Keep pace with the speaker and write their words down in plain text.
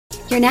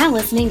You're now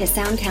listening to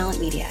Sound Talent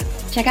Media.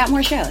 Check out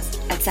more shows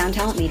at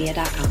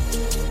soundtalentmedia.com.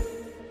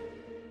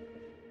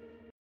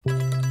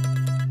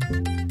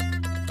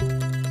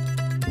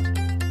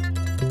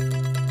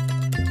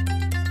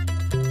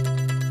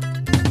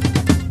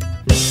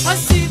 I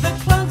see the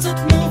clouds that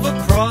move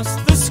across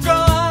the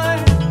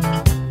sky.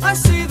 I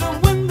see the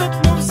wind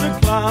that moves the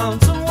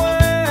clouds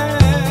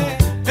away.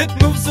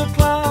 It moves the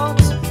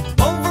clouds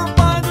over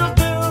by the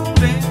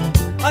building.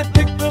 I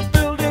pick the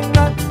building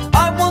that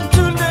I want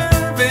to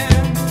live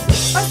in.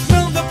 I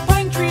smell the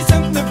pine trees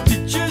and the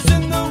peaches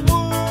in the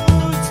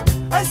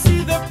woods. I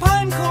see the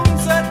pine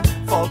cones that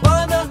fall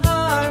by the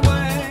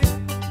highway.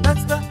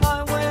 That's the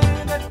highway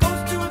that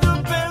goes to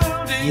the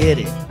building. Get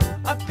it.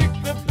 I pick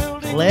the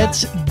building.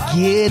 Let's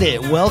get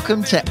it.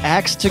 Welcome to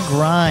Axe to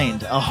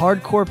Grind, a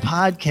hardcore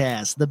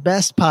podcast, the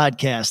best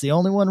podcast, the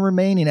only one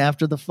remaining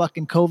after the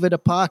fucking COVID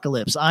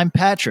apocalypse. I'm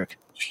Patrick.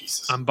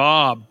 Jesus. I'm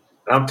Bob.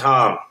 I'm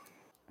Tom.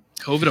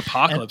 COVID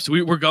apocalypse.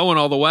 We're going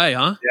all the way,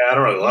 huh? Yeah, I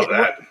don't really love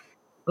that.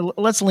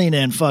 Let's lean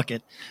in. Fuck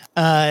it.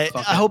 I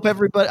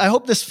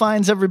hope this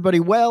finds everybody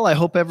well. I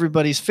hope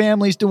everybody's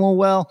family's doing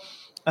well.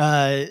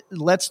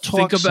 Let's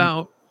talk.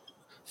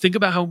 Think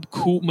about how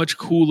much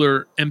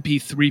cooler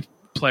MP3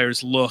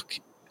 players look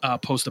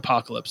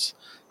post-apocalypse.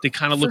 They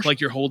kind of look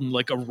like you're holding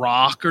like a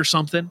rock or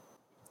something.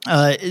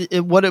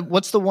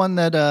 What's the one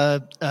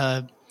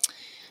that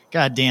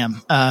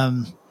goddamn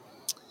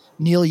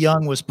Neil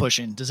Young was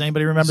pushing? Does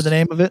anybody remember the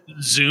name of it?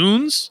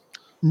 Zunes?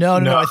 No.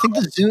 I think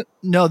the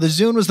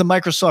Zune was the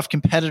Microsoft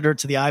competitor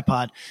to the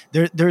iPod.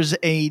 There's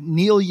a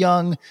Neil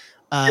Young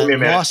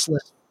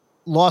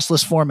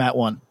lossless format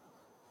one.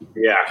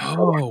 Yeah.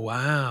 Oh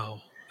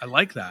wow, I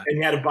like that. And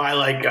you had to buy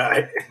like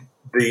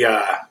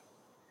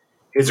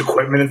his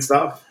equipment and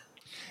stuff.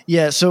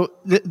 Yeah. So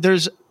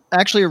there's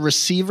actually a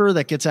receiver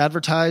that gets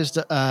advertised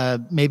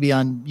maybe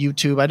on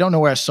YouTube. I don't know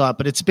where I saw it,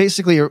 but it's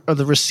basically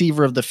the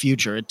receiver of the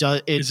future.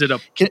 Is it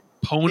a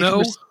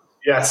Pono?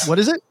 Yes. What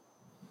is it?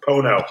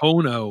 Pono.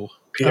 Pono.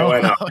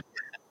 P-O-N-O.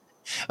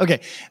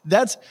 Okay,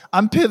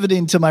 I'm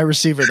pivoting to my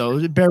receiver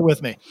though. Bear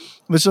with me.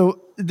 But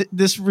so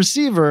this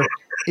receiver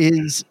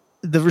is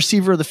the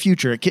receiver of the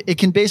future. It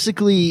can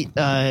basically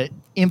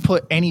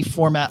input any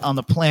format on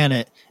the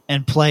planet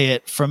and play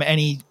it from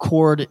any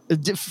chord,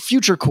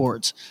 future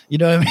chords. You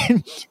know what I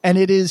mean? And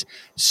it is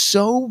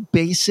so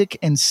basic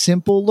and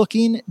simple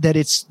looking that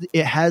it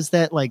has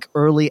that like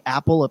early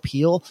Apple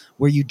appeal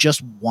where you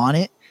just want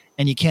it.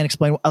 And you can't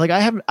explain. Like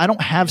I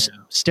don't have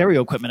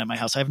stereo equipment at my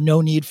house. I have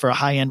no need for a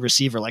high end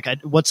receiver. Like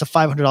what's a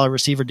 $500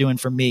 receiver doing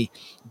for me?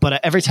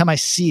 But every time I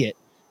see it,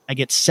 I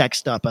get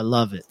sexed up. I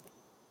love it.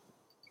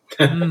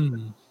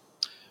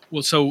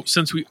 Well, so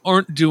since we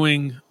aren't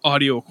doing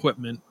audio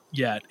equipment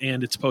yet,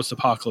 and it's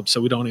post-apocalypse,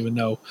 so we don't even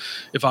know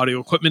if audio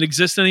equipment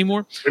exists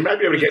anymore. We might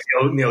be able to get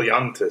Neil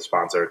Young to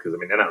sponsor because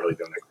they're not really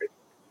doing that great.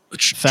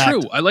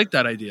 True, I like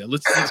that idea.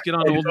 Let's get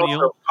on old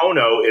Neil.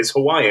 Pono is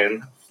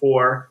Hawaiian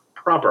for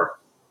proper.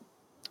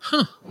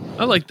 Huh.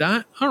 I like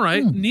that. All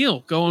right.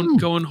 Neil, going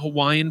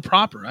Hawaiian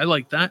proper. I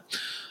like that.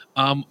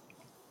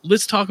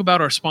 Let's talk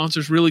about our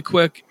sponsors really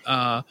quick.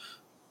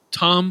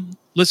 Tom,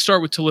 let's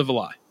start with To Live a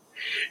Lie.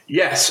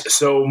 Yes.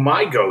 So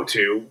my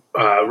go-to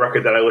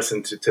record that I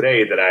listened to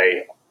today that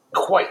I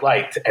quite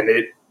liked, and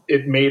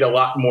it made a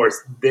lot more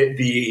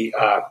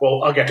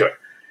well, I'll get to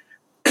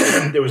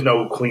it. There was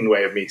no clean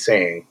way of me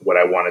saying what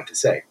I wanted to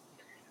say.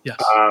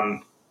 Yes.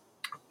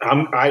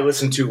 I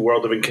listened to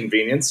World of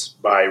Inconvenience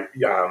by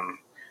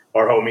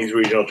our homies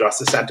Regional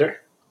Justice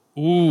Center.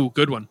 Ooh,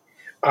 good one.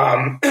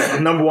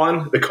 Number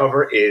one, the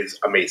cover is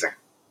amazing.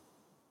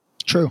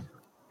 True.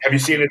 Have you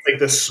seen it? Like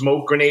the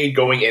smoke grenade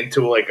going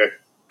into like a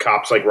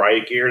cop's like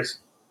riot gears,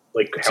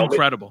 like it's helmet.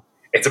 Incredible.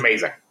 It's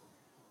amazing.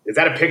 Is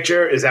that a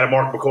picture? Is that a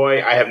Mark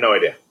McCoy? I have no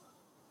idea.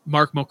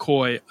 Mark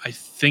McCoy. I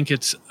think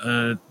it's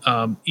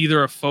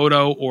either a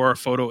photo or a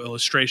photo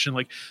illustration.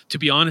 Like, to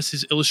be honest,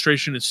 his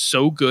illustration is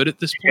so good at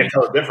this point. You can't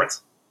tell the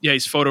difference. Yeah,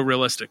 he's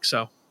photorealistic.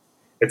 So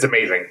it's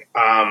amazing.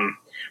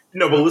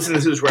 No, but listen to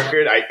this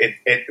record.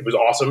 It was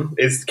awesome.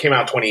 It came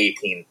out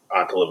 2018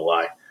 To Live a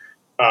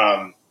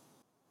Lie.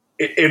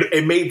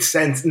 It made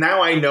sense.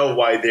 Now I know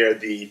why they're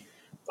the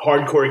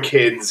hardcore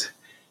kids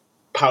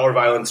power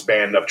violence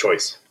band of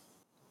choice.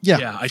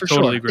 Yeah, I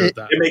totally agree with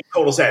that. It makes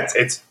total sense.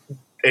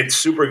 It's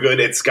super good.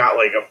 It's got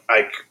like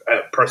a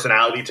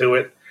personality to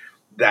it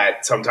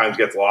that sometimes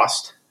gets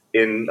lost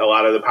in a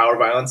lot of the power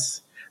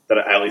violence that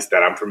at least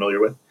that I'm familiar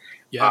with.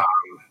 Yeah.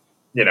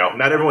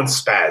 Not everyone's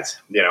spaz,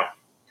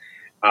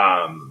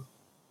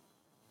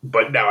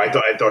 but no, I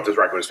thought this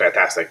record was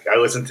fantastic. I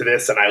listened to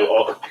this, and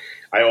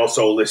I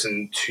also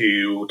listened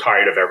to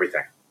Tired of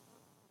Everything.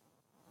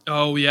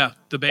 Oh yeah,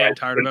 the band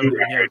Tired of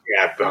Everything.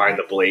 Yeah, Behind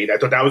the Blade. I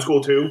thought that was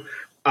cool too.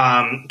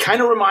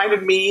 Kind of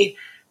reminded me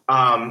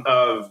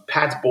of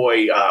Pat's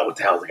boy. What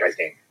the hell is the guy's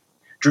name?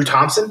 Drew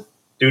Thompson,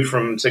 dude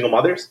from Single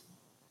Mothers.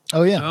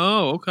 Oh yeah.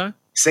 Oh okay.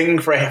 Singing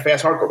for a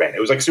fast hardcore band. It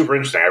was like super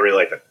interesting. I really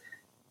liked it.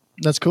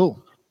 That's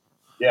cool.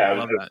 Yeah, I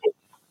love that.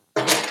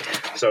 Cool.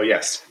 So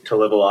yes, To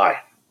Live a Lie.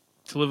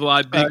 To Live a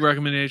Lie. Big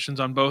recommendations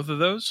on both of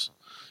those.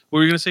 What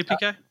were you going to say,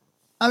 PK?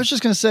 I was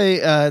just going to say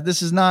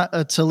this is not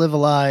a To Live a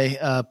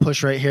Lie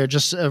push right here,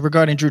 just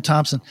regarding Drew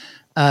Thompson.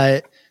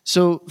 There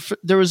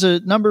was a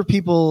number of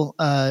people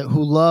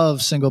who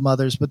love single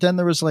mothers, but then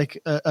there was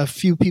like a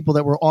few people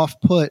that were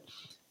off put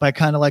by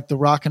kind of like the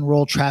rock and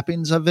roll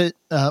trappings of it,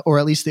 or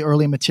at least the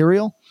early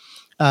material.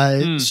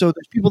 So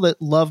there's people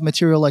that love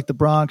material like the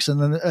Bronx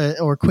and then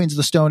or Queens of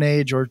the Stone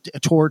Age or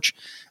Torch,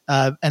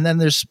 and then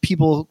there's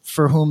people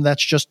for whom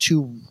that's just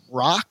too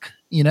rock,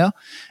 you know.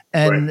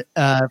 And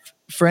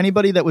for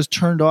anybody that was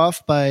turned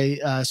off by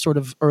sort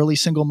of early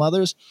single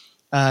mothers,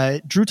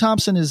 Drew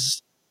Thompson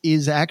is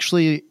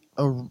actually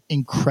an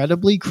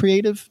incredibly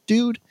creative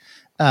dude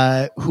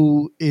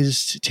who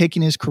is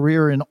taking his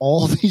career in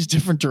all these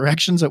different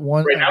directions at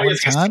one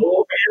time.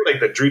 Like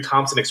the Drew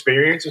Thompson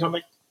Experience or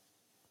something.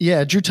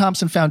 Yeah, Drew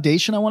Thompson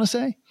Foundation, I want to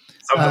say.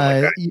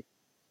 Something like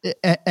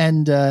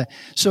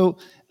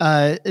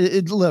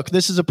that. Look,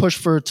 this is a push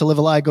for To Live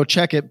a Lie. Go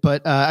check it.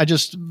 But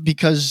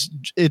because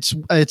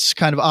it's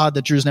kind of odd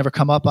that Drew's never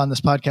come up on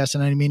this podcast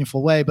in any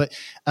meaningful way. But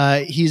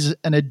he's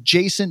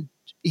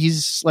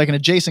like an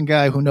adjacent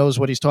guy who knows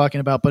what he's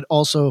talking about. But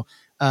also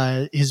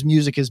his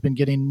music has been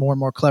getting more and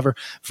more clever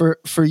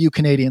for you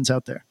Canadians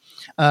out there.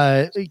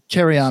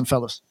 Carry on,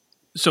 fellas.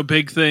 So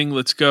big thing.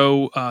 Let's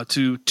go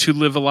to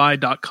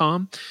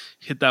tolivealie.com,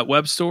 hit that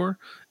web store,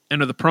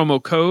 enter the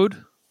promo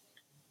code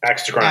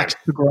Axe to Grind. Axe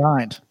to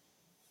Grind.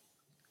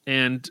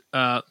 And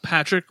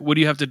Patrick, what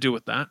do you have to do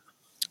with that?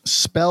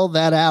 Spell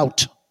that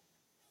out.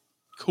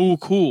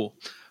 Cool.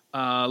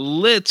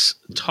 Let's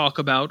talk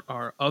about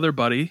our other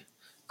buddy,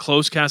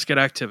 Closed Casket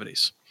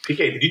Activities.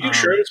 PK, did you do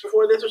shrooms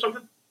before this or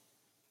something?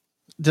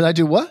 Did I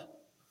do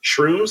what?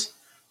 Shrooms?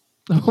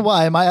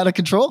 Why? Am I out of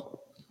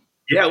control?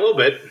 Yeah, a little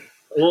bit.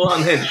 A little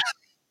unhinged.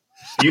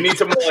 You need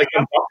someone to like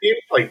unbuff you?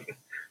 Like,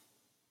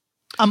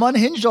 I'm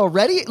unhinged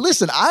already?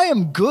 Listen, I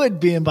am good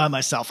being by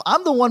myself.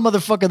 I'm the one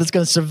motherfucker that's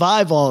going to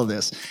survive all of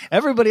this.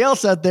 Everybody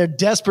else out there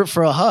desperate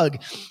for a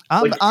hug.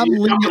 I'm like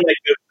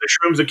the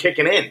shrooms are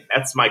kicking in.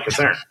 That's my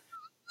concern.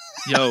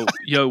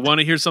 Yo, want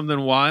to hear something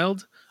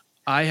wild?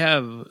 I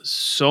have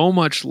so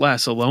much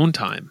less alone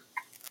time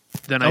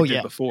than I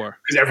did before.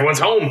 Because everyone's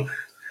home.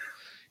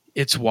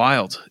 It's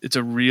wild. It's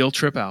a real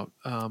trip out.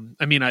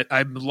 I mean,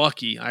 I'm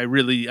lucky. I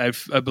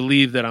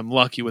believe that I'm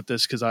lucky with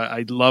this because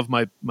I love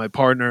my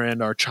partner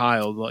and our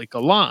child like a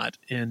lot.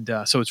 And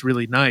so it's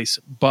really nice.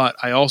 But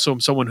I also am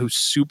someone who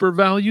super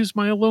values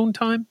my alone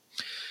time.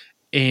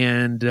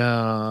 And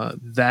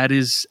that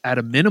is at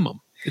a minimum.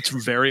 It's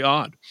very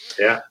odd.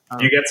 Yeah.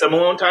 You get some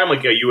alone time?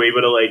 Like, are you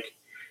able to like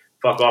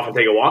fuck off and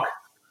take a walk?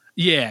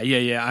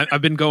 Yeah.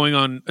 I've been going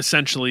on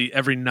essentially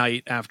every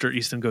night after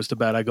Easton goes to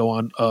bed. I go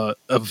on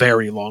a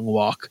very long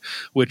walk,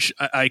 which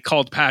I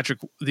called Patrick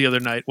the other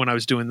night when I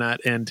was doing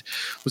that and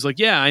was like,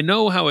 yeah, I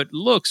know how it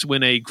looks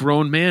when a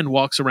grown man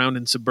walks around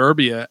in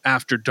suburbia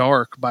after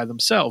dark by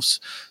themselves.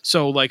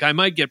 So like I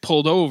might get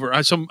pulled over.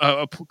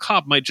 A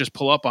cop might just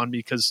pull up on me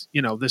because,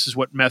 you know, this is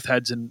what meth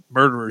heads and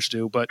murderers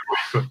do, but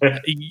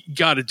you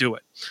got to do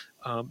it.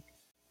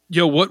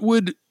 Yo, what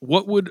would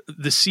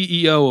the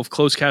CEO of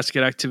Closed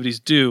Casket Activities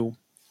do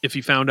if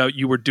he found out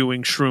you were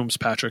doing shrooms,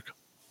 Patrick?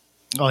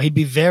 Oh, he'd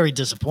be very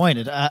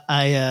disappointed.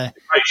 I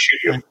shoot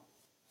you.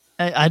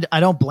 I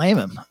don't blame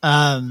him.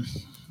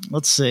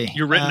 Let's see.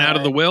 You're written out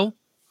of the will?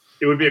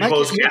 It would be a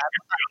closed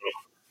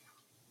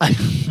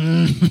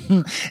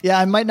casket. Yeah,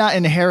 I might not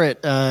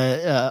inherit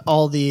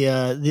all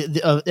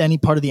the any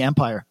part of the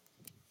empire.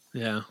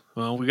 Yeah.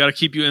 Well, we got to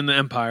keep you in the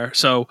empire.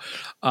 So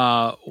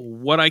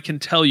what I can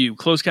tell you,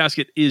 Closed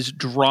Casket is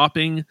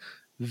dropping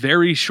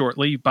very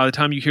shortly. By the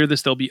time you hear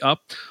this, they'll be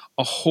up.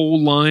 A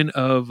whole line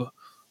of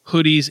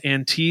hoodies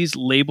and tees,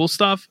 label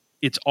stuff.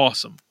 It's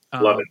awesome.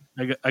 Love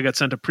it. I got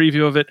sent a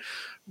preview of it.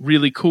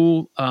 Really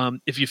cool.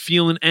 If you're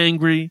feeling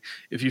angry,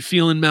 if you're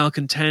feeling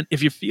malcontent,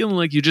 if you're feeling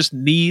like you just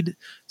need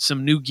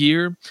some new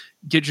gear,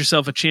 get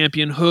yourself a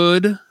Champion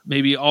hood,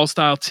 maybe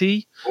all-style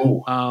tee.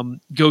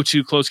 Go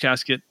to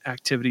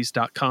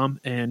closedcasketactivities.com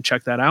and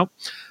check that out.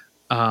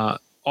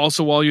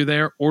 Also, while you're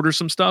there, order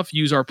some stuff.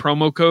 Use our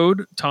promo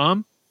code,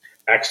 Tom.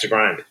 Axe to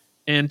Grind.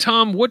 And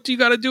Tom, what do you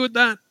got to do with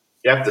that?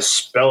 You have to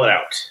spell it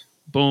out.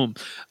 Boom.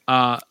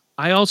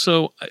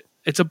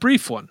 It's a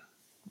brief one.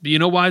 Do you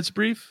know why it's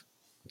brief?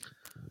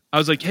 I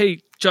was like,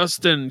 hey,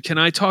 Justin, can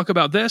I talk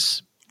about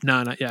this?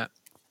 No, not yet.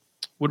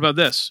 What about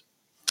this?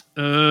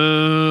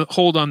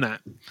 Hold on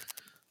that.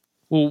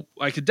 Well,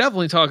 I could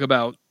definitely talk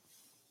about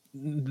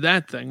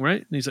that thing,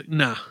 right? And he's like,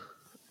 nah,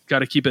 got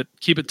to keep it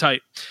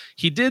tight.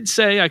 He did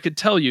say, I could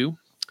tell you,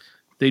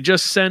 they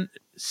just sent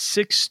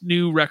 6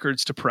 new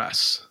records to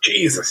press.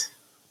 Jesus.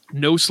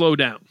 No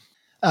slowdown.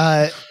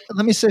 Let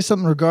me say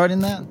something regarding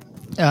that.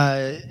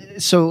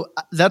 So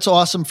that's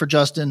awesome for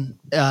Justin.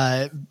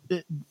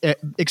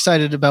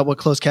 Excited about what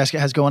Closed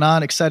Casket has going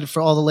on. Excited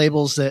for all the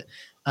labels that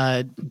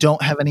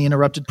don't have any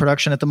interrupted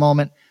production at the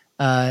moment.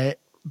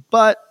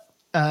 But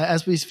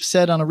as we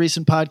said on a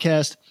recent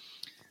podcast,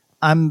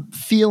 I'm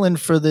feeling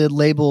for the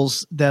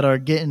labels that are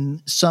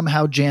getting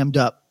somehow jammed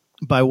up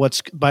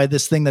by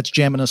this thing that's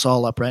jamming us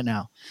all up right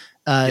now.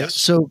 Yes.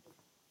 So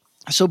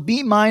So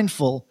be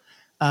mindful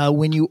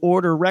when you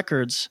order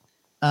records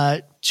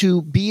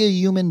to be a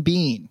human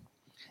being.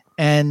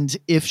 And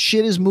if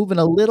shit is moving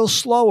a little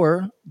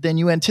slower than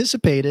you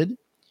anticipated,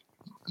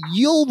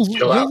 you'll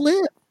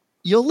live.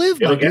 You'll live,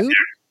 my dude.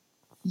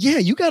 Yeah,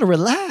 you got to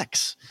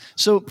relax.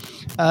 So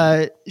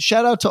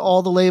shout out to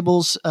all the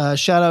labels.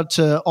 Shout out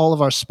to all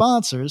of our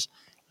sponsors.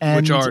 And,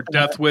 which are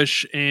Death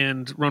Wish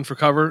and Run for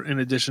Cover, in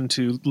addition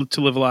to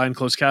Live a Lie and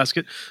Closed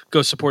Casket.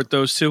 Go support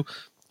those two.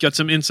 Get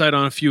some insight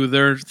on a few of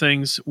their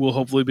things. We'll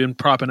hopefully be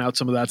propping out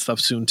some of that stuff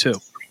soon, too.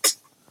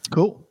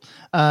 Cool.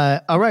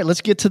 All right,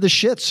 let's get to the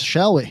shits,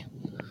 shall we?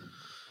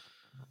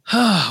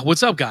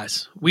 What's up,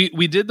 guys?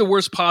 We did the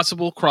worst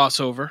possible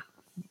crossover.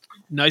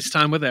 Nice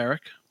time with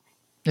Eric.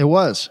 It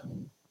was.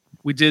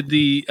 We did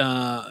the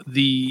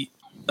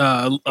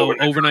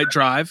overnight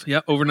drive.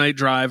 Yeah, overnight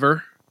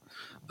driver.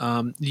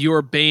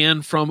 Your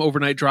ban from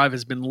overnight drive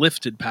has been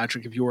lifted,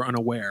 Patrick, if you were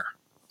unaware.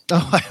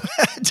 Oh,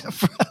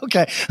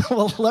 okay.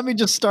 Well, let me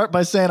just start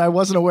by saying I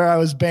wasn't aware I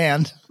was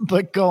banned,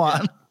 but go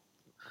on.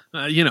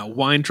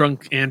 Wine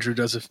drunk Andrew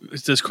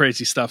does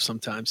crazy stuff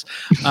sometimes.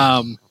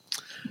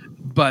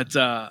 But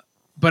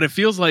it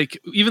feels like,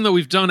 even though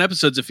we've done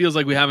episodes, it feels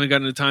like we haven't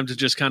gotten the time to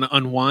just kind of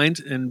unwind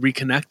and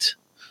reconnect.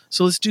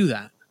 So let's do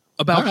that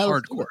about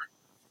hardcore.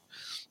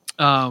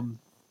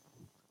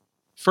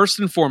 First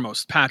and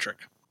foremost, Patrick,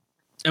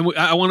 and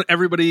I want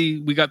everybody.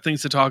 We got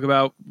things to talk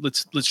about.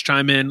 Let's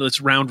chime in. Let's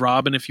round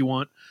robin if you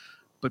want.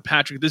 But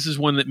Patrick, this is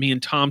one that me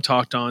and Tom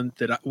talked on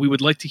that we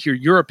would like to hear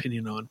your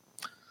opinion on.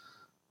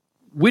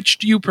 Which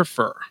do you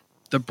prefer,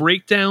 the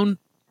Breakdown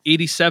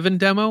 87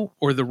 demo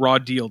or the Raw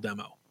Deal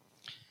demo?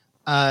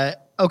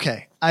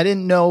 Okay. I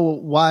didn't know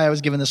why I was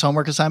given this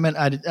homework assignment.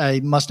 I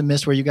must have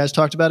missed where you guys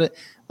talked about it.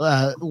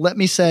 Let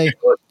me say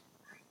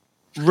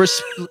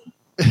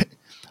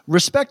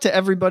respect to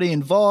everybody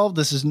involved.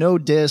 This is no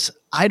diss.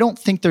 I don't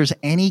think there's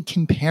any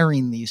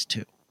comparing these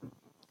two.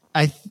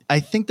 I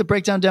think the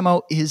Breakdown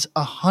demo is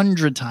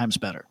 100 times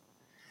better.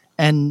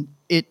 And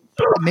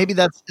maybe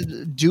that's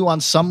due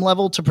on some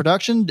level to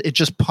production. It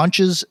just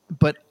punches,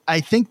 but I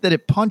think that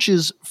it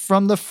punches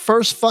from the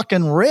first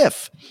fucking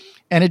riff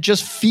and it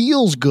just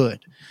feels good.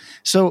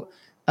 So,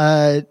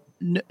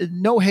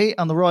 no hate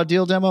on the Raw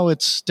Deal demo.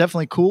 It's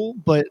definitely cool,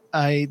 but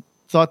I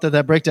thought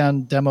that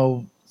Breakdown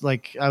demo,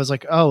 I was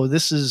like, oh,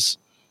 this is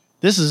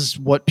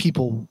what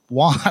people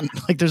want.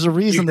 There's a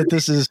reason that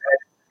this is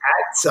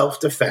at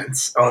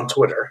Self-Defense on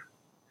Twitter,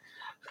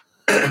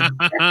 at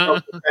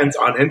Self-Defense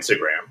on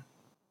Instagram.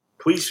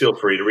 Please feel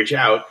free to reach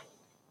out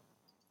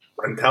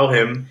and tell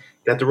him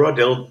that the Raw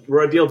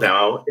Deal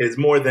demo is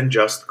more than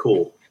just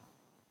cool.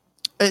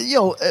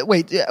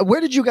 Wait, where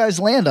did you guys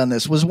land on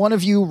this? Was one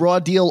of you Raw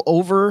Deal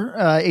over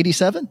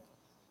 87?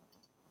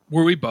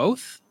 Were we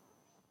both?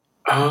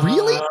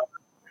 Really?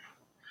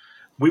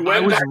 I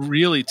was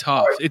really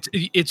tough.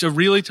 It's a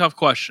really tough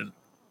question.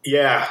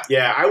 Yeah.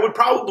 I would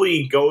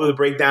probably go with the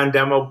Breakdown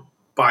demo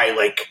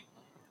by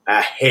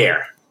a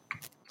hair.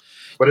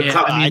 But it's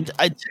tough.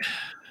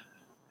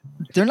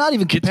 They're not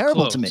even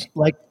comparable to me.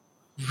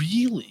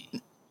 Really?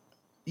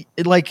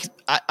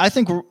 I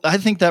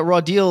think that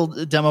Raw Deal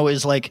demo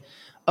is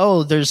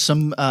there's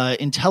some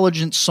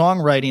intelligent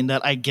songwriting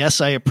that I guess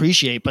I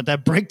appreciate, but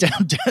that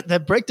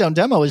breakdown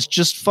demo is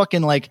just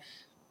fucking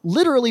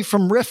literally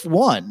from riff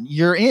one,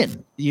 you're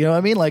in. You know what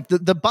I mean?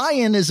 The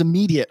buy-in is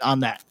immediate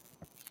on that.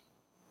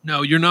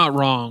 No, you're not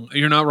wrong.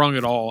 You're not wrong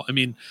at all. I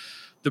mean,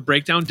 the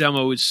Breakdown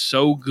demo is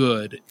so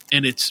good,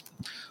 and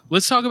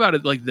let's talk about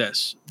it like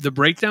this. The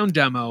Breakdown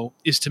demo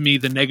is, to me,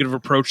 the Negative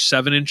Approach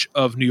 7-inch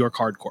of New York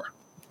hardcore.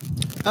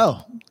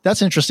 Oh,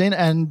 that's interesting.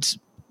 And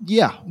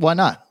yeah, why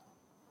not?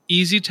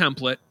 Easy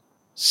template,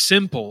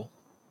 simple,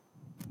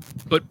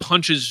 but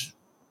punches.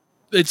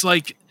 It's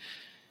like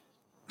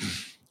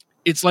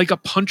a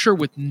puncher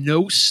with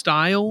no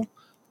style.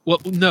 Well,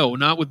 no,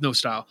 not with no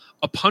style.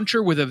 A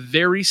puncher with a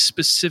very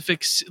specific,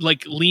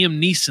 Liam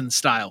Neeson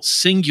style,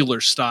 singular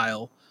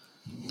style,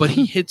 but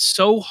he hits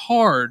so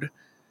hard,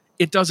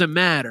 it doesn't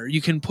matter.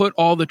 You can put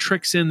all the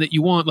tricks in that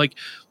you want.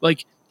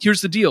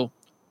 Here's the deal.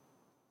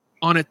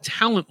 On a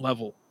talent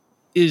level,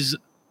 is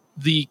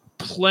the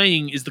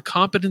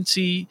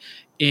competency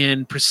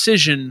and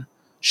precision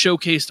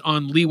showcased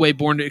on Leeway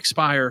Born to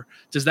Expire,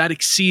 does that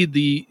exceed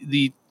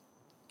the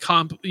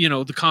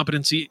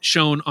competency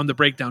shown on the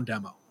Breakdown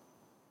demo?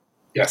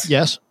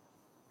 Yes.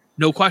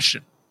 No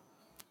question.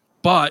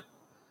 But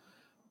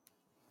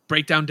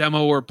Breakdown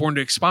demo or Born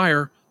to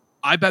Expire,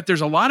 I bet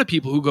there's a lot of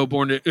people who go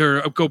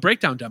go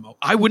Breakdown demo.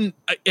 I wouldn't,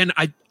 and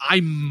I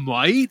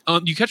might.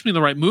 You catch me in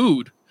the right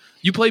mood.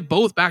 You play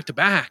both back to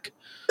back.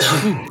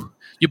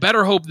 You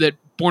better hope that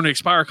Born to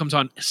Expire comes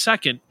on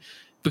second,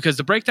 because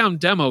the Breakdown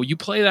demo, you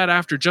play that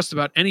after just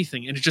about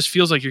anything, and it just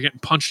feels like you're getting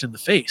punched in the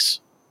face.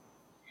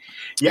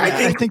 Yeah,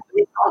 I think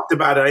we talked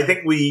about it. I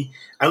think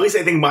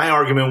my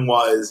argument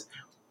was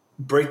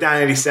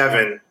Breakdown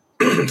 87,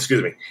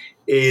 excuse me,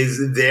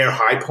 is their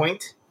high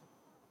point.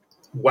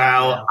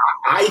 Well,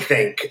 I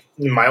think,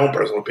 in my own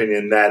personal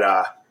opinion, that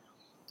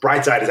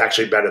Brightside is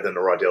actually better than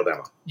the Raw Deal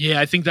demo. Yeah,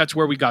 I think that's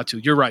where we got to.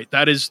 You're right.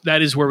 That is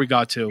where we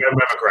got to. If I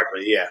remember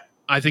correctly, yeah.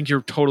 I think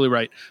you're totally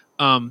right.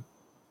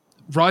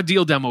 Raw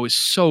Deal demo is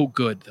so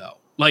good though.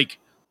 Like,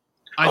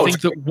 I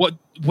think that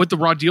what the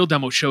Raw Deal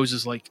demo shows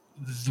is like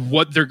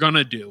what they're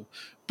gonna do.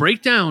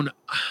 Breakdown,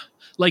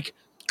 like,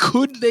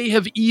 could they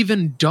have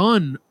even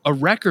done a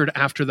record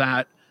after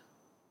that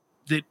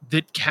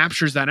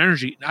captures that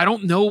energy? I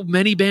don't know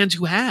many bands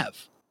who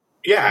have.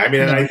 Yeah, I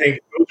mean, and I think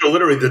those are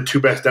literally the two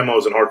best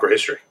demos in hardcore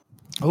history.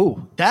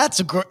 Oh, that's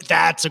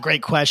a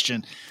great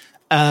question.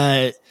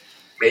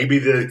 Maybe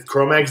the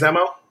Cro-Mags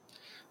demo.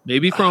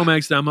 Maybe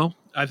Cro-Mags demo.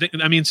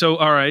 So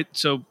all right.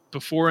 So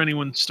before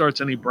anyone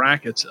starts any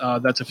brackets,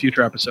 that's a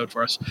future episode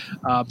for us.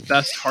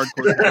 Best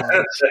hardcore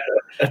demos.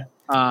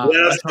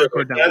 Let's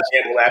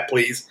handle that,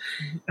 please.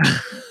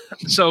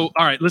 So,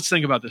 all right, let's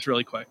think about this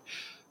really quick.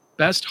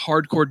 Best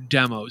hardcore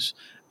demos.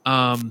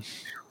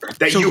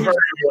 You heard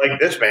like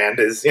this band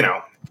is,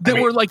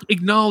 were like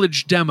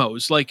acknowledged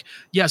demos. Like,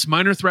 yes,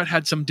 Minor Threat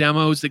had some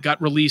demos that got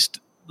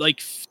released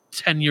like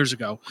 10 years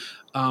ago.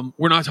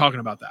 We're not talking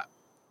about that.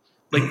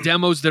 Like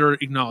demos that are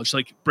acknowledged,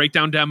 like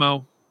Breakdown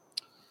demo,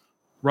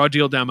 Raw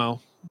Deal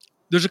demo.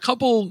 There's a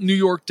couple New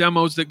York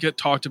demos that get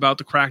talked about.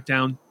 The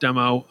Crackdown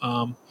demo.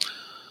 I'm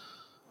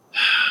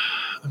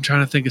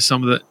trying to think of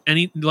some of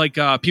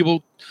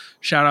people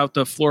shout out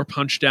the Floor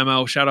Punch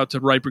demo, shout out to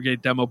Right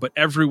Brigade demo, but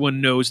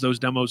everyone knows those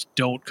demos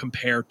don't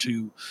compare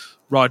to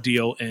Raw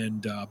Deal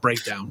and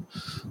Breakdown.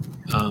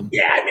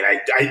 Yeah, I mean,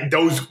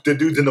 the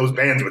dudes in those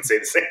bands would say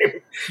the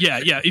same.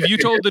 Yeah. If you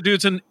told the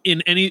dudes in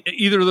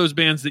either of those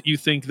bands that you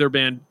think their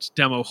band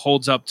demo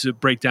holds up to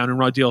Breakdown and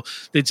Raw Deal,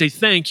 they'd say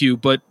thank you,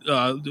 but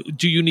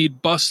do you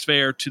need bus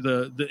fare to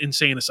the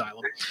insane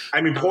asylum?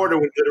 I mean, Porter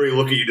would literally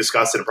look at you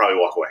disgusted and probably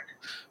walk away.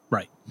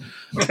 Right.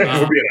 The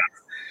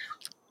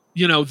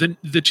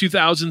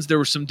 2000s, there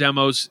were some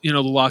demos.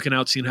 The Locking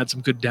Out scene had some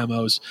good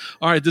demos.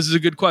 All right, this is a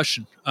good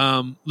question.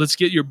 Let's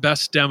get your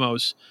best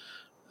demos.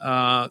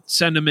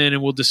 Send them in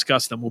and we'll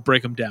discuss them. We'll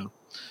break them down.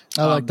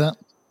 I like that.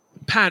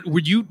 Pat,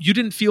 you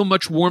didn't feel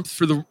much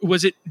warmth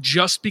was it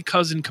just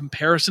because in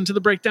comparison to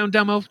the Breakdown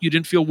demo, you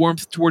didn't feel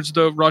warmth towards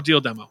the Raw Deal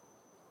demo?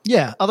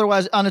 Yeah,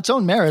 otherwise, on its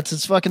own merits,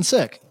 it's fucking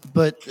sick.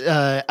 But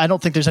I don't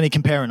think there's any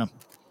comparing them.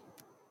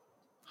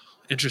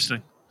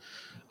 Interesting.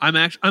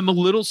 I'm a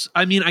little.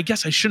 I mean, I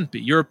guess I shouldn't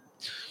be. You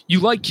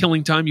like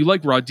Killing Time, you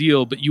like Raw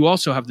Deal, but you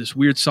also have this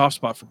weird soft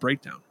spot for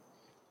Breakdown.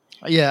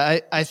 Yeah,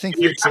 I think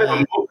you're kind of a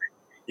mook.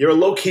 You're a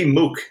low key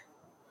mook.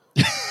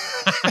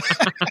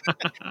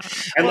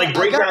 And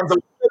Breakdown's a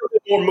little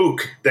bit more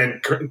mook than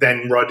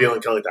Raw Deal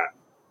and Killing Time.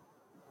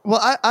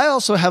 Well, I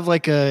also have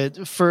a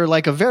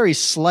very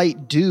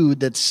slight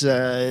dude that's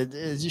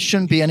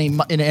shouldn't be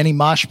in any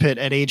mosh pit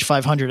at age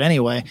 500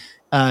 anyway.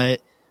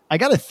 I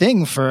got a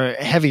thing for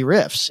heavy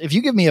riffs. If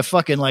you give me a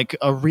fucking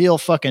a real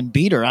fucking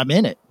beater, I'm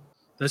in it.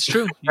 That's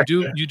true.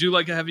 You do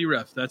like a heavy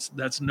riff.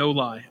 That's no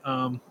lie.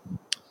 All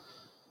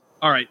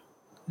right,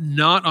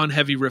 not on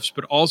heavy riffs,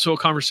 but also a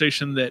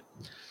conversation that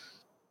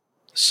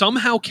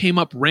somehow came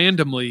up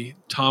randomly,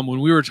 Tom,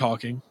 when we were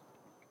talking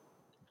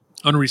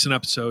on a recent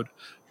episode,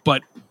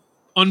 but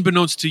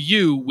unbeknownst to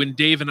you, when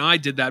Dave and I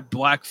did that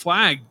Black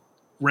Flag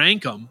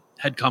rank 'em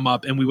had come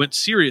up and we went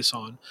serious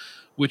on,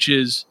 which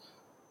is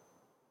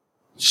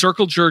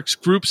Circle Jerks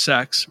Group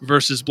Sex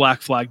versus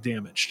Black Flag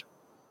Damaged.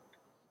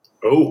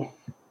 Oh.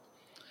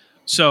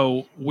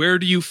 So where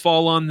do you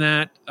fall on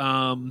that,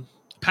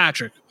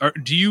 Patrick?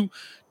 Do you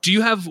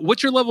have,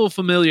 what's your level of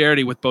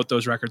familiarity with both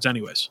those records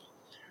anyways?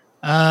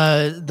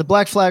 The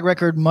Black Flag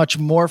record, much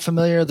more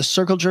familiar. The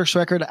Circle Jerks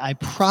record, I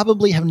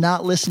probably have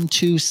not listened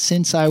to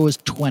since I was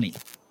 20.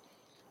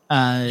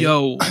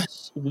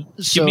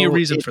 Give me a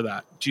reason for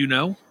that. Do you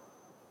know?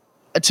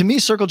 To me,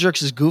 Circle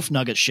Jerks is goof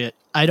nugget shit.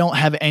 I don't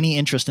have any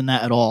interest in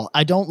that at all.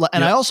 I don't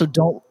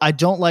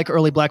like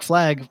early Black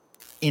Flag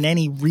in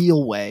any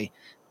real way.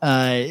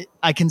 I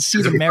can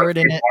see the merit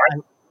in it.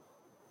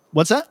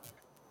 What's that?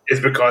 It's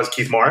because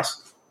Keith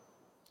Morris?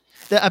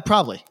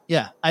 Probably,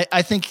 yeah.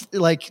 I think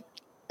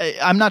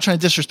I'm not trying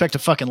to disrespect a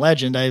fucking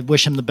legend. I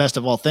wish him the best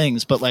of all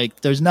things, but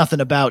there's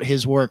nothing about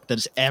his work that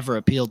has ever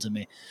appealed to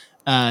me.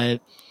 You're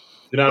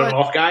not an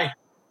off guy?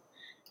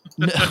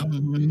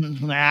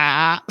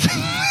 Nah.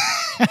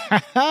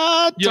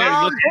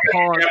 You're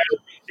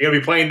gonna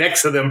be playing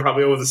next to them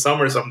probably over the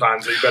summer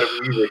sometimes, so you better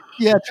be easy.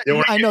 Yeah,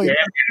 I know. You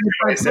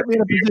put me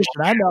in a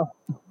position. I know.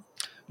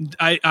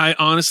 I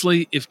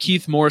honestly, if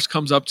Keith Morris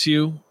comes up to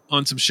you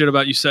on some shit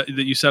about you said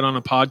on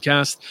a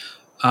podcast,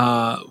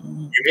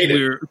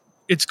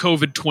 it's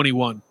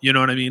COVID-21. You know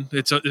what I mean?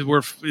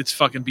 It's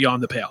fucking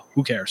beyond the pale.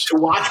 Who cares? To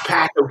watch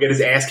Paco get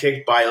his ass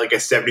kicked by a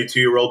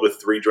 72-year-old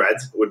with 3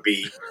 dreads would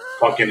be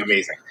fucking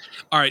amazing.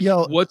 All right,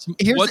 what's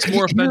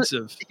more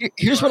offensive?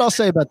 Here's what I'll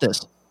say about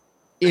this: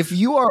 if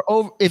you're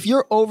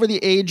over the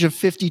age of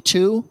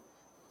 52,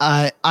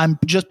 I'm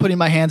just putting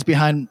my hands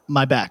behind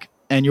my back,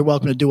 and you're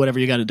welcome to do whatever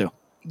you got to do.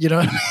 You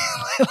know,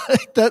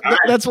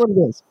 that's what it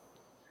is.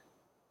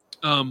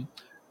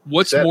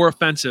 What's more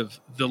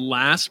offensive? The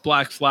last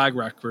Black Flag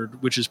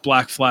record, which is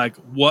Black Flag,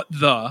 What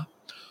the,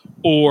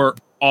 or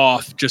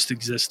Off just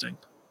existing?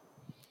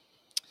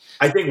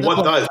 I think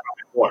what does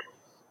more.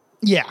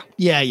 Yeah.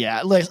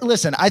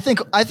 Listen, I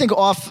think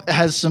Off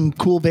has some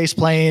cool bass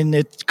playing.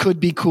 It could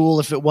be cool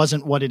if it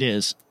wasn't what it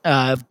is.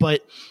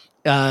 But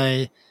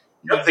The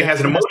other thing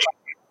has an emoji.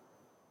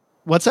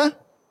 What's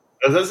that?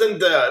 Doesn't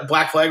the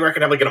Black Flag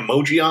record have like an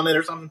emoji on it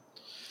or something?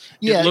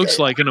 Yeah, It looks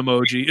like an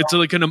emoji.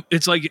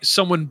 It's like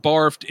someone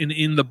barfed, and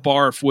in the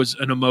barf was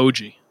an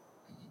emoji.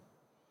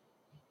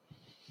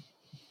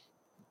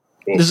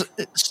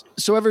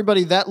 So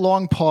everybody, that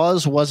long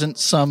pause wasn't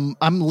some.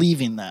 I'm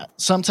leaving that.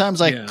 Sometimes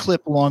I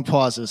clip long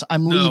pauses.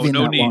 I'm leaving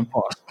that long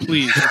pause.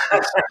 Please,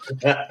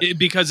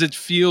 because it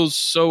feels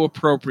so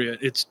appropriate.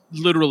 It's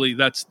literally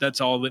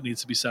that's all that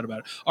needs to be said about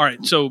it. All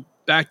right, so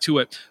back to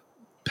it,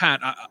 Pat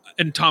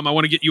and Tom. I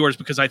want to get yours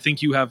because I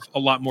think you have a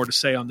lot more to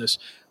say on this.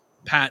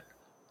 Pat,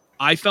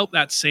 I felt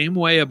that same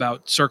way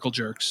about Circle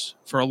Jerks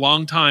for a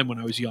long time when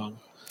I was young,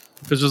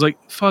 because it was like,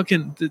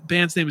 fucking, the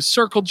band's name is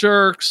Circle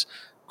Jerks.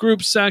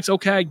 Group Sex,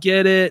 okay, I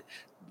get it.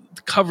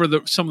 Cover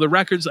some of the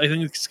records. I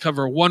think it's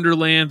cover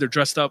Wonderland. They're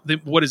dressed up.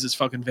 What is this,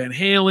 fucking Van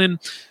Halen?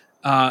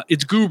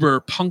 It's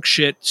goober, punk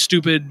shit,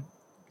 stupid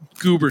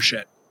goober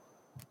shit.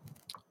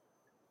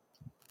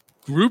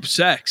 Group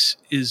Sex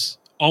is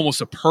almost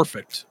a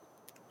perfect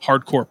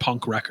hardcore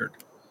punk record.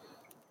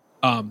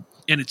 And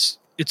it's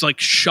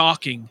like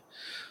shocking.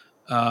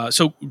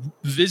 So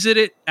visit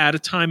it at a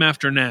time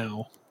after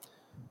now,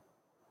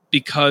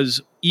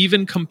 because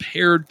even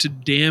compared to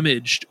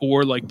Damaged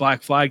or like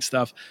Black Flag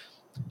stuff,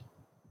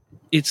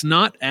 it's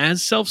not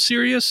as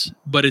self-serious,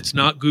 but it's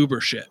not goober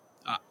shit.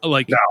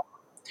 No,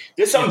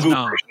 there's some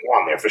goober shit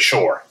on there for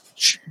sure.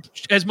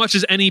 As much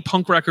as any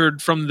punk record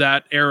from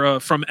that era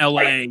from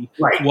LA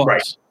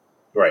was.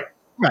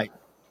 Right.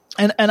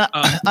 And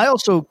I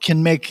also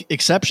can make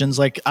exceptions.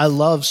 Like, I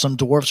love some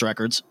Dwarfs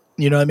records.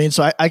 You know what I mean?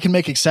 So I can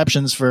make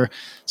exceptions for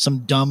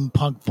some dumb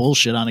punk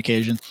bullshit on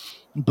occasion.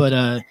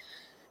 But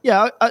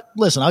yeah,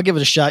 listen, I'll give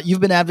it a shot. You've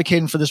been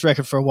advocating for this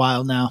record for a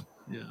while now.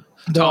 Yeah,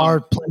 there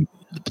are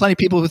plenty of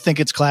people who think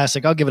it's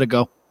classic. I'll give it a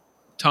go.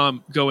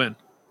 Tom, go in.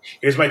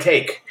 Here's my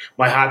take,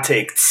 my hot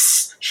take.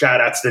 Shout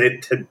outs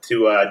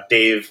to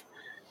Dave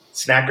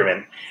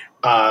Snackerman.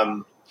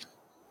 I'm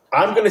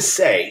going to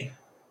say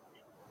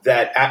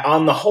that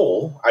on the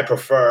whole, I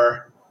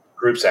prefer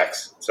Group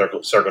Sex,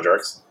 Circle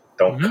Jerks.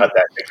 Don't cut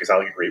that, make me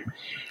sound like a creep.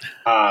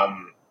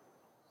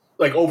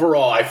 Like,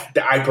 overall,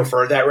 I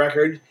prefer that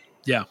record.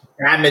 Yeah.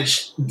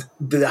 Damaged,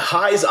 the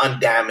highs on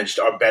Damaged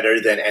are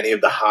better than any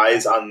of the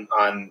highs on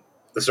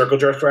the Circle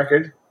Jerks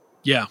record.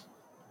 Yeah.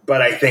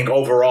 But I think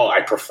overall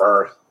I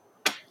prefer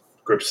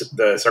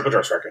the Circle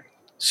Jerks record.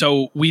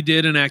 So we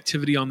did an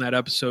activity on that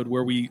episode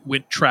where we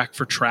went track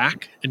for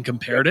track and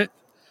compared it.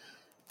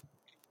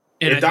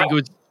 And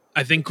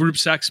I think Group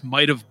Sex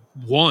might have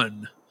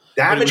won.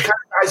 Damage kind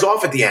of dies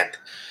off at the end.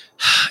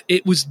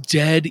 It was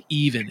dead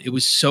even. It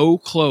was so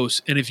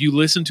close. And if you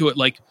listen to it,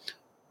 like,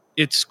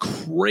 it's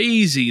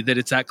crazy that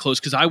it's that close,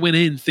 because I went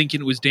in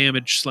thinking it was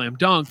Damaged slam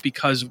dunk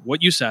because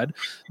what you said,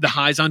 the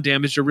highs on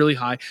Damaged are really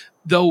high.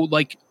 Though,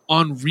 like,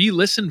 on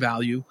re-listen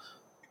value,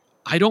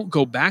 I don't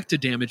go back to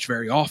Damaged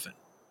very often.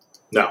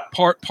 No.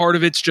 Part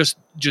of it's just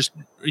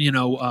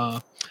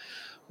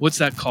what's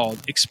that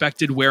called?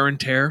 Expected wear and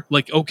tear.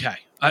 Like, okay,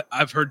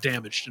 I've heard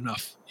Damaged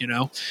enough,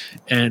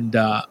 and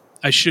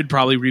I should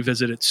probably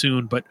revisit it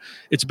soon, but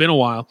it's been a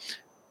while.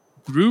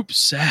 Group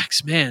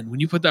Sex, man, when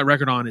you put that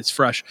record on, it's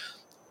fresh.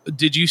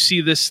 Did you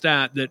see this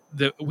stat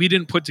that we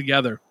didn't put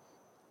together?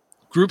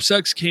 Group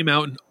Sex came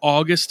out in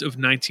August of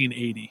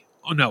 1980.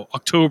 Oh, no,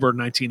 October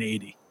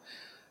 1980.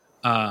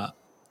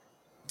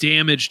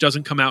 Damage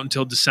doesn't come out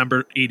until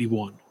December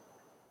 81.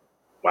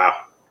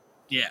 Wow.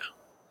 Yeah.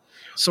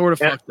 Sort of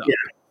fucked up.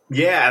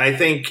 Yeah, and I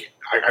think,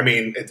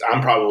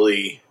 I'm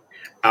probably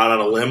out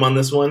on a limb on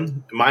this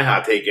one. My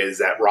hot take is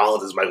that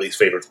Rollins is my least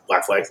favorite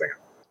Black Flag singer.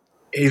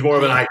 He's more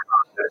of an icon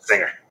than a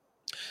singer.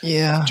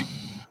 Yeah.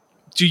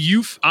 Do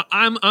you?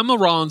 I'm a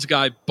Rollins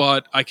guy,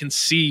 but I can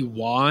see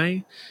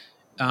why.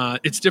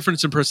 It's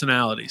difference in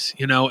personalities,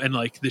 and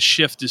like the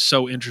shift is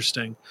so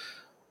interesting.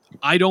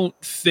 I don't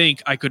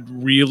think I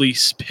could really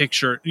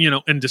picture,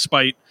 and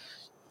despite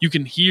you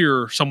can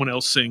hear someone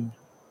else sing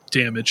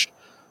Damaged,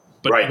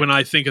 but when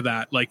I think of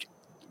that, like,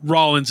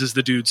 Rollins is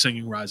the dude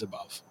singing Rise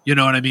Above. You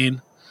know what I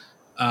mean?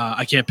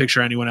 I can't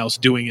picture anyone else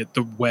doing it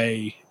the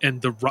way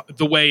and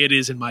the way it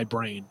is in my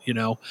brain.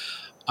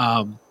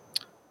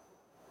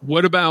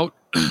 What about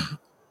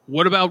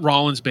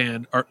Rollins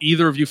Band? Are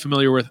either of you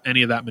familiar with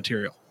any of that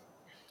material?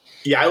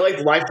 Yeah, I liked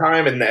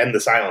Lifetime and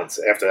the Silence.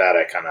 After that,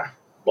 I kind of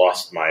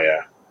lost my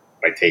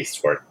my taste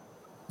for it.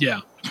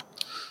 Yeah.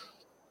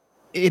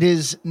 It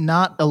is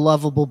not a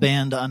lovable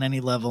band on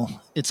any level.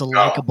 It's a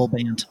likable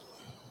band.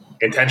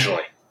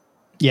 Intentionally.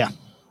 Yeah.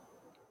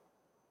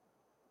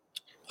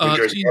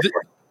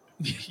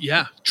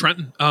 Yeah,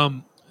 Trenton.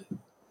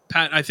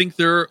 Pat, I think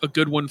they're a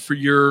good one for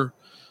your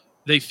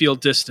They Feel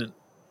Distant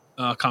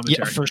commentary.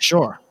 Yeah, for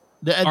sure.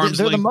 They're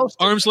the most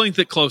arm's length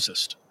at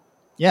closest.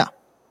 Yeah.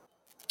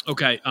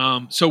 Okay.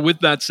 So with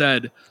that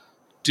said,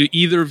 do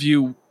either of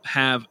you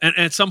have, and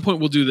at some point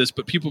we'll do this,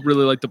 but people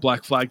really like the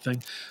Black Flag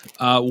thing.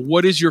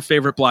 What is your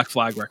favorite Black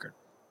Flag record?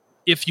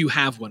 If you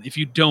have one. If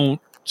you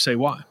don't, say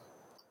why.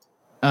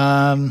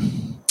 I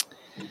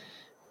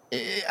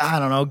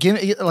don't know. Give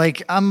me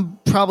like I'm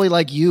probably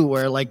like you,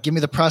 where like give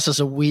me the process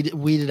of weed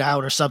it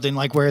out or something,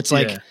 like where it's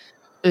like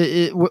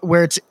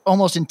where it's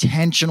almost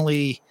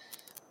intentionally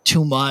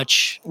too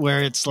much,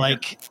 where it's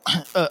like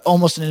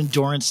almost an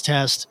endurance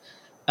test.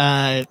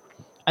 I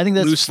think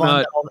that's Loose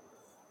fun. nut.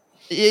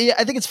 Yeah,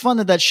 I think it's fun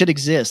that shit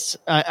exists.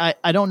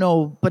 I don't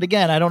know, but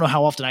again, I don't know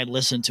how often I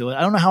listen to it.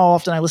 I don't know how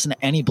often I listen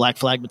to any Black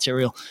Flag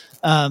material.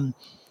 I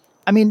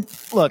mean,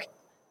 look,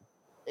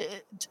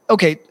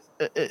 okay.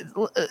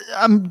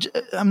 I'm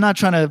not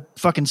trying to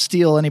fucking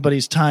steal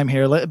anybody's time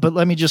here, but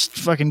let me just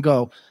fucking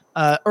go.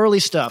 Early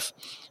stuff,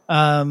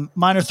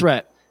 Minor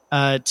Threat,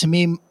 to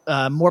me,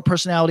 more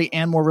personality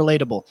and more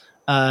relatable.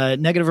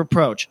 Negative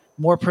Approach,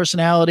 more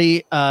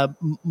personality,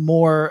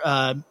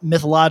 more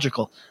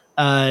mythological.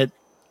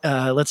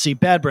 Let's see,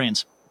 Bad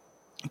Brains,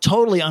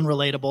 totally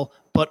unrelatable,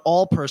 but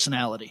all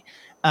personality.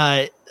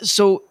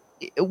 So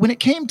when it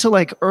came to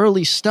like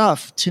early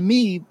stuff, to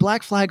me,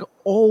 Black Flag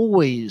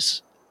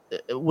always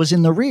was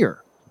in the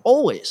rear,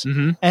 always.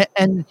 Mm-hmm.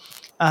 And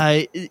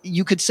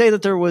you could say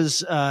that there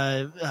was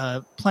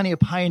plenty of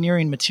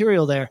pioneering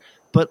material there,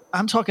 but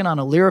I'm talking on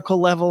a lyrical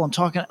level. I'm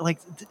talking like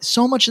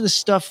so much of this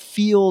stuff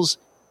feels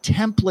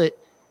template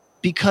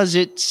because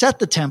it set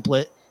the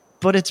template,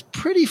 but it's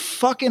pretty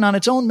fucking on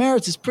its own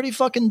merits. It's pretty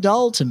fucking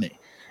dull to me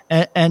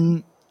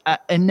and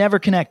never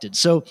connected.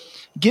 So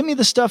give me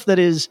the stuff that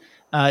is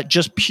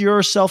just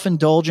pure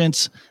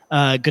self-indulgence,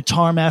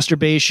 guitar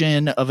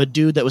masturbation of a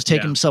dude that was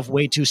taking himself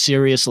way too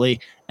seriously,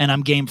 and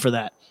I'm game for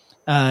that.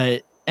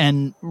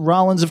 And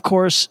Rollins, of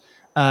course,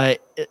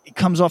 it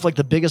comes off like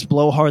the biggest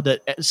blowhard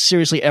that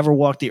seriously ever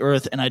walked the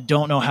earth, and I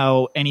don't know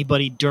how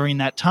anybody during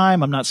that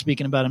time, I'm not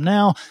speaking about him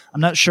now,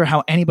 I'm not sure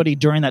how anybody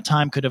during that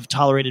time could have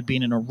tolerated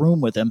being in a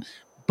room with him,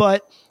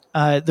 but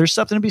there's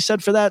something to be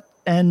said for that,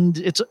 and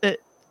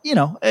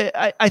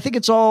I think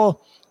it's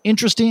all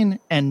interesting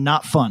and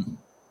not fun.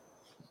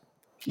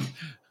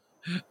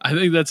 I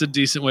think that's a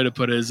decent way to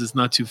put it. Is it's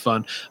not too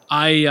fun.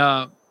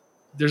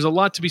 There's a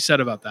lot to be said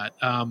about that.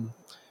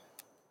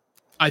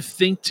 I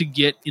think to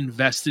get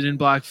invested in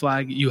Black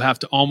Flag, you have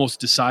to almost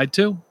decide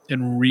to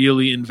and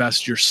really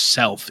invest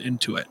yourself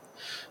into it,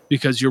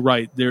 because you're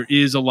right. There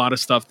is a lot of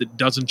stuff that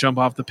doesn't jump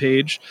off the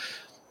page.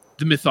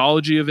 The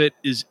mythology of it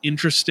is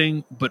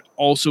interesting, but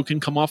also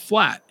can come off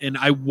flat. And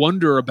I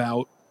wonder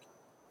about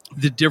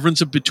the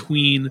difference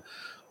between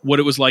what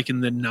it was like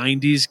in the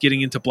 90s getting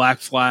into Black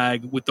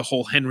Flag with the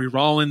whole Henry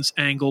Rollins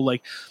angle.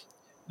 Like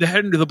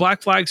the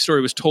Black Flag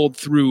story was told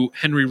through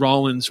Henry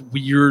Rollins'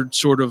 weird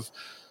sort of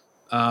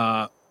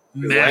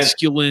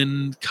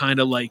masculine kind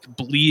of like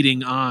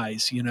bleeding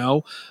eyes,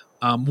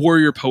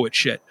 warrior poet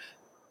shit.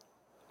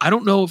 I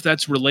don't know if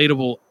that's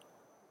relatable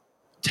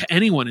to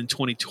anyone in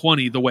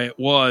 2020 the way it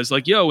was.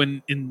 Like, in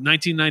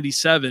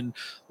 1997,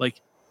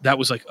 like that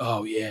was like,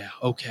 oh yeah,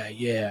 okay,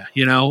 yeah,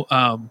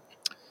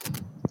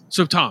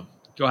 So Tom,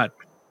 go ahead.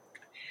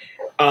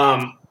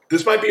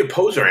 This might be a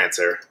poser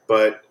answer,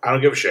 but I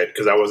don't give a shit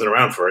because I wasn't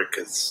around for it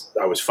because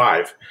I was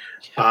 5.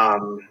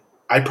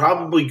 I'd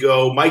probably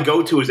my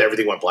go-to is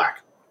Everything Went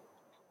Black.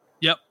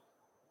 Yep.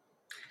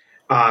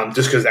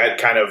 Just because that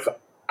kind of,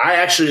 I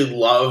actually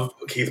love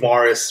Keith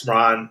Morris,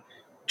 Ron,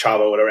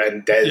 Chavo, whatever,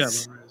 and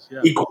Dez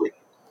equally.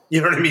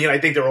 You know what I mean? I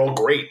think they're all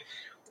great.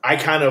 I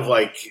kind of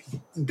like,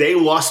 they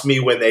lost me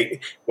when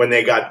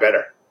they got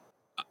better.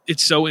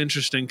 It's so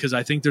interesting because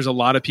I think there's a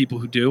lot of people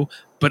who do.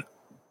 But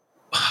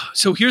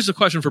so here's the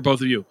question for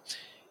both of you.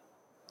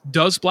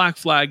 Does Black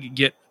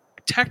Flag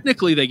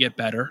technically they get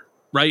better,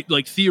 right?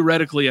 Like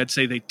theoretically, I'd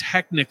say they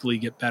technically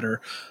get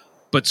better.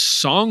 But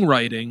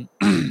songwriting,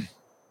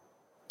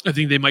 I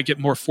think they might get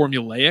more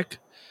formulaic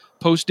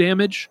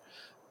post-Damage.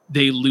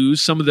 They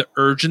lose some of the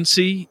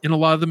urgency in a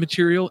lot of the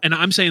material. And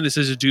I'm saying this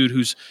as a dude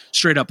who's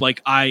straight up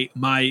like, I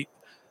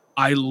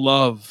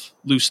love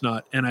Loose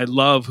Nut and I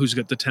love Who's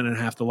Got the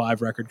 10.5 the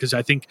live record, because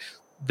I think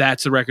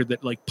that's the record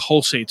that like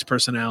pulsates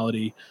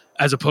personality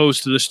as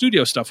opposed to the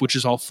studio stuff, which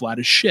is all flat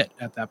as shit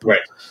at that point.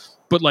 Right.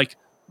 But like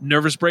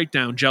Nervous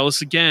Breakdown,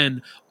 Jealous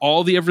Again,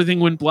 all the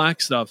Everything Went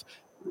Black stuff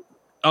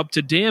up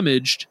to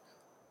Damaged,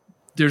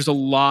 there's a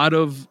lot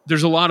of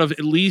at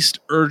least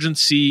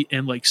urgency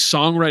and like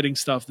songwriting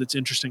stuff that's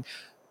interesting.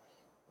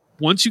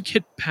 Once you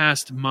get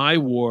past My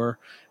War,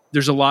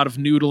 there's a lot of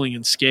noodling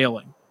and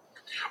scaling.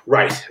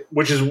 Right,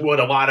 which is what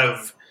a lot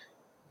of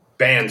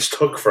bands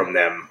took from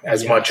them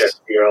as much as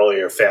the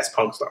earlier fast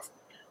punk stuff.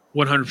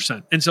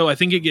 100%. And so I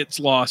think it gets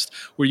lost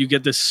where you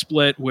get this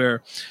split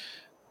where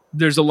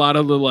there's a lot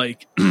of the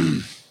like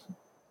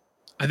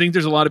I think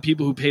there's a lot of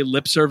people who pay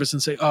lip service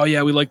and say, oh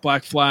yeah, we like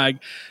Black Flag.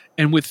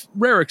 And with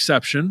rare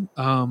exception,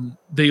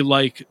 they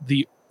like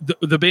the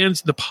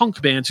bands, the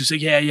punk bands who say,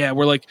 yeah,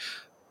 we're like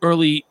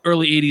early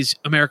 80s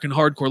American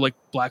hardcore like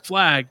Black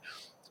Flag.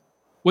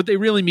 What they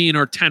really mean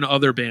are 10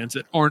 other bands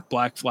that aren't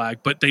Black Flag,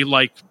 but they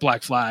like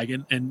Black Flag.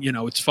 And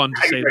it's fun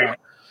to say that.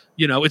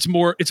 You know, it's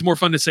more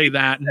fun to say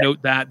that and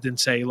note that than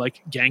say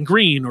like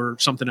Gangrene or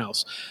something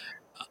else.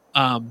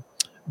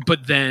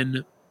 But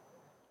then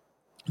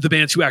the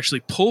bands who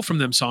actually pull from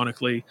them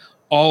sonically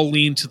all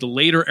lean to the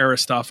later era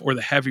stuff or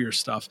the heavier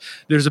stuff.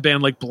 There's a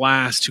band like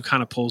Blast who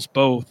kind of pulls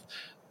both,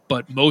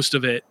 but most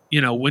of it, you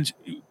know,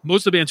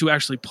 most of the bands who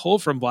actually pull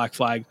from Black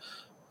Flag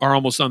are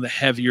almost on the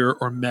heavier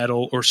or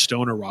metal or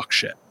stoner rock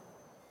shit.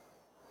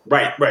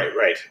 Right.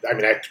 I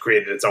mean, that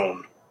created its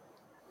own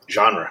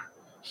genre.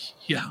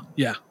 Yeah.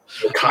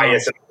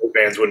 Caius and those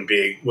bands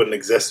wouldn't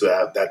exist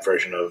without that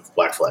version of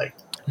Black Flag.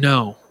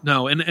 No,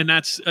 and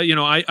that's you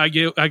know, I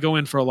go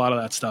in for a lot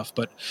of that stuff,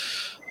 but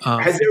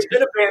has there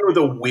been a band with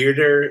a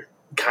weirder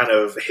kind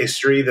of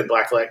history than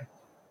Black Flag?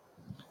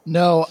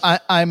 No,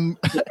 I'm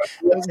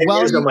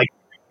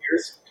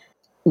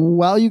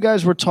while you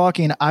guys were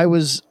talking, I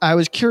was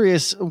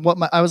curious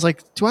I was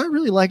like, do I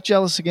really like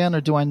Jealous Again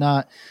or do I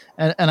not?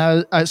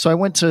 And so I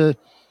went to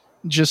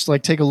just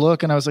like take a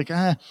look, and I was like,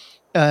 and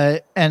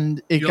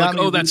it You're got like,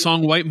 me. oh, that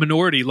song White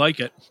Minority, like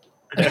it.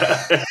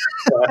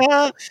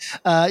 Yeah,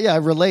 I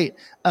relate.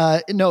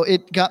 No,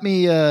 it got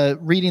me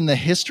reading the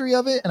history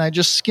of it, and I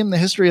just skimmed the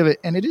history of it,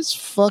 and it is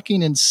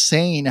fucking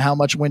insane how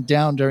much went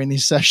down during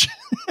these sessions.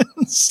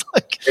 It's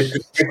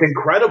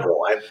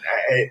incredible. I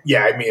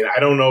mean, I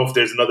don't know if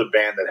there's another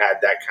band that had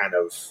that kind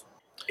of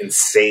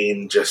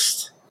insane,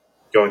 just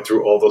going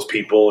through all those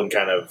people and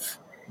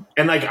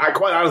like, I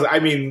quite honestly, I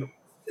mean,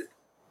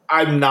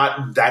 I'm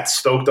not that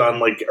stoked on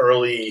like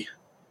late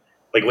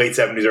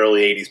 70s,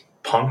 early 80s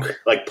punk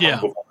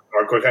before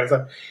hardcore kind of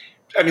stuff.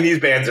 I mean, these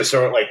bands are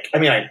sort of like, I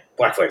mean,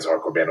 Black Flag's a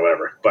hardcore band or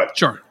whatever, but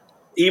sure.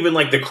 Even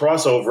like the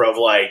crossover of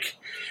like,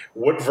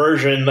 what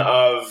version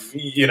of,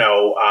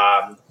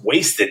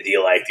 Wasted do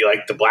you like? Do you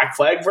like the Black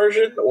Flag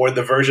version or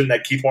the version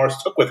that Keith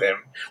Morris took with him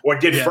or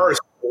did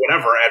first, or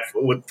whatever,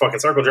 with fucking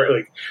Circle Jerk?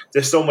 Like,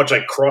 there's so much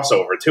like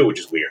crossover too, which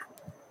is weird.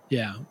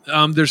 Yeah.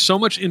 There's so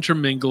much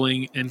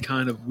intermingling and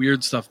kind of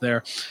weird stuff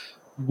there.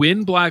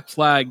 When Black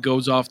Flag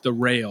goes off the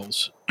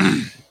rails,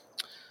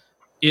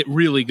 it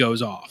really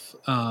goes off.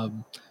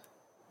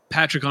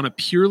 Patrick, on a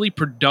purely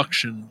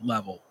production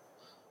level,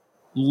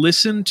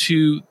 listen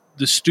to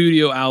the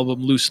studio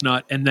album Loose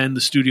Nut and then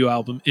the studio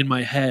album In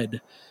My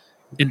Head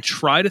and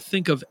try to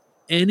think of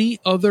any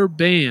other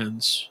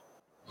bands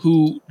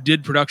who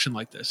did production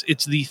like this.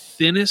 It's the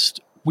thinnest,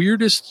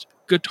 weirdest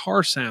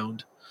guitar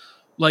sound.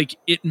 Like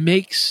it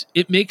makes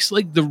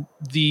like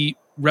the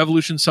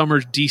Revolution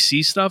Summer's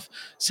DC stuff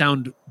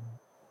sound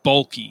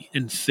bulky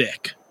and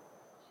thick.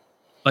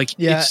 Like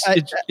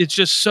it's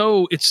just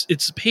so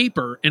it's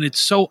paper and it's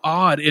so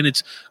odd and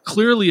it's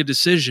clearly a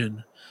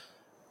decision.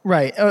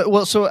 Right.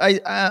 Well, so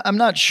I'm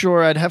not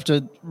sure. I'd have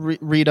to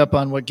read up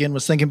on what Ginn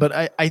was thinking,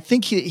 but I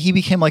think he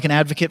became like an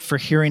advocate for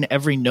hearing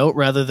every note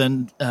rather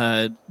than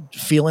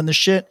feeling the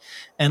shit.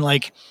 And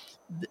like,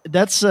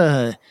 that's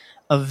a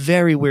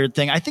very weird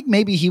thing. I think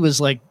maybe he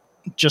was like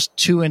just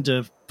too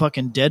into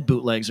fucking Dead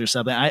bootlegs or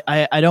something.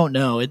 I don't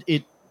know.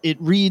 It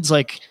reads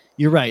like,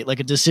 you're right, like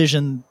a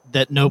decision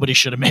that nobody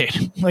should have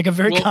made, like a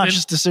very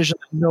conscious decision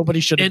that nobody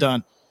should have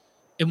done.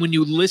 And when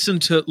you listen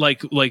to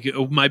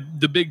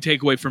the big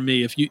takeaway for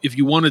me, if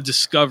you want to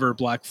discover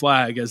Black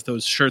Flag, as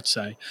those shirts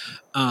say,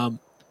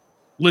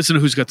 listen to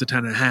Who's Got the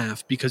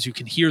 10.5, because you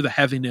can hear the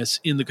heaviness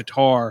in the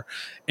guitar,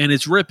 and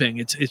it's ripping,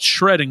 it's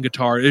shredding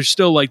guitar. There's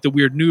still like the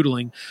weird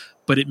noodling,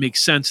 but it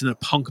makes sense in a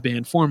punk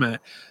band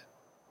format.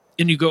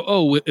 And you go,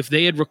 oh, if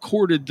they had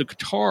recorded the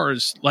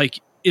guitars, like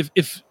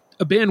if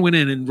a band went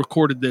in and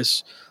recorded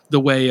this the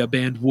way a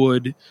band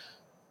would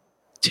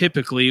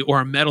typically,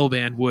 or a metal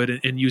band would,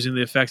 and using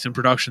the effects and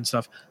production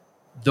stuff,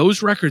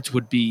 those records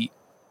would be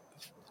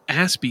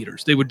ass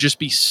beaters. They would just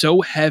be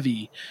so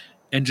heavy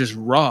and just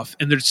rough,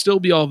 and there'd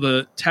still be all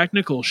the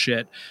technical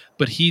shit,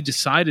 but he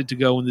decided to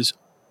go in this,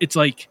 it's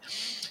like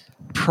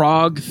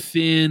prog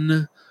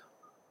thin,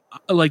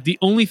 like the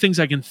only things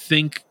I can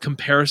think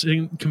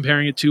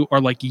comparing it to are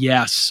like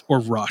Yes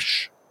or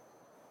Rush,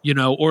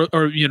 or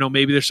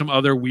maybe there's some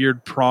other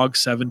weird prog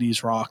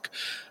 70s rock,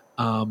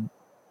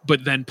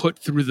 but then put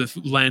through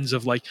the lens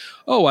of like,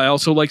 oh, I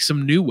also like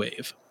some new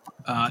wave.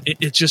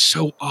 It's just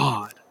so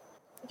odd.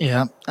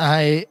 Yeah,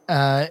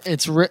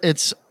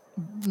 it's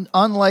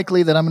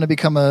unlikely that I'm going to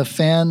become a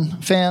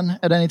fan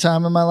at any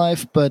time in my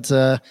life, but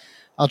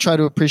I'll try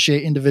to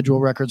appreciate individual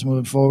records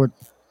moving forward.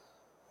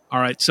 All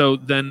right, so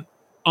then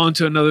on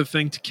to another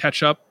thing to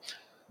catch up.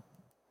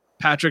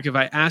 Patrick, if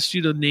I asked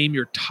you to name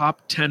your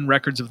top 10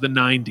 records of the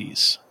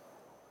 90s,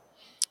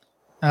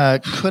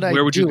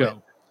 where would you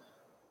go?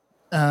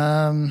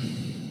 Of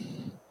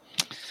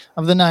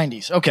the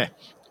 90s. Okay.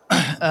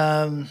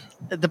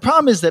 The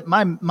problem is that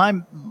my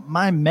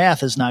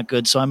math is not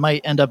good, so I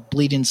might end up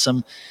bleeding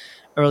some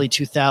early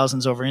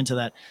 2000s over into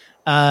that.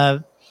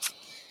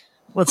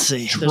 Let's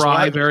see.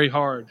 Try very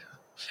hard.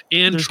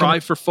 And try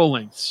for full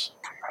lengths.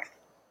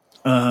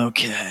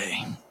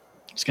 Okay.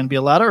 There's going to be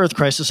a lot of Earth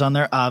Crisis on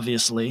there,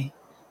 obviously.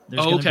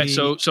 Okay,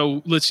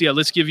 so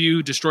let's give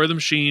you Destroy the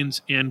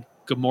Machines and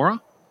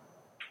Gomorrah.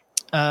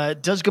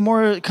 Does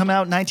Gomorrah come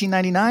out in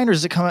 1999 or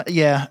does it come out?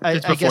 Yeah, I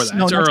guess that.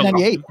 no, It's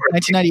early.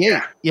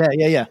 1998. Yeah.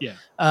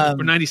 Yeah.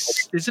 Or 90.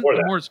 Isn't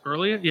Gomorrah's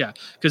earlier? Yeah.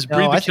 Because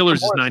Breed the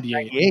Killers is 98.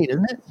 98,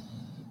 isn't it?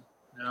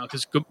 No,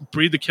 because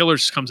Breed the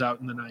Killers comes out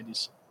in the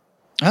 90s.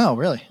 Oh,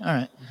 really?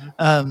 All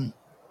right.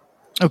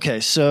 Okay,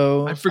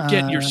 so I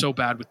forget you're so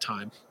bad with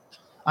time.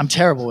 I'm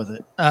terrible with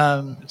it.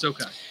 It's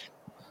okay.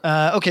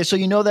 Okay, so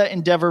you know that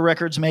Endeavor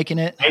Records making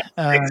it.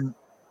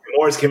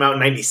 Gomorrah's came out in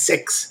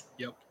 96.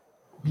 Yep.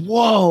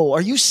 Whoa,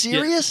 are you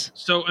serious? Yeah.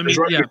 So I mean,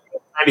 yeah,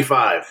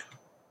 95.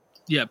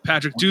 Yeah,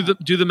 Patrick, do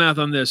the math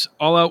on this.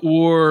 All Out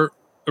War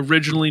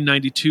originally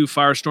 92,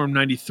 Firestorm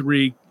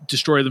 93,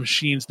 Destroy the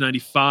Machines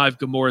 95,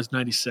 Gomorrah's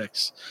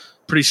 96.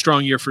 Pretty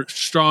strong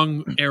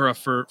era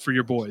for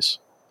your boys.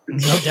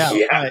 No doubt.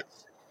 Yeah. All right.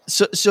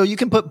 So you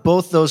can put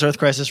both those Earth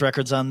Crisis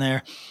records on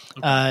there.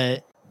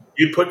 Okay.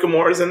 You'd put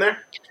Gomorrah's in there?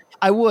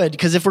 I would,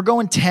 because if we're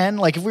going 10,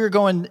 like if we were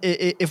going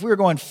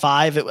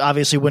 5, it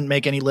obviously wouldn't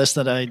make any list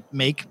that I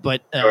make,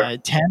 but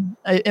 10,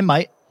 it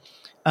might.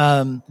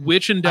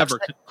 Which Endeavor?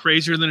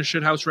 Crazier Than a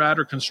Shithouse Rat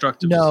or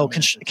Constructive? No,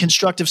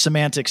 Constructive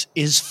Semantics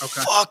is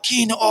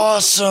fucking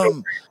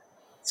awesome.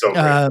 So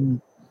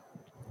great.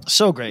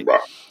 So great. Wow.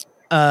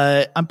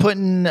 I'm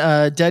putting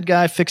Dead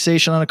Guy,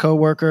 Fixation on a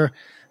Coworker.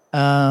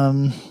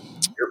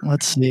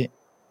 Let's see.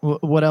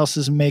 What else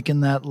is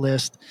making that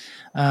list?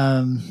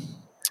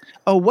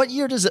 What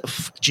year does it?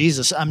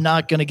 Jesus, I'm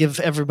not going to give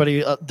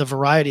everybody the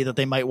variety that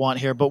they might want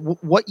here, but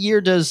what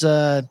year does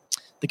the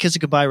Kiss It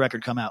Goodbye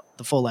record come out,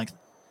 the full length?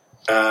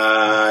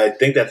 I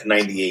think that's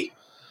 98.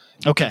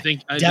 Okay. I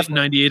think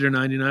 98 or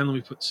 99. Let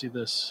me see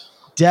this.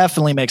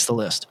 Definitely makes the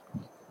list.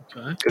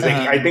 Okay. Because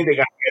I think they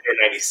got together in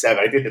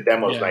 97. I did the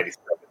demos 97.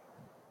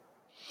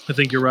 I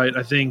think you're right.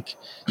 I think,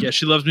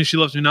 She Loves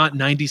Me Not,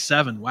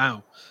 97.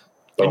 Wow.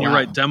 And you're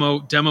right.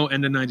 Demo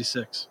ended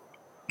 96.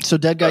 So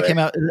Dead Guy came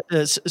out.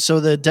 So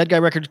the Dead Guy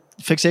record,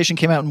 Fixation,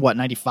 came out in what,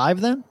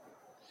 95 then?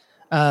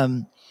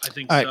 I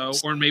think so.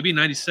 Right. Or maybe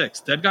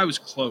 96. Dead Guy was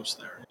close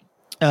there.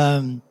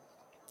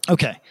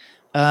 Okay.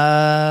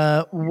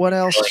 What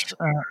else?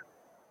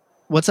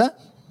 What's that?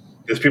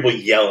 There's people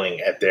yelling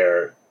at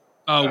their...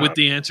 with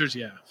the answers?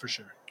 Yeah, for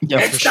sure.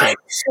 Yeah, for sure.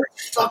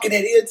 Fucking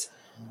idiots.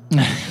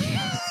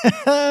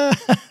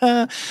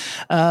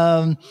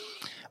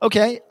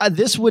 Okay,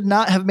 this would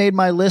not have made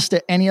my list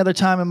at any other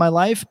time in my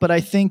life, but I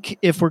think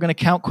if we're going to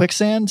count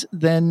Quicksand,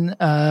 then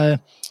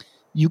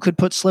you could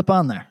put Slip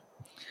on there.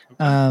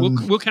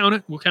 We'll count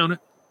it. We'll count it.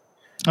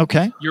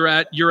 Okay. You're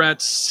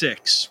at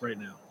 6 right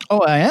now. Oh,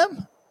 I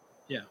am?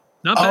 Yeah.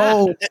 Not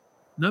bad.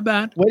 Not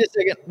bad. Wait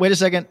a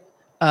second.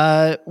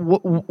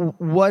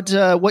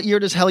 What year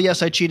does Hell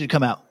Yes I Cheated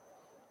come out?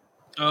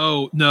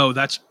 Oh, no,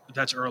 that's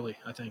early,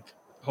 I think.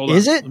 Hold on.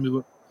 Is it? Let me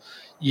look.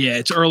 Yeah,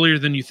 it's earlier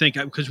than you think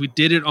because we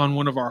did it on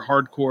one of our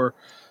hardcore,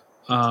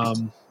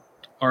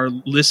 our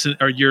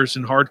years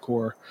in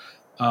hardcore.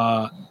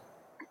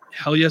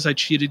 Hell Yes I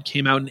Cheated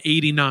came out in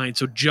 89,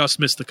 so just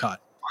missed the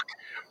cut.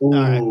 All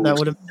right, that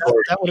would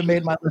have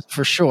made my list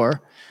for sure.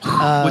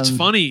 What's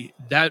funny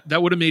that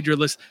would have made your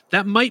list.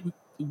 That might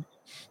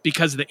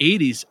because of the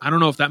 80s. I don't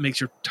know if that makes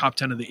your top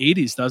 10 of the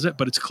 80s, does it?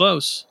 But it's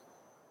close.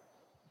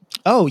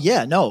 Oh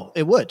yeah, no,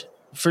 it would.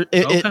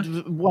 It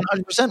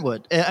 100%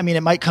 would. I mean,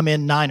 it might come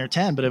in 9 or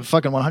 10, but it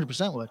fucking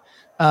 100% would.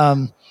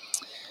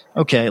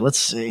 Okay, let's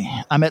see.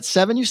 I'm at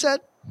 7. You said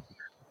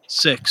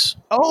 6.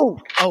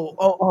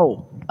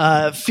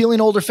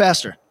 Feeling Older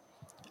Faster.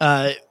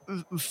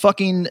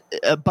 Fucking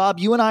Bob,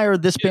 you and I are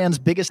this band's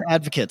biggest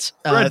advocates.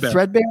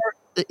 Threadbare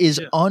is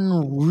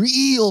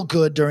unreal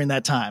good during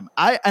that time.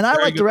 I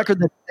like the record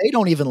that they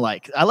don't even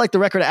like. I like the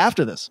record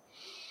after this.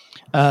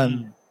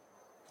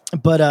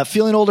 But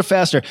Feeling Older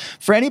Faster.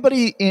 For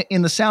anybody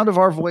in the sound of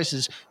our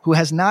voices who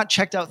has not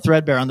checked out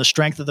Threadbare on the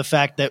strength of the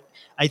fact that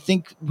I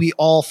think we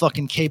all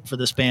fucking cape for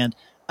this band,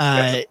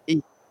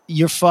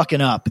 you're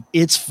fucking up.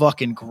 It's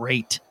fucking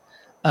great.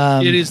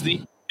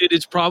 It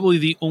is probably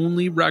the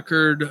only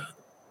record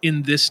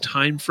in this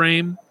time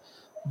frame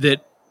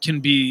that can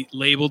be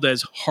labeled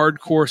as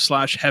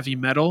hardcore / heavy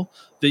metal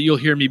that you'll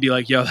hear me be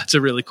like, yo, that's a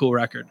really cool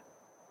record.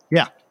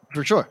 Yeah,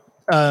 for sure.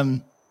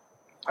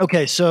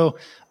 Okay, so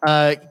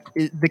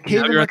the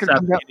Caven record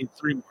comes out. You need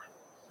 3 more.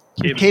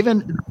 The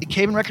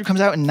Caven record comes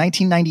out in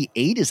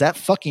 1998. Is that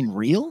fucking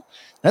real?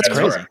 That's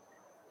crazy.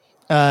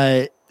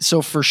 Right.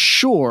 So for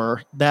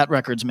sure that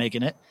record's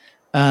making it.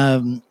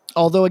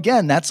 Although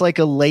again, that's like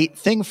a late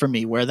thing for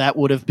me, where that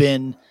would have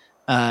been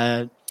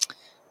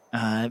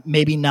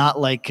maybe not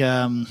like.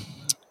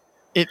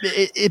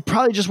 It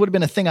probably just would have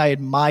been a thing I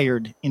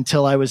admired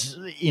until I was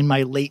in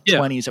my late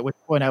 20s, at which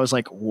point I was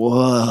like,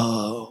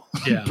 whoa,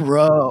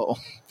 bro.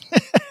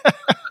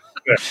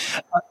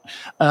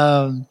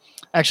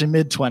 Actually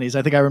mid 20s.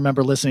 I think I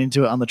remember listening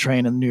to it on the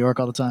train in New York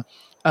all the time.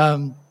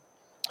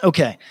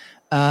 Okay.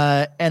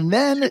 And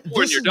then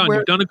you're done.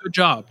 You've done a good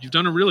job. You've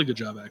done a really good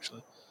job,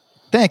 actually.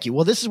 Thank you.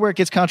 Well, this is where it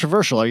gets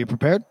controversial. Are you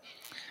prepared?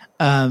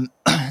 The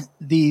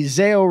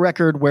Zao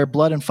record, Where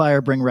Blood and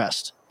Fire Bring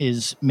Rest,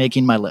 is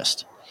making my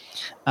list.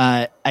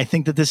 I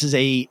think that this is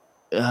a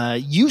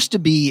used to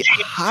be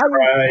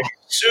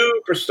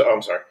Superstar. Oh,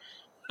 I'm sorry.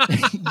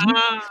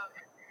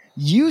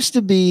 used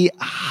to be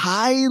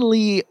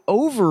highly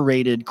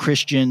overrated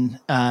Christian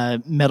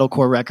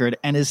metalcore record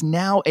and is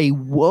now a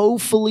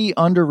woefully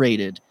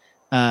underrated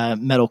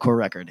metalcore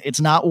record.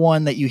 It's not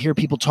one that you hear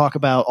people talk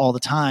about all the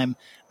time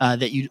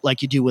that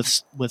you do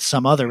with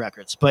some other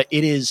records, but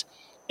it is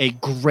a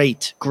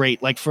great,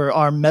 like for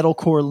our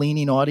metalcore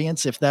leaning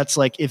audience. If that's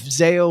like, if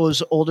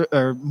Zayo's older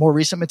or more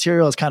recent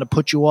material has kind of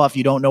put you off,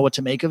 you don't know what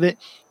to make of it,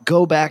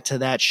 go back to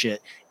that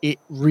shit. It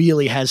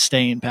really has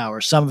staying power.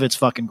 Some of it's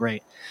fucking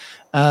great.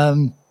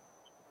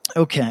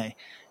 Okay.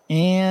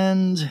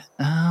 And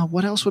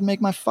what else would make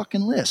my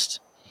fucking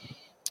list?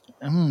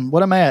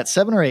 What am I at?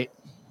 7 or 8?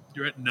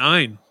 You're at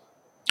 9.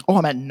 Oh,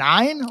 I'm at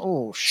 9?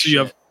 Oh, shit. So you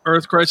have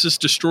Earth Crisis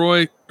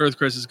Destroy, Earth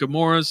Crisis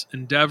Gamoras,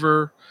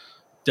 Endeavor,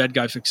 Dead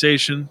Guy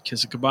Fixation,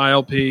 Kiss It Goodbye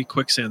LP,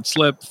 Quicksand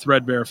Slip,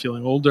 Threadbare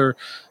Feeling Older,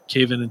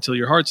 Cave In Until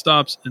Your Heart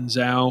Stops, and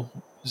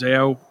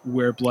Zayo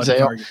Where Blood and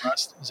Fire Get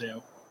Rest.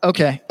 Zayo.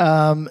 Okay.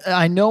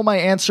 I know my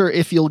answer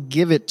if you'll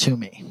give it to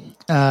me.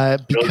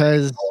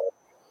 Because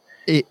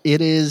it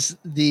is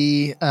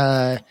the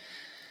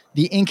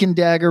Ink and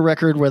Dagger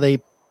record where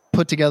they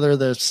put together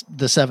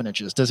the 7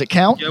 inches. Does it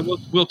count? Yeah,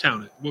 we'll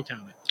count it.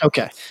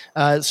 Okay.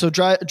 So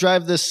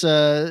drive this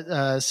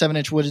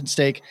 7-inch wooden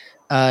stake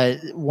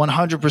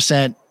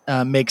 100%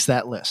 makes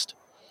that list.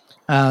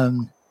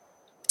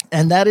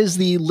 And that is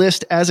the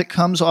list as it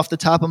comes off the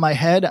top of my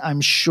head.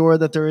 I'm sure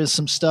that there is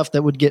some stuff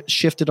that would get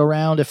shifted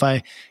around if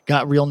I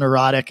got real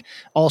neurotic.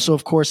 Also,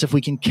 of course, if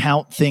we can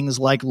count things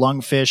like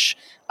Lungfish,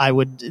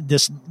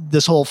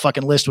 this whole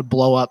fucking list would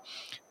blow up.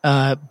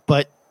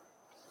 But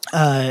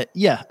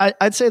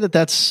I'd say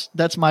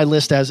that's my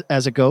list as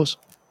it goes.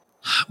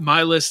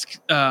 My list,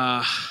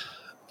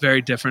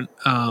 very different.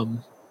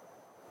 Tom,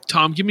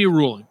 give me a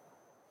ruling.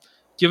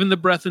 Given the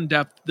breadth and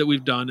depth that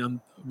we've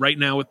done right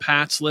now with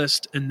Pat's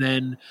list and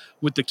then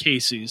with the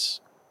Casey's,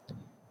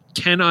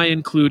 can I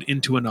include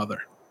Into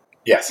Another?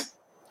 Yes.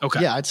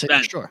 Okay. Yeah, I'd say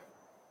for sure.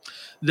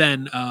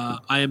 Then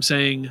I am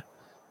saying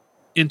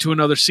Into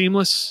Another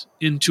Seamless,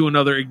 Into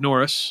Another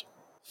Ignore Us,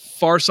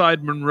 Far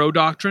Side Monroe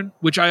Doctrine,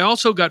 which I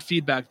also got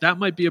feedback that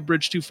might be a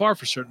bridge too far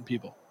for certain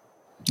people.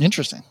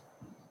 Interesting.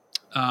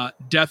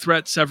 Death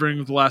Threat,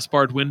 Severing the Last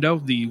Barred Window,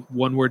 the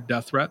one-word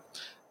Death Threat,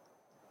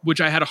 which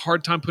I had a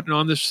hard time putting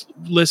on this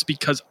list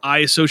because I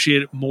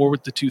associate it more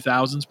with the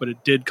 2000s, but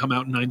it did come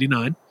out in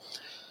 99.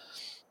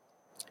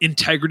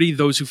 Integrity,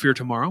 Those Who Fear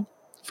Tomorrow,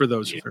 for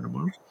those who fear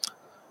tomorrow.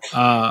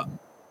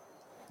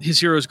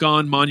 His Hero's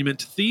Gone, Monument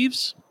to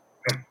Thieves.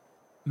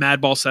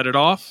 Madball, Set It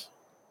Off.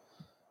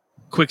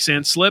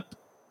 Quicksand Slip.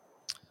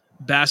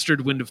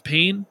 Bastard, Wind of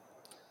Pain.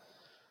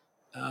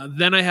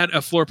 Then I had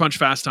a Floor Punch,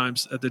 Fast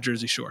Times at the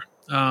Jersey Shore.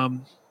 I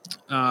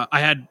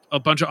had a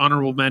bunch of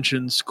honorable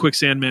mentions.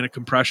 Quicksand, Manic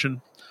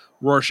Compression.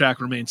 Rorschach,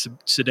 Remain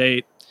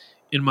Sedate.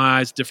 In My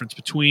Eyes, Difference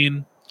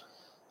Between.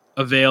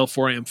 Avail,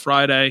 4 a.m.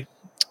 Friday.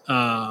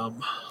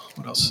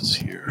 What else is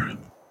here?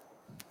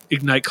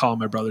 Ignite, Call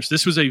My Brothers.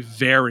 This was a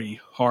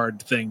very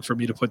hard thing for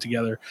me to put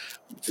together,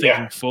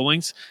 thinking full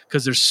lengths,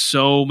 because there's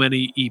so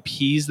many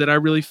EPs that I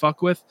really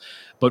fuck with,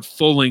 but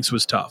full lengths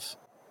was tough.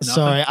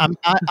 Sorry,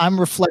 I'm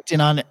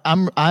reflecting on it.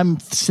 I'm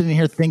sitting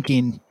here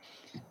thinking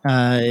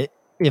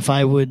if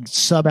I would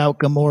sub out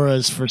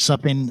Gamoras for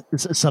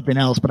something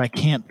else, but I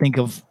can't think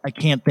of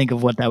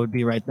what that would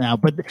be right now.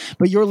 But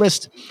your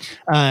list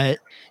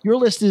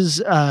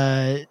is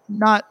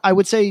not, I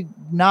would say,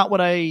 not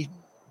what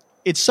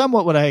it's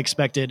somewhat what I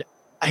expected.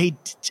 I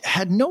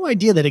had no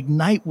idea that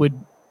Ignite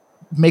would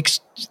make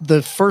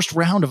the first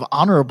round of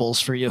honorables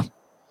for you.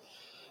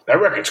 That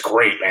record's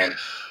great, man.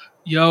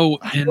 Yo,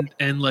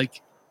 and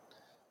like,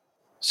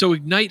 so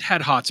Ignite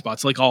had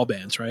hotspots like all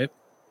bands, right?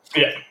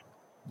 Yeah.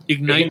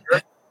 Ignite,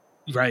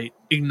 right?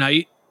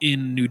 Ignite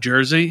in New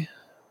Jersey,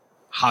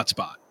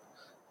 hotspot,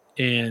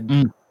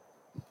 and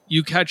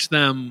you catch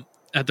them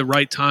at the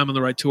right time on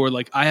the right tour.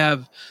 Like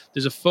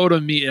there's a photo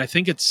of me. I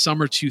think it's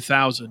summer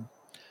 2000.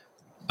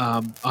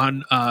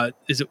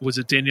 Was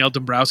it Danielle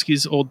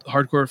Dombrowski's old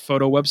hardcore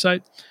photo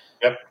website?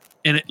 Yep.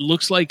 And it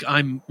looks like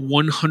I'm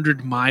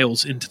 100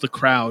 miles into the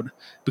crowd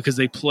because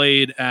they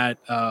played at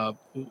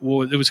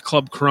it was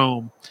Club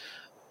Chrome.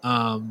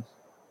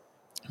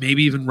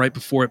 Maybe even right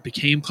before it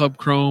became Club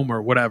Chrome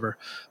or whatever.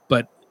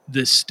 But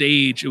the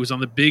stage, it was in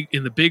the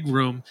big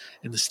room,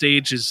 and the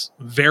stage is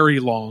very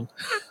long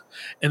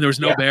and there was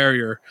no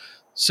barrier.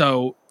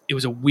 So it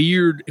was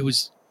it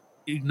was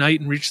Ignite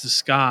and Reach the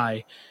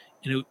Sky.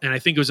 And I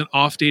think it was an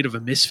off date of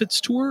a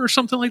Misfits tour or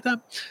something like that.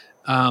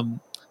 And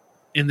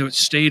the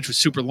stage was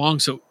super long.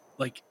 So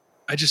like,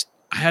 I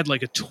had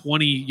like a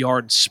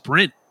 20-yard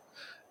sprint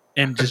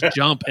and just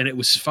jump, and it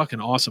was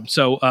fucking awesome.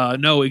 So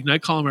no,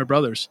 Ignite, Calling My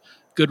Brothers,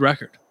 good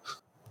record.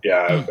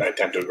 Yeah, I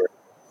tend to agree.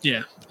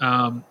 Yeah.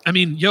 I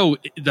mean,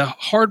 the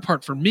hard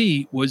part for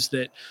me was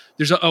that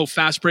there's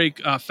Fast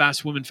Break,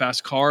 Fast Women,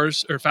 Fast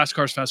Cars, or Fast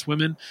Cars, Fast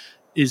Women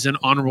is an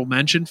honorable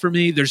mention for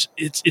me.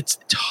 It's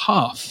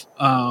tough.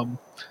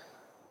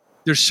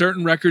 There's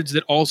certain records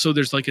that also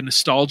there's like a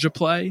nostalgia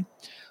play.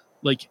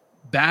 like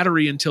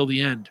Battery Until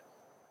the End.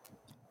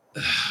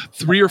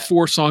 3 or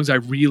 4 songs I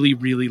really,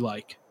 really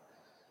like.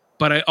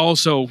 But I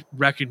also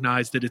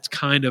recognize that it's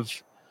kind of,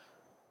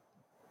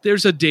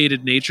 there's a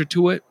dated nature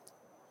to it.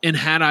 And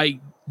had I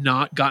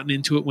not gotten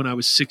into it when I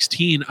was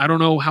 16, I don't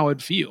know how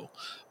I'd feel.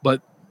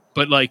 But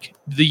like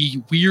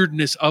the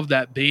weirdness of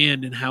that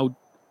band and how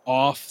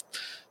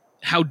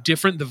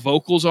different the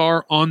vocals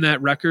are on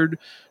that record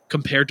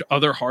compared to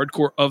other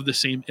hardcore of the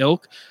same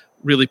ilk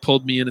really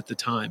pulled me in at the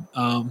time.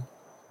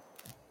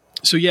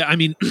 So yeah, I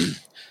mean,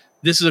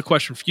 this is a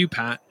question for you,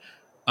 Pat.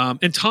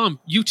 And Tom,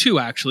 you too,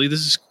 actually.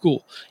 This is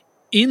cool.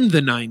 In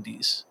the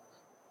 90s,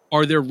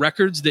 are there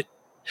records that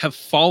have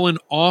fallen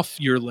off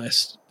your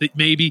list that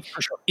maybe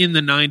in the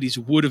 90s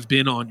would have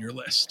been on your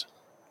list?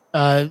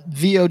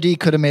 VOD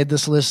could have made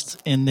this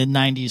list in the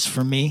 90s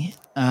for me.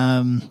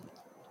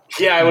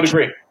 Yeah, I would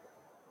agree.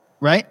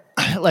 Right?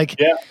 Like,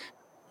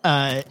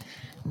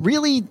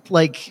 really,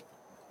 like,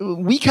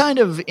 we kind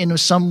of, in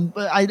some,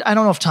 I don't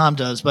know if Tom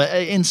does, but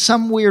in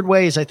some weird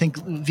ways, I think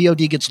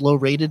VOD gets low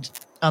rated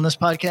on this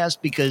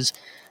podcast because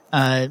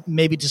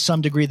maybe to some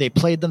degree they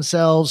played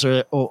themselves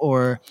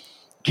or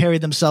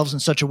carried themselves in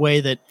such a way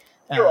that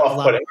You're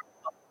off-putting.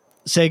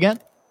 Say again?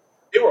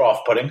 They were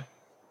off-putting.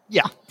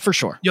 Yeah, for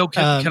sure. Yo,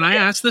 can I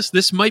ask this?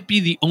 This might be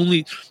the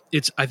only,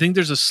 I think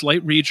there's a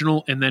slight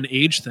regional and then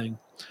age thing.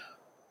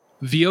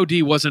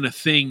 VOD wasn't a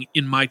thing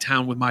in my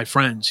town with my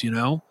friends, you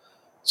know?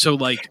 So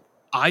like,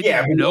 I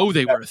didn't know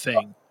they were a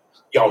thing.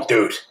 Yo,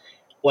 dude,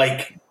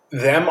 like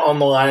them on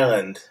Long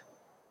Island,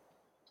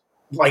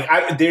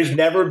 like there's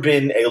never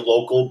been a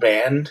local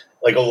band,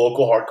 like a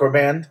local hardcore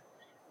band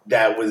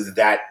that was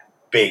that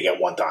big at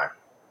one time.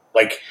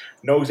 Like,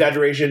 no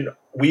exaggeration,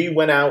 we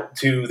went out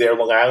to their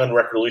Long Island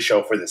record release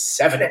show for the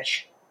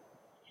 7-inch.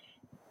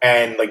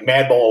 And like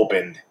Madball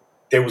opened,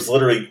 there was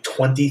literally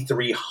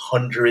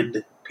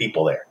 2,300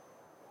 people there.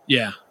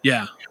 Yeah,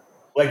 yeah.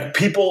 Like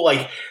people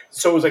like,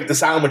 so it was like the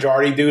Silent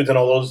Majority dudes and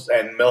all those,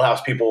 and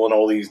Millhouse people and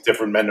all these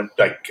different men,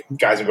 like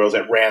guys and girls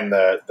that ran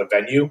the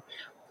venue.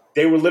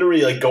 They were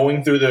literally like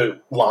going through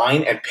the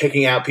line and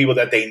picking out people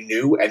that they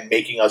knew and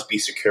making us be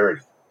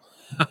security.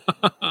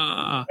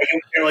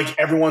 like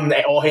everyone,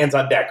 all hands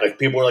on deck. Like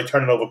people were like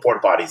turning over porta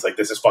potties. Like,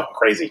 this is fucking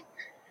crazy.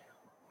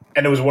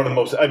 And it was one of the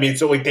most. I mean,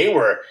 so like they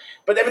were,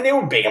 but I mean they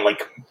were big in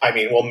like. I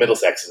mean, well,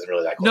 Middlesex isn't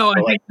really that close.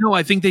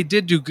 I think they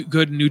did do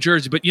good in New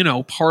Jersey, but you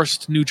know,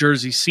 parsed New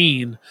Jersey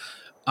scene.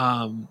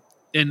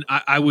 And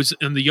I was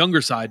on the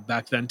younger side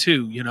back then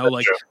too. You know,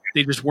 like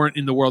they just weren't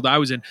in the world I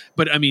was in.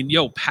 But I mean,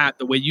 yo, Pat,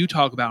 the way you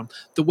talk about them,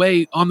 the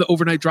way on the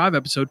Overnight Drive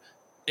episode,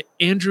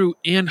 Andrew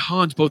and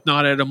Hans both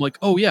nodded at him like,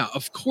 "Oh yeah,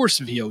 of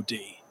course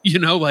VOD." You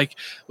know, like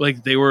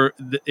they were.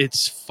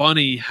 It's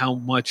funny how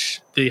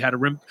much they had a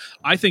rim.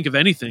 I think if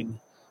anything.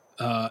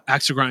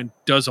 Axe to Grind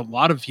does a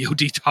lot of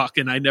VOD talk,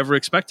 and I never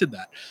expected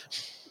that.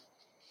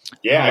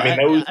 Yeah, I mean,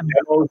 those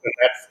demos and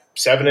that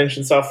 7-inch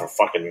and stuff are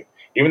fucking.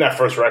 Even that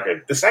first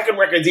record, the second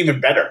record's even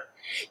better.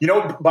 You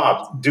know,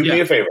 Bob, do me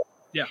a favor.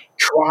 Yeah,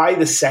 try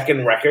the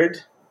second record.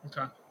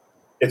 Okay,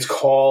 it's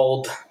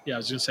called. Yeah, I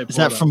was gonna say. Is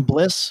that from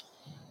Bliss?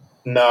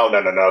 No.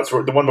 It's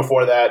the one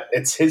before that.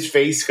 It's his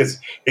face because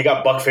he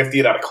got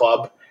 $150 at a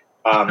club,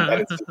 and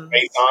it's his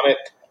face on it.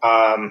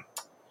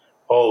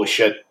 Holy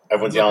shit.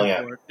 Everyone's yelling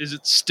at it. Is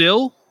it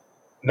Still?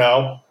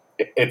 No.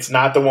 It's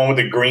not the one with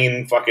the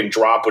green fucking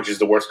drop, which is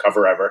the worst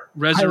cover ever.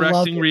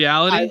 Resurrecting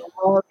Reality? I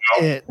love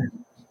it.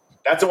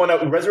 That's the one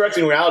that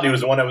Resurrecting Reality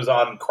was the one that was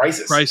on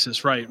Crisis.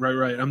 Crisis, right.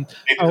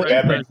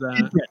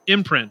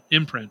 Imprint.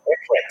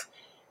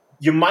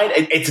 You might,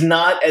 it's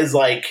not as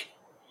like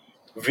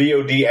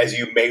VOD as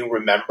you may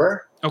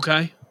remember.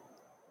 Okay.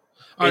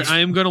 All right, I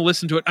am going to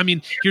listen to it. I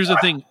mean, here's the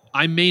thing.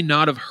 I may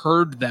not have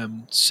heard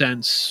them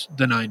since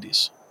the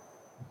 90s.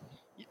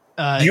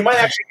 You might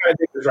actually kind of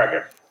dig this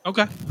record.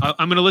 Okay,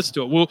 I'm going to listen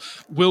to it.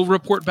 We'll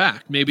report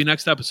back. Maybe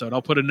next episode.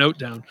 I'll put a note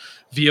down.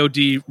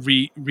 VOD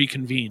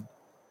reconvene.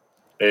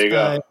 There you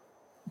go.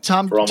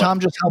 Tom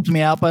just helped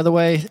me out, by the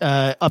way,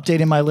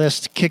 updating my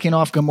list, kicking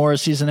off Gomorrah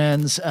Season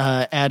Ends,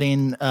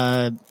 adding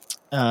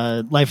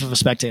Life of a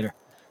Spectator.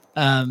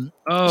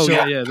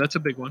 Yeah, that's a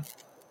big one.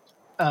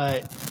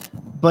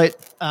 But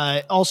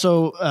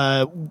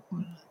also,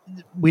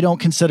 we don't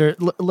consider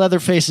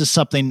Leatherface is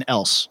something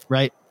else,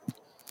 right?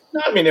 No,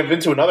 I mean, if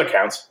Into Another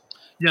counts.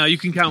 Yeah, you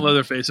can count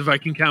Leatherface. If I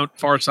can count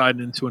Far Side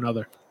and Into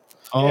Another.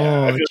 Oh,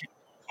 yeah, I feel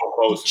so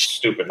close.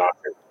 Stupid not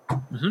to.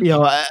 Mm-hmm. You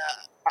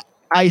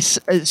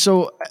know,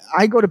 so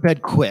I go to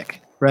bed quick,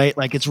 right?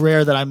 Like it's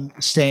rare that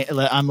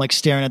I'm like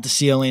staring at the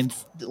ceiling,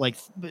 like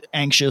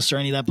anxious or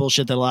any of that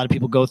bullshit that a lot of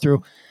people go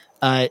through.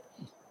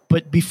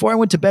 But before I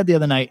went to bed the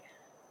other night,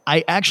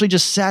 I actually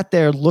just sat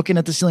there looking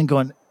at the ceiling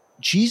going,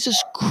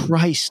 Jesus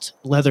Christ,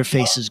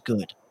 Leatherface is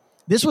good.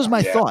 This was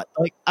my thought.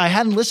 Like I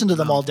hadn't listened to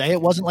them all day.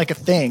 It wasn't like a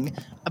thing,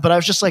 but I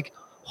was just like,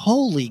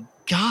 holy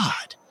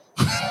God.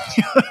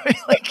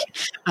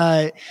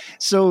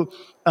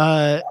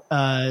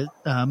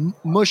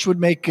 Mush would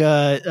make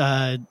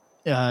any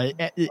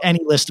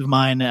list of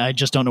mine. I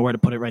just don't know where to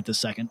put it right this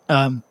second.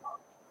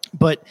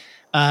 But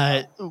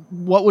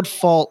what would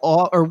fall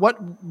off, or what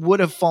would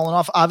have fallen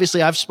off?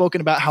 Obviously, I've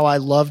spoken about how I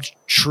loved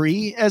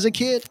Tree as a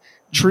kid.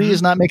 Tree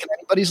is not making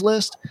anybody's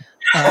list.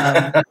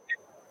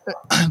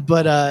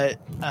 But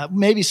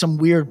maybe some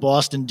weird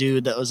Boston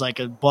dude that was like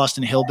a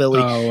Boston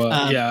hillbilly.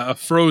 A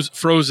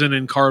frozen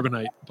in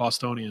carbonite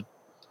Bostonian.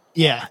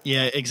 Yeah,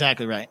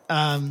 exactly right.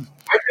 I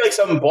feel like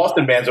some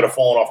Boston bands would have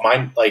fallen off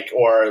mine,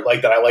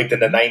 that I liked in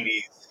the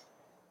 '90s.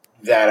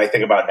 That I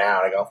think about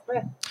now, and I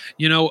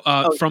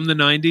go, from the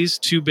 '90s,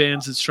 two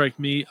bands that strike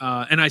me,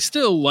 and I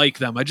still like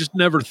them. I just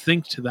never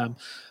think to them.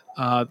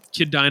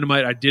 Kid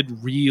Dynamite, I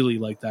did really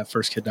like that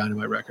first Kid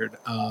Dynamite record.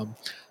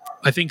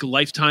 I think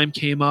Lifetime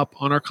came up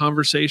on our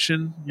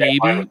conversation. Maybe.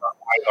 I was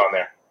on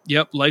there.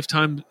 Yep,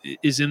 Lifetime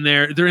is in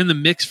there. They're in the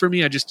mix for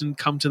me. I just didn't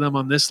come to them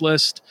on this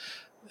list.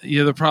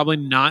 They're probably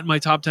not in my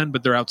top 10,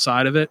 but they're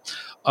outside of it.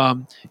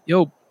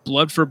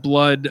 Blood for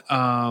Blood,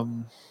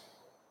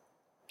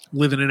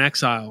 Living in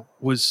Exile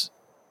was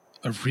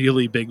a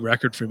really big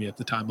record for me at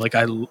the time. Like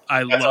I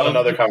That's love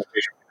another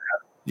conversation.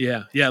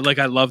 Yeah. Like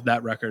I loved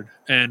that record,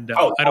 and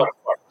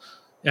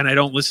I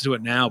don't listen to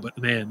it now. But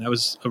man, that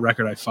was a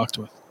record I fucked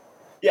with.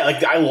 Yeah,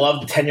 like I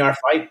loved 10-Yard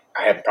Fight.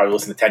 I haven't probably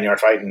listened to 10-Yard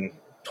Fight in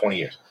 20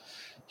 years.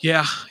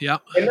 Yeah.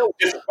 And no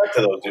disrespect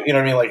to those dudes. You know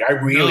what I mean? Like I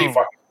really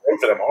fucking wrote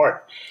for them hard.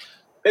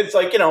 It's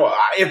like,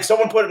 if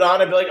someone put it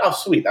on, I'd be like, oh,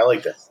 sweet, I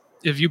like this.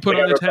 If you put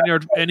on the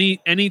 10-Yard, any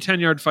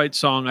 10-Yard Fight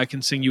song, I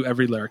can sing you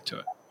every lyric to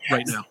it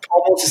right now.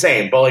 Almost the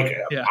same, but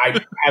I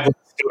have listened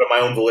to it of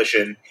my own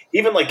volition.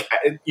 Even like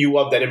I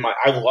love that in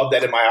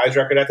my eyes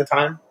record at the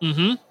time.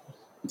 Mm-hmm.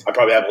 I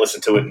probably haven't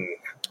listened to it in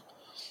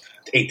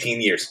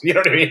 18 years. You know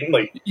what I mean?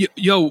 Like,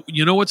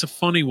 you know what's a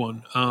funny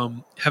one?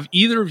 Have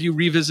either of you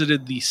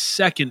revisited the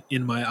second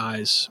In My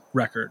Eyes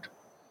record,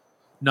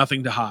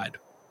 Nothing to Hide?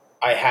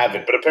 I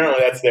haven't, but apparently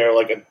that's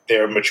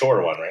their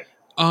mature one, right?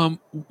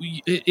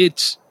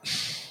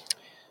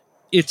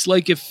 It's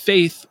like if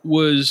Faith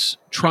was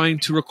trying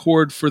to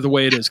record for The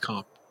Way It Is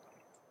comp.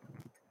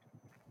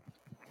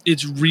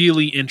 It's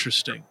really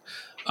interesting.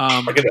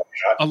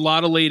 A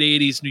lot of late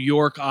 80s New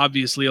York,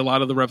 obviously, a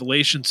lot of the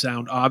Revelation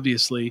sound,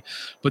 obviously,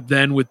 but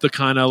then with the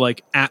kind of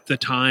like at the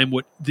time,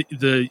 what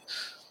the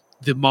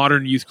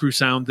modern Youth Crew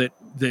sound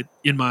that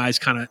In My Eyes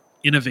kind of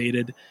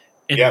innovated,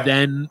 and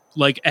then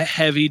like a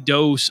heavy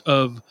dose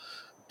of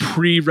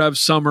pre-Rev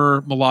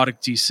Summer melodic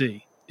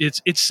DC.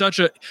 It's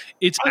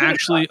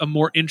actually a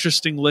more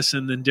interesting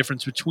listen than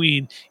Difference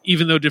Between,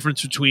 even though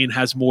Difference Between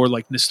has more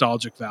like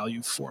nostalgic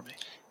value for me.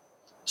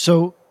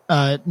 So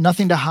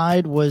Nothing to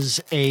Hide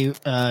was a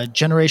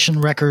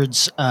Generation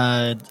Records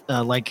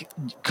like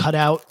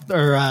cutout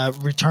or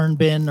return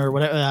bin or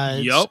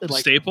whatever.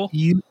 Staple.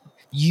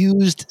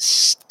 Used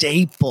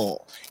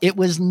staple. It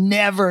was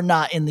never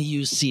not in the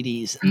used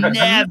CDs.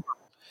 Never.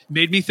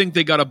 Made me think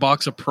they got a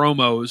box of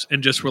promos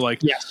and just were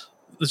like, yes,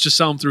 let's just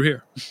sell them through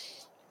here.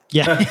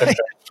 Yeah,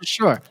 for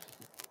sure.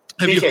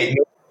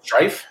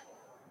 Strife?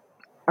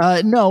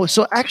 No.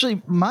 So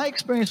actually, my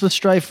experience with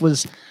Strife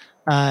was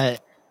I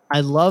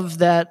love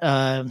that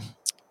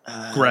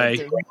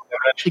Gray.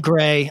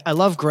 Gray. I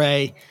love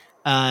Gray.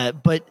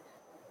 But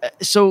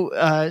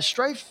so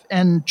Strife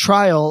and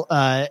Trial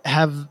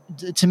have,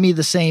 to me,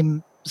 the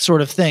same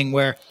sort of thing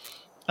where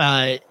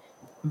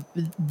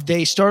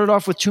they started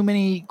off with too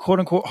many quote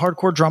unquote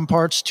hardcore drum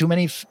parts, too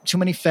many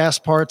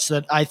fast parts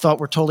that I thought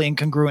were totally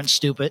incongruent and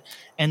stupid.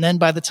 And then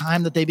by the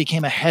time that they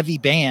became a heavy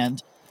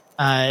band,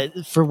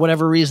 for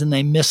whatever reason,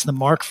 they missed the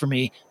mark for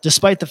me,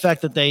 despite the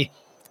fact that they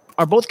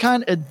are both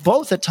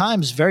at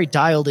times very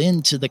dialed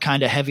into the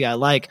kind of heavy I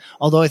like.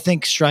 Although I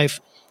think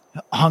Strife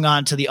hung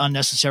on to the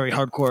unnecessary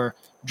hardcore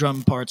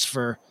drum parts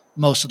for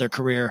most of their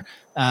career.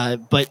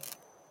 But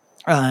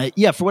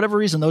for whatever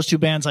reason, those two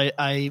bands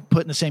I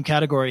put in the same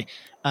category.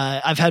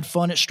 I've had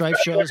fun at Strife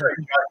shows.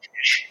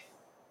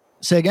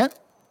 Say again?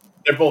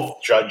 They're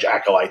both Judge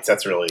acolytes.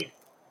 That's really...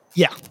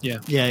 Yeah.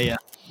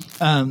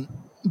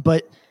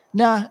 But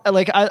nah,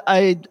 like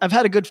I've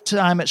had a good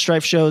time at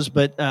Strife shows,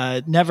 but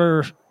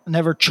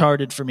never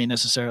charted for me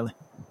necessarily.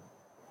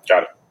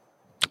 Got it.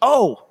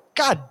 Oh,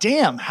 god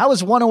damn. How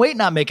is 108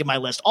 not making my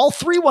list? All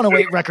three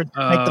 108 records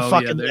make the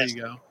fucking list.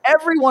 You go.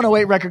 Every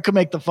 108 record could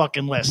make the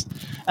fucking list.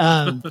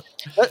 Come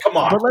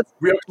on.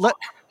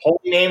 Holy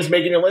Names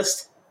making your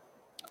list?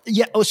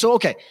 Yeah. Oh, so,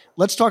 okay.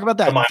 Let's talk about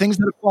that. Things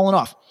that have fallen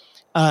off.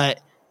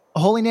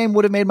 Holy Name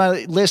would have made my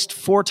list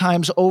 4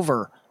 times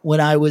over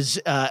when I was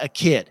a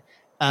kid.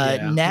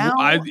 Now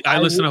I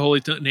listen to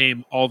Holy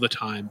Name all the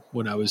time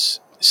when I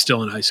was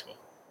still in high school.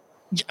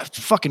 Yeah,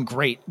 fucking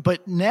great.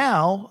 But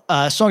now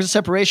Songs of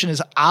Separation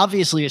is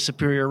obviously a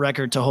superior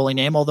record to Holy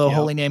Name, although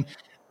Holy Name,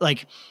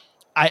 like,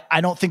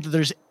 I don't think that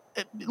there's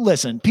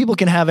listen, people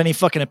can have any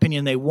fucking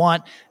opinion they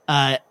want.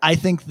 I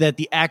think that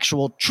the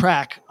actual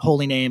track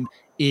Holy Name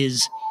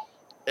is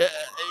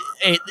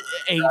a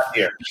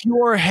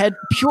pure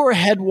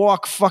head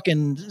walk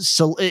fucking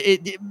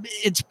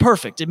it's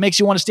perfect. It makes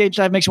you want to stage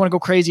dive, makes you want to go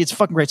crazy. It's a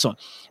fucking great song.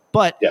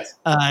 But yes.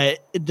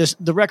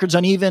 The record's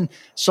uneven.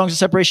 Songs of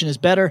Separation is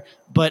better,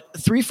 but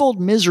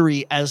Threefold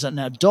Misery as an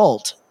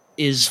adult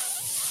is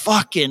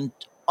fucking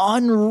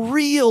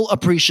unreal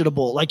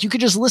appreciable. Like you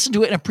could just listen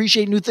to it and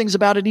appreciate new things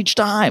about it each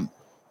time.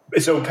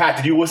 So, Pat,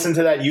 did you listen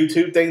to that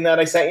YouTube thing that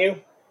I sent you?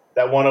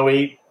 That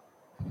 108?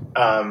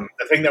 The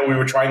thing that we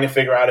were trying to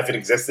figure out if it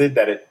existed,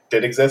 that it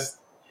did exist?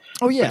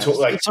 Oh, yeah.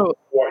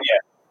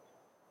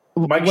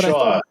 Mike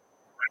Shaw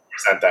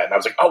sent that, and I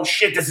was like, oh,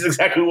 shit, this is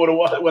exactly what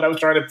I was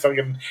trying to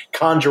fucking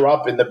conjure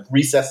up in the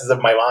recesses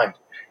of my mind.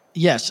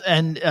 Yes,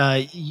 and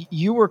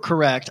you were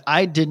correct.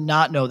 I did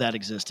not know that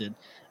existed.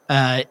 What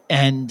I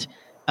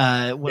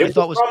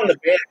thought was from the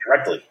band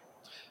directly.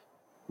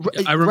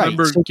 I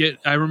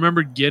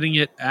remember getting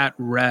it at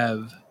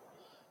Rev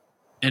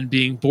and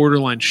being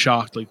borderline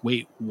shocked. Like,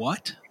 wait,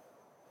 what?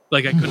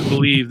 Like, I couldn't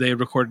believe they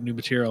had recorded new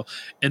material.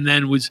 And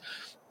then was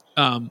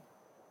kind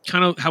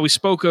of how we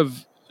spoke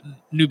of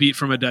New Beat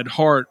from a Dead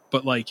Heart,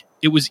 but like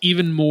it was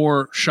even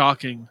more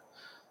shocking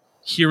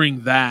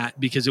hearing that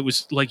because it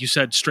was, like you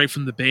said, straight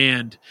from the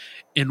band.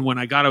 And when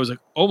I got it, I was like,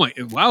 oh my,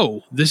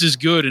 wow, this is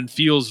good and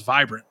feels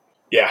vibrant.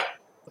 Yeah.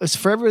 It's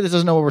for everybody that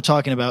doesn't know what we're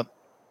talking about.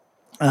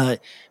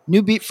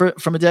 New Beat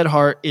from a Dead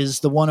Heart is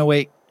the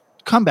 108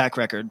 comeback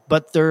record,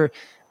 but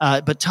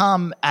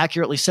Tom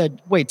accurately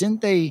said, wait,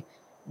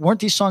 weren't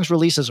these songs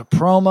released as a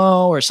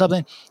promo or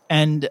something?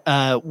 And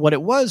what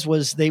it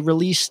was they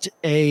released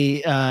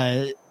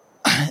the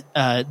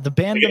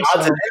band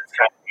themselves.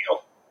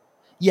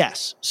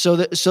 Yes. So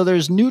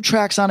there's new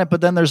tracks on it,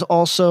 but then there's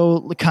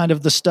also kind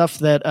of the stuff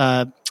that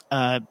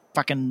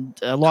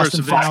Lost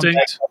and Found.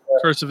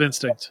 Curse of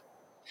Instinct.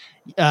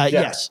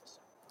 Yes.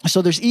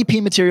 So there's EP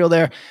material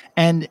there,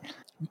 and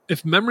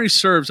if memory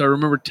serves, I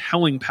remember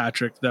telling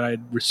Patrick that I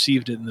had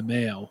received it in the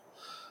mail,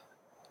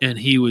 and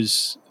he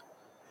was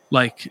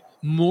like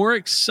more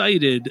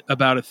excited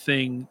about a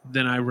thing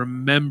than I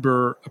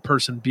remember a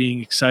person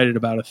being excited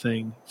about a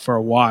thing for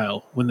a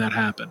while when that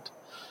happened.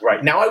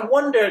 Right. Now I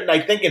wonder,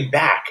 like thinking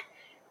back,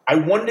 I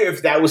wonder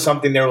if that was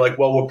something they were like,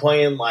 well, we're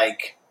playing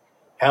like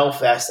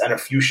Hellfest and a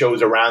few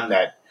shows around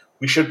that.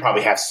 We should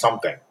probably have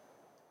something.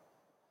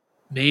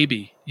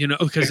 Maybe,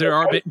 because there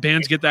are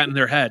bands get that in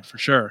their head for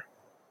sure.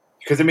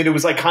 Because I mean, it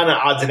was like kind of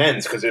odds and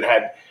ends because it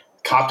had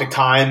Coptic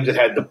Times. It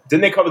had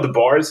didn't they cover the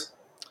bars?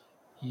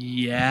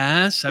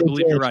 Yes, I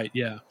believe you're right.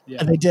 Yeah.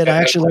 And they did. I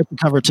actually like the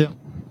cover too.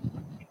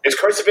 Is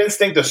Curse of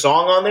Instinct a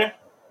song on there?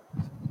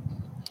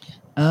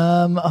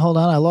 Hold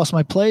on, I lost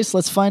my place.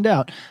 Let's find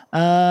out.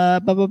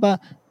 Hold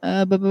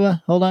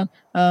on.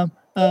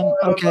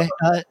 Okay.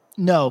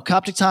 No,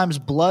 Coptic Times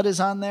Blood is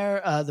on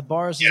there. The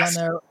Bars is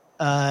on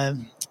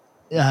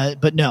there.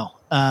 But no,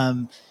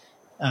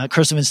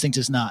 Curse of Instinct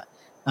is not.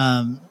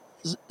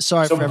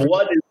 Sorry. So for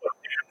Blood is a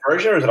different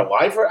version, or is it a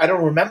live version? I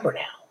don't remember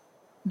now.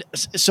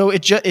 So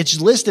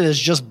it's listed as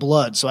just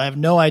Blood. So I have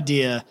no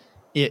idea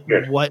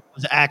what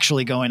was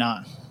actually going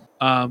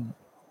on.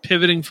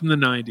 Pivoting from the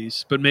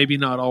 90s, but maybe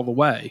not all the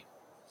way.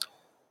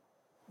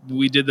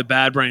 We did the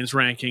Bad Brains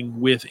ranking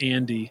with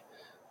Andy.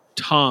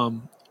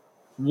 Tom,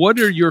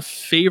 what's your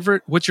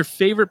favorite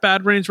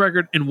Bad Brains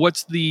record, and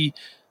what's the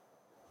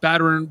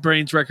Bad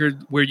Brains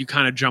record where you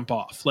kind of jump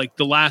off? Like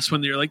the last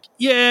one that you're like,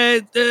 yeah,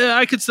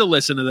 I could still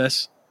listen to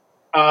this.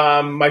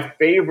 My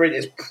favorite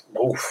is...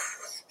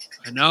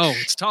 I know,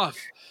 it's tough.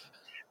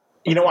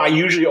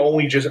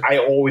 I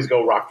always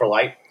go Rock for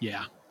Light.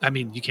 Yeah. I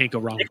mean, you can't go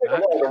wrong with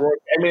that.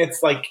 I mean,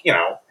 it's like,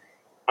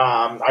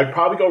 I'd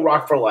probably go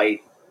Rock for Light.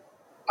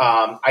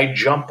 I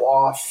jump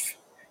off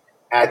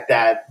at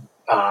that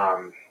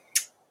God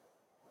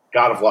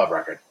of Love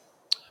record.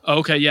 Oh,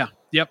 okay, yeah.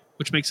 Yep,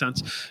 which makes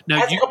sense.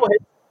 Now, a couple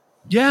hits.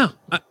 Yeah,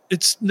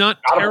 it's not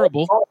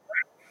terrible.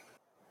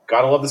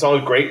 God of Love the song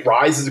is great.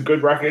 Rise is a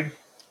good record.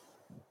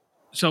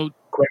 So,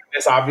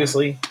 Quickness,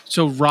 obviously.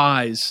 So,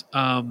 Rise.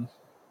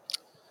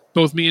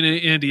 Both me and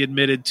Andy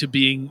admitted to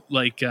being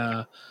like...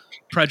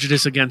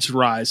 prejudice against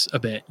Rise a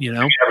bit,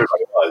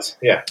 Everybody was,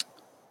 yeah.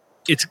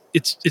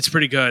 It's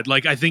pretty good.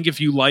 Like I think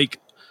if you like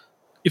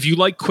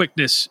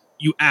Quickness,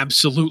 you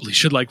absolutely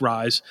should like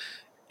Rise,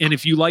 and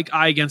if you like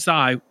Eye Against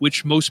Eye,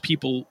 which most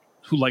people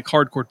who like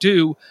hardcore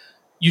do,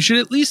 you should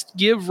at least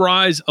give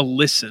Rise a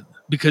listen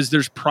because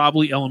there's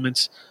probably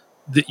elements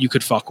that you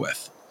could fuck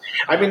with.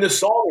 I mean, the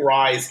song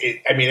Rise.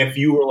 If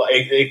you were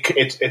like,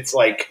 it's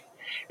like.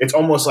 It's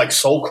almost like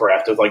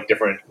Soulcraft with like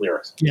different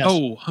lyrics. Yes.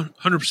 Oh,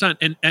 100%.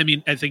 And I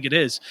mean, I think it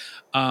is.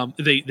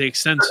 They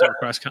extend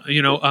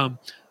Soulcraft.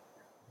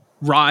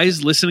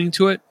 Rise, listening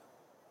to it,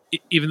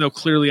 even though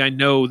clearly I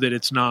know that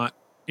it's not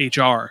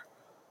HR,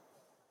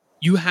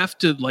 you have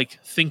to like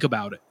think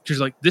about it.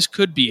 Because like this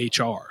could be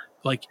HR.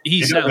 Like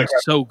he sounds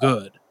so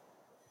good.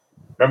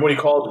 Remember when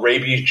he called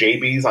rabies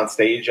JBs on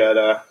stage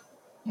at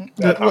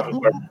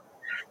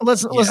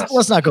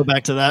Let's not go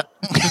back to that.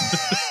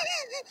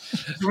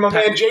 From my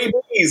man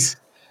JB's.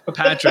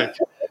 Patrick,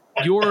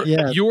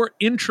 your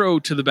intro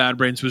to the Bad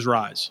Brains was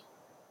Rise.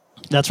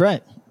 That's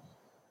right.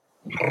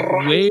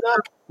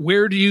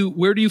 Where do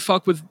you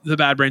fuck with the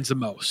Bad Brains the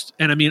most?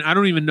 And I mean, I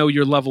don't even know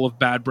your level of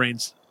Bad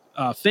Brains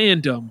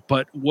fandom,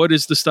 but what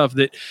is the stuff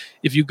that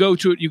if you go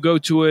to it, you go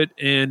to it,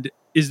 and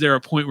is there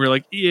a point where you're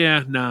like,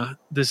 yeah, nah,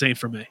 this ain't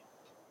for me?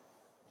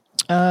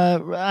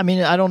 I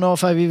mean, I don't know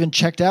if I've even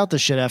checked out the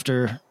shit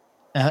after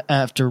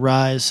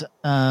Rise.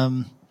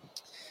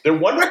 They're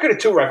one record or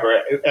two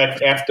record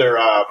after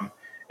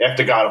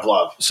God of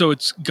Love. So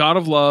it's God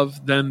of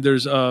Love, then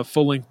there's a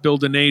full length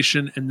Build a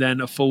Nation, and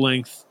then a full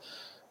length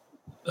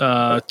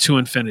To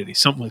Infinity,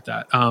 something like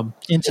that.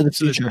 Into the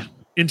Future.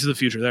 Into the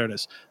Future. There it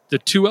is. The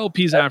two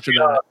LPs after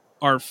that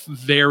are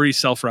very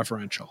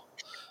self-referential.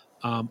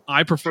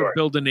 I prefer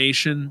Build a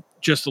Nation,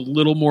 just a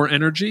little more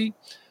energy.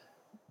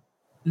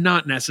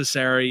 Not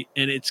necessary.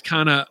 And it's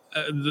kind of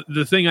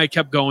the thing I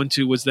kept going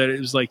to was that it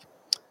was like,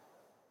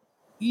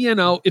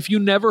 if you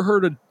never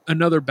heard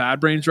another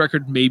Bad Brains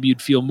record, maybe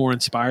you'd feel more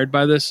inspired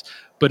by this.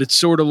 But it's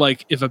sort of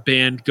like if a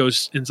band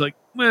goes and it's like,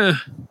 well,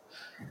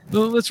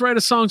 let's write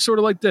a song sort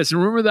of like this.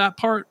 And remember that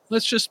part?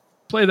 Let's just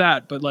play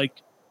that. But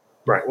like,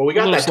 right. Well, we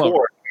got that tour. We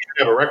should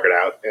have a record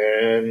out.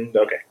 And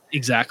okay.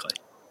 Exactly.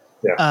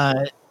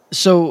 Yeah.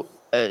 So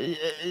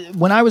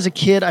when I was a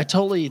kid, I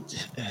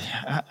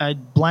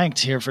blanked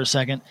here for a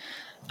second.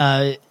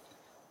 So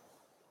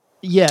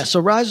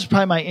Rise was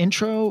probably my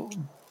intro,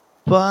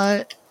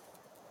 but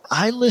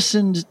I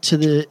listened to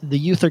the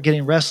Youth Are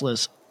Getting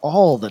Restless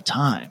all the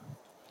time.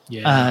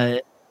 Yeah.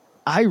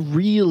 I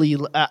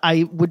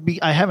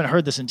haven't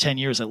heard this in 10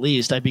 years at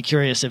least. I'd be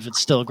curious if it's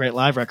still a great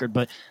live record,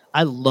 but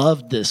I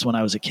loved this when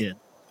I was a kid.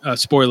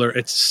 Spoiler,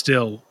 it's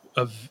still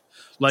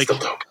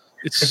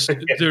it's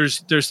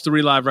there's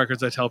 3 live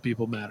records I tell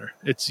people matter.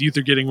 It's Youth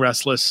Are Getting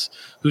Restless,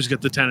 Who's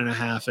Got the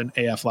 10.5, and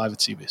AF Live at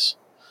CB's.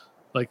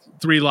 Like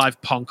 3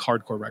 live punk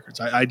hardcore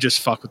records. I just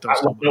fuck with those.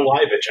 I love no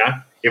Liveage,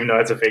 huh? Even though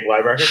it's a fake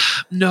live record?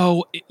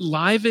 No,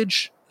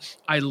 Liveage,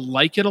 I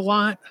like it a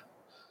lot,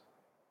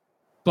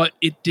 but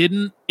it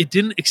didn't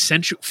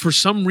accentuate, for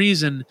some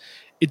reason,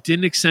 it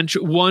didn't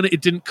accentuate. One, it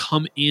didn't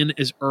come in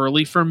as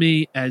early for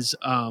me as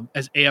AF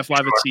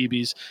Live at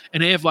CB's.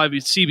 And AF Live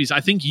at CB's, I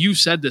think you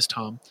said this,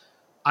 Tom.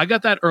 I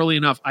got that early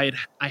enough. I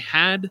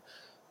had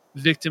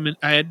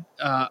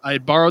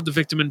borrowed the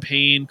Victim in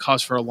Pain,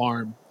 Cause for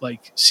Alarm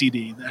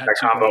CD. That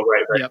combo,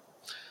 right. Yep.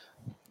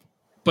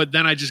 But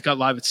then I just got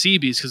Live at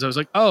CB's because I was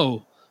like,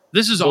 oh,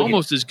 this is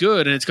almost as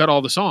good, and it's got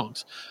all the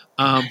songs.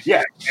 And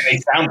they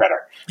sound better.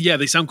 Yeah,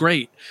 they sound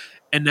great,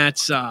 and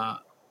that's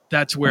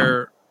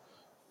where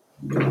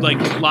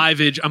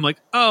Liveage. I'm like,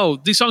 oh,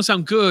 these songs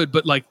sound good,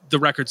 but the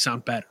records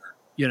sound better.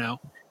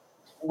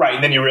 Right,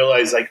 and then you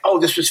realize,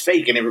 this was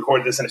fake, and they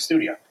recorded this in a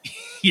studio.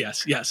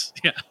 Yes, yeah,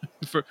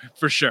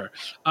 for sure.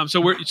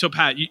 So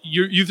Pat,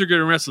 Youth Are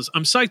Getting Restless.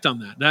 I'm psyched on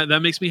that.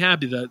 That makes me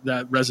happy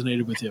that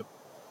resonated with you.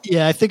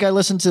 Yeah, I think I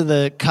listened to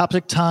the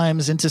Coptic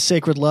Times, Into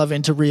Sacred Love,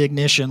 Into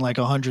Reignition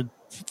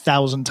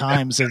 100,000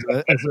 times as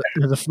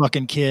a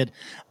fucking kid.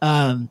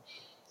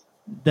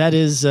 That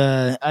is,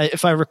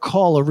 if I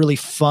recall, a really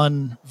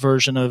fun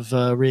version of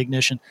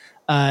Reignition.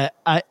 I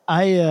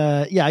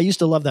used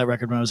to love that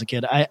record when I was a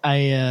kid.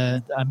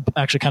 I'm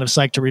actually kind of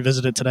psyched to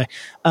revisit it today.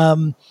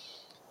 To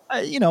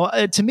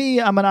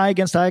me, I'm an Eye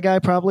Against Eye guy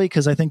probably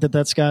because I think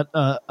that's got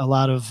a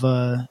lot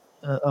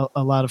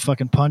of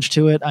fucking punch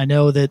to it. I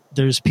know that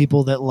there's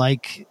people that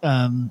like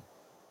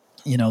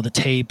the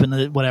tape and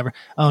the whatever.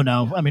 Oh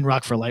no, I mean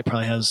Rock for Light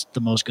probably has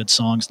the most good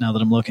songs now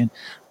that I'm looking.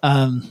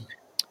 But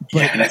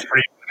that's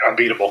pretty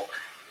unbeatable.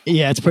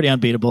 Yeah, it's pretty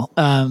unbeatable.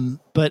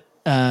 But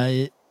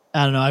I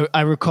don't know.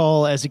 I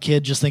recall as a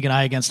kid just thinking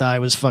Eye Against Eye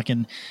was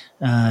fucking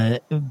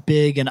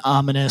big and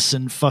ominous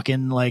and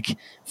fucking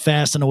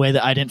fast in a way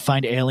that I didn't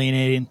find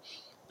alienating.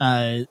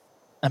 I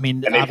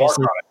mean,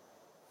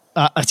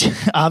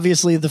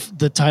 obviously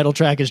the title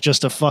track is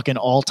just a fucking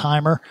all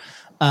timer.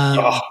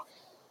 And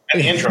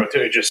the intro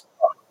too, just.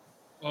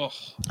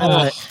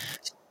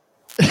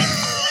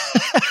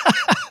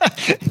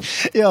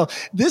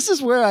 This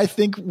is where I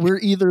think we're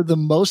either the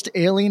most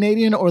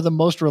alienating or the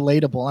most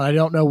relatable, and I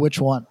don't know which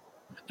one.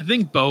 I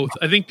think both.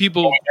 I think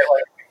people,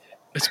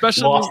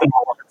 especially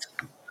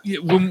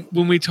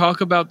when we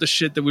talk about the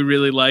shit that we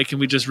really like, and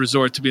we just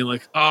resort to being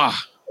like, like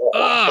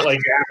having a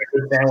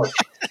good sandwich.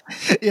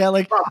 Yeah,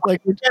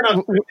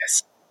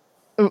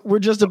 we're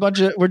just a bunch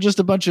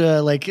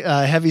of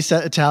heavy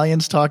set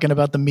Italians talking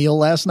about the meal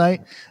last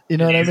night. You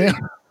know what I mean?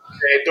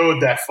 Hey,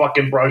 dude, that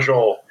fucking brush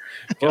hole.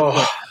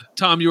 Oh.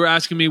 Tom, you were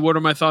asking me what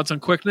are my thoughts on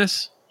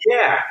Quickness?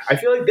 Yeah, I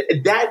feel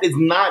like that is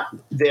not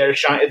their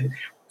shine.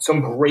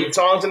 Some great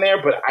songs in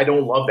there, but I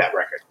don't love that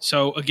record.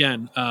 So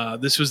again,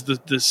 this was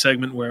the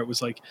segment where it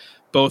was like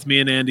both me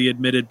and Andy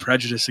admitted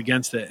prejudice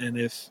against it. And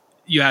if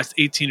you asked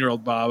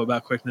 18-year-old Bob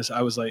about Quickness,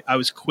 I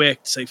was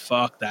quick to say,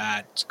 fuck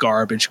that. It's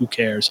garbage. Who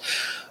cares?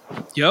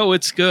 Yo,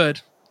 it's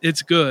good.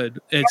 It's good.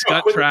 It's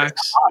got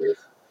tracks.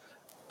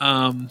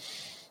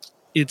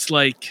 It's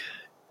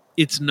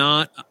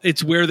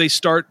where they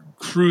start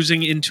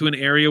cruising into an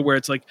area where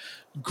it's like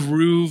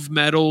groove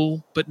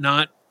metal, but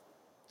not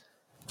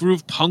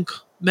groove punk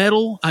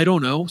metal. I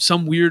don't know,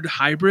 some weird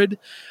hybrid.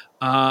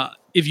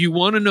 If you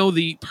want to know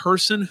the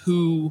person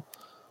who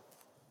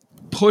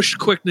pushed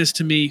Quickness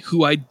to me,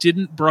 who I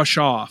didn't brush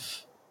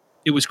off,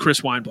 it was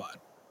Chris Weinblatt,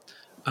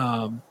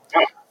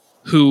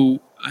 who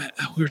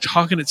we were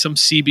talking at some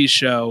CB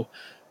show,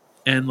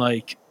 and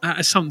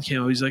something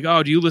came up. He's like,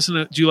 "Oh, do you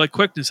like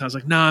Quickness?" I was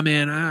like, "Nah,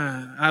 man.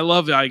 I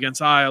love Eye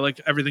Against Eye. I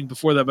like everything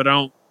before that, but I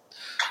don't.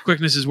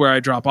 Quickness is where I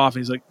drop off."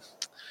 And he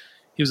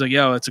was like,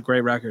 "Yo, it's a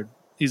great record."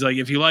 He's like,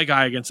 "If you like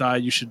Eye Against Eye,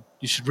 you should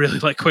really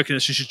like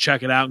Quickness. You should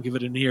check it out and give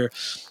it an ear."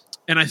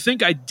 And I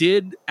think I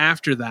did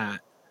after that,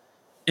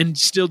 and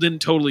still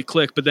didn't totally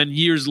click. But then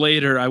years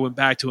later, I went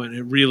back to it and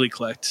it really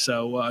clicked.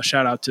 So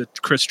shout out to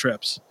Chris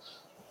Trips.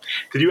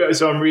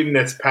 So I'm reading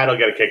this. Pat will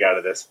get a kick out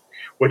of this.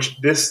 Which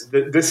this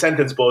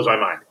sentence blows my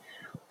mind.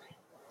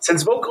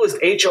 Since vocalist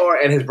HR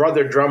and his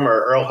brother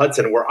drummer Earl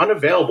Hudson were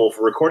unavailable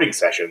for recording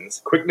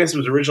sessions, Quickness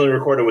was originally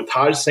recorded with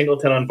Taj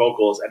Singleton on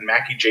vocals and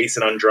Mackie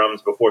Jason on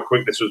drums before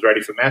Quickness was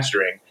ready for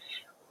mastering.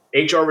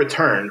 HR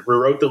returned,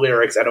 rewrote the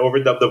lyrics, and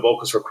overdubbed the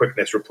vocals for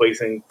Quickness,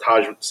 replacing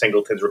Taj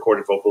Singleton's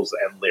recorded vocals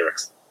and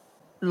lyrics.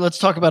 Let's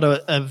talk about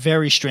a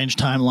very strange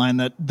timeline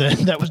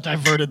that was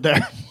diverted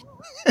there.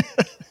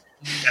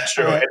 That's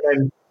true. And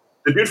then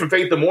the dude from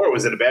Faith No More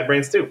was in the Bad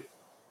Brains too.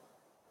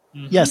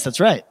 Mm-hmm. Yes, that's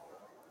right.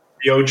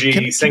 The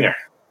OG singer.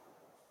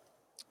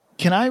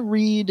 Can I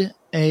read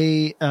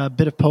a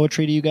bit of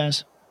poetry to you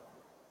guys?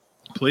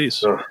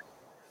 Please.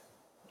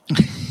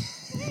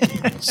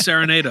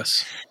 Serenade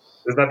us.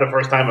 This is not the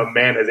first time a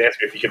man has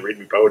asked me if he can read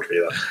me poetry,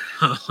 though.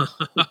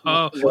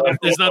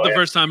 It's not the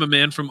first time a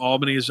man from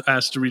Albany has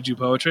asked to read you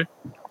poetry?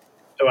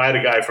 So I had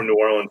a guy from New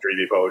Orleans read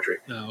me poetry.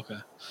 Oh, okay.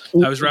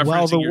 I was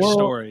referencing your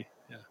story.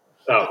 Yeah.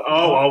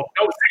 Oh,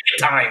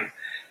 second time.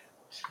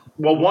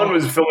 Well, one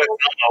was Phil and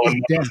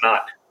one was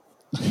not.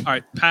 All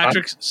right,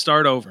 Patrick,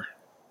 start over.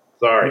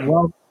 Sorry.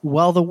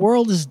 While the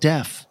world is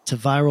deaf to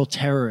viral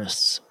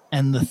terrorists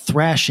and the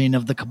thrashing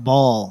of the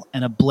cabal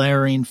and a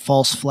blaring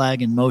false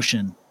flag in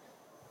motion,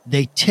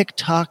 they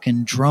tick-tock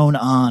and drone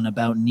on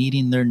about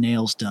needing their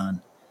nails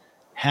done.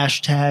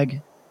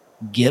 Hashtag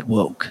get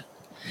woke.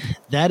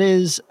 That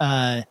is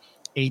a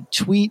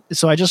tweet.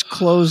 So I just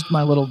closed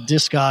my little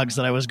Discogs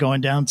that I was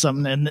going down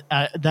something, and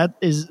that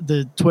is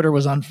the Twitter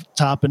was on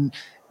top, and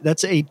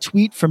that's a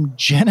tweet from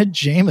Jenna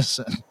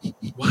Jameson.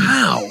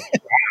 Wow.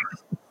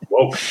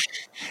 Whoa.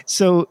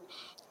 So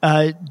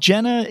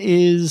Jenna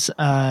is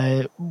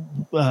kind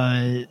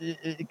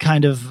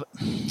of,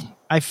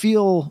 I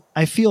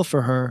feel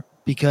for her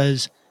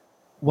because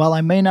while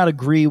I may not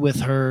agree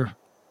with her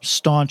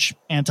staunch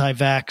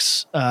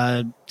anti-vax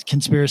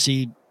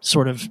conspiracy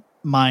sort of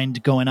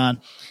mind going on,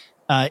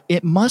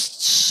 it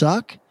must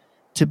suck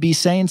to be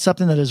saying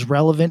something that is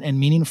relevant and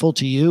meaningful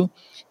to you,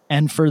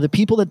 and for the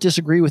people that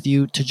disagree with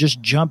you to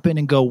just jump in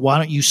and go, "Why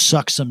don't you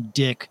suck some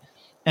dick?"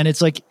 And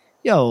it's like,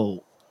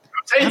 yo, I'm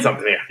saying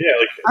something here. Yeah,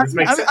 like this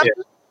makes sense.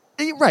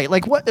 Right,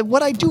 like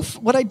what I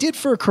did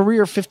for a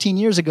career 15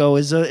 years ago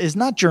is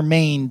not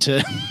germane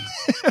to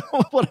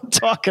what I'm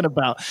talking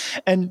about.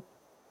 And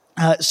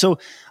so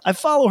I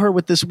follow her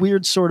with this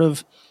weird sort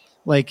of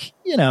like,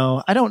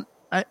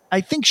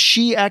 I think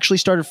she actually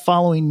started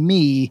following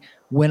me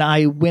when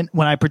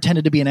I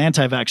pretended to be an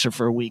anti-vaxxer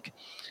for a week.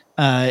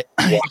 And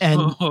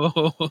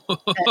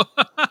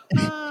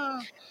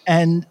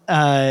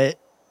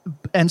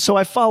so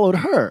I followed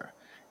her,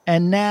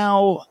 and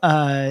now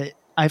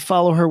I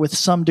follow her with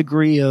some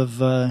degree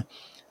of I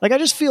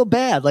just feel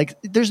bad. Like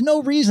there's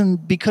no reason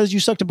because you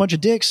sucked a bunch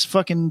of dicks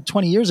fucking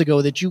 20 years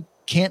ago that you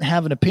can't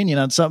have an opinion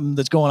on something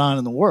that's going on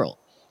in the world.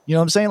 You know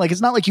what I'm saying? Like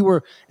it's not like you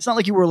were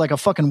like a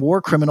fucking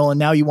war criminal and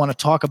now you want to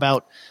talk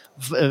about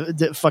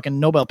the fucking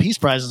Nobel Peace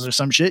Prizes or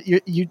some shit.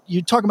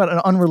 You're talking about an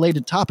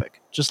unrelated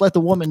topic. Just let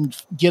the woman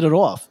get it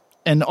off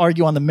and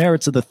argue on the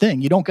merits of the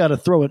thing. You don't got to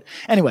throw it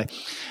anyway.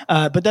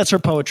 But that's her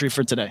poetry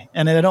for today,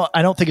 and I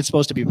don't think it's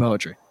supposed to be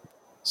poetry.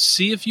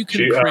 See if you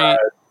can create.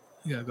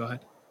 Yeah, go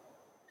ahead.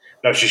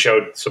 No, she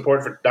showed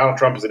support for Donald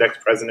Trump as the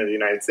next president of the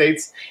United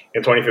States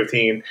in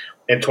 2015.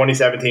 In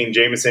 2017,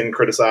 Jameson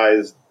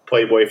criticized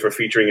Playboy for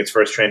featuring its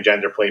first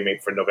transgender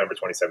playmate for November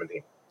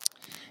 2017.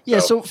 Yeah,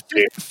 so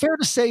fair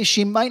to say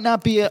she might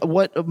not be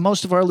what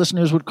most of our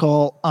listeners would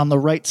call on the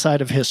right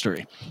side of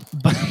history.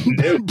 But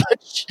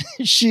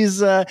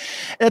she's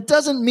it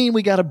doesn't mean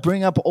we got to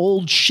bring up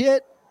old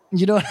shit.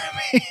 You know what I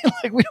mean?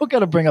 Like we don't got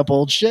to bring up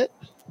old shit.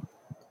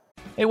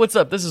 Hey, what's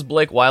up? This is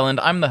Blake Weiland.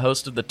 I'm the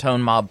host of the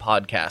Tone Mob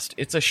podcast.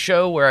 It's a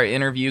show where I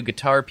interview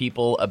guitar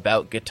people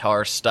about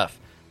guitar stuff.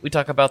 We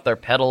talk about their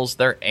pedals,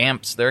 their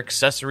amps, their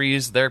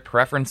accessories, their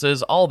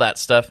preferences, all that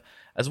stuff,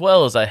 as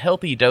well as a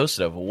healthy dose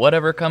of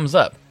whatever comes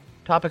up.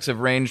 Topics have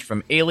ranged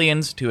from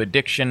aliens to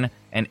addiction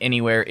and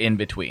anywhere in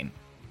between.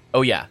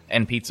 Oh yeah,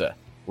 and pizza.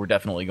 We're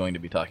definitely going to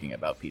be talking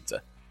about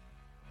pizza.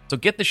 So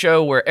get the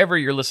show wherever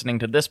you're listening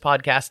to this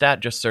podcast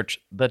at. Just search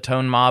The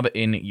Tone Mob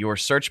in your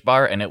search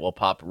bar and it will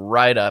pop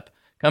right up.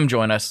 Come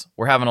join us.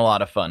 We're having a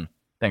lot of fun.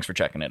 Thanks for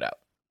checking it out.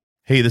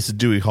 Hey, this is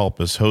Dewey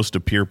Halpus, host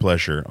of Peer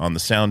Pleasure on the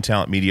Sound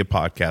Talent Media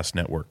Podcast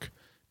Network.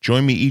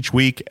 Join me each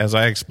week as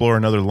I explore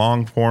another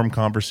long-form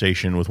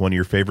conversation with one of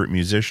your favorite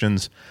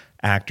musicians,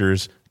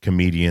 actors,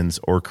 comedians,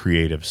 or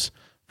creatives.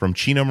 From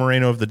Chino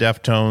Moreno of the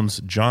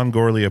Deftones, John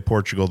Gorley of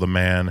Portugal the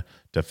Man,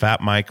 to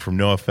Fat Mike from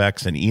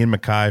NoFX and Ian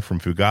MacKaye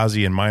from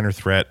Fugazi and Minor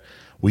Threat,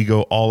 we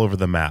go all over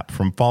the map.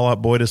 From Fall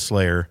Out Boy to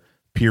Slayer,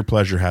 Peer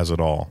Pleasure has it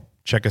all.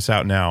 Check us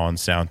out now on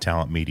Sound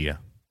Talent Media.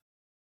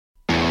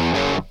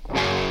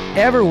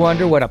 Ever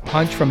wonder what a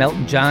punch from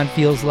Elton John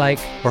feels like?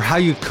 Or how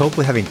you'd cope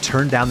with having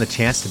turned down the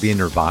chance to be in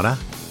Nirvana?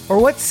 Or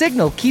what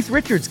signal Keith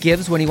Richards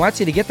gives when he wants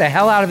you to get the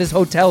hell out of his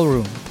hotel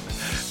room?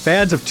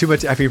 Fans of Too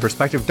Much Effing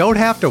Perspective don't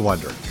have to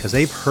wonder, because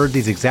they've heard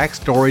these exact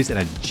stories and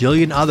a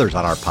jillion others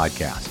on our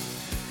podcast.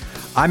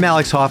 I'm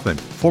Alex Hoffman,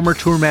 former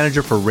tour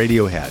manager for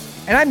Radiohead.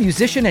 And I'm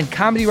musician and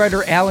comedy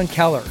writer Alan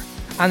Keller.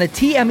 On the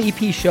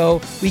TMEP show,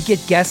 we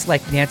get guests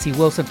like Nancy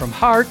Wilson from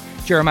Heart,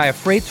 Jeremiah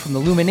Freites from the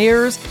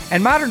Lumineers,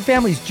 and Modern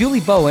Family's Julie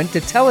Bowen to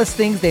tell us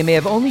things they may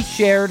have only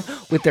shared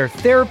with their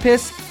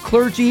therapist,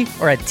 clergy,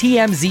 or a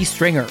TMZ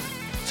stringer.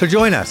 So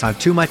join us on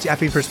Too Much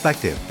Effing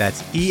Perspective.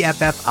 That's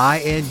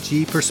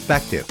EFFING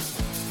Perspective.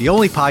 The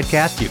only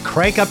podcast you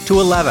crank up to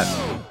 11.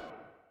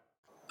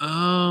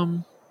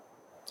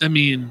 I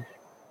mean,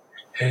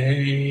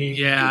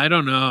 yeah, I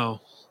don't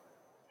know.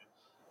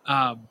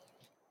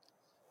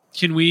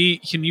 Can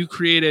you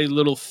create a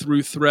little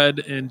through thread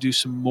and do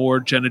some more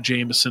Jenna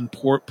Jameson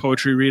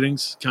poetry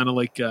readings? Kind of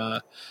like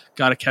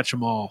Gotta Catch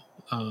 'Em All.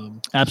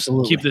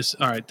 Absolutely. Keep this.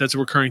 All right. That's a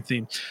recurring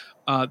theme.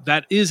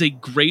 That is a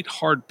great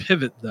hard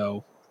pivot,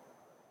 though.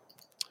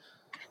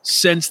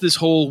 Since this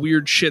whole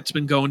weird shit's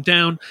been going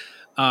down,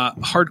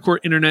 hardcore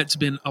internet's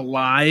been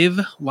alive.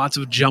 Lots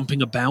of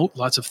jumping about,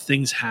 lots of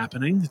things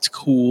happening. It's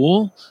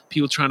cool.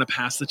 People trying to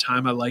pass the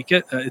time. I like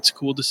it. It's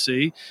cool to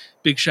see.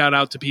 Big shout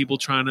out to people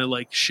trying to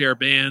like share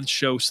bands,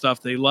 show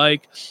stuff they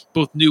like,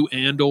 both new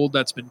and old.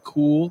 That's been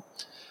cool.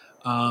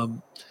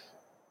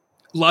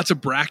 Lots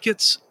of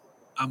brackets.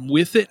 I'm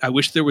with it. I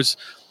wish there was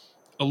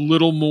a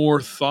little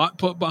more thought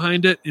put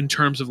behind it in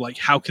terms of like,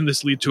 how can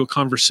this lead to a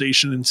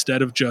conversation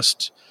instead of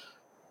just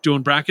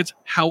doing brackets?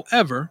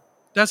 However,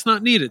 that's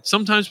not needed.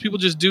 Sometimes people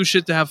just do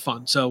shit to have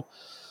fun. So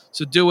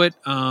do it.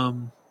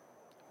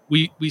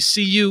 We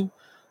see you.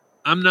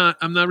 I'm not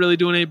really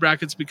doing any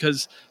brackets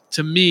because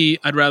to me,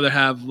 I'd rather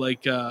have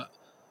a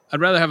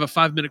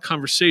 5-minute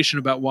conversation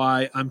about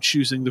why I'm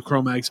choosing the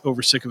Cro-Mags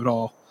over Sick of It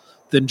All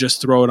than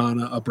just throw it on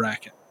a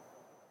bracket.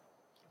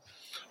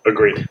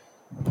 Agreed.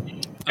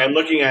 And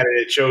looking at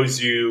it, it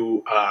shows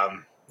you.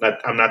 I'm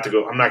not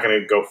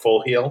going to go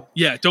full heel.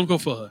 Yeah, don't go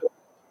full heel.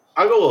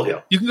 I'll go a little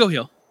heel. You can go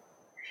heel.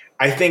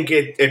 I think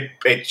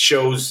it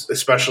shows,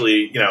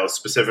 especially,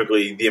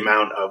 specifically the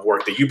amount of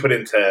work that you put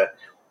into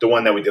the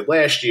one that we did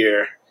last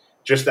year.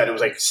 Just that it was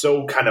like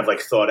so kind of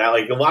like thought out.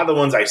 Like a lot of the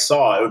ones I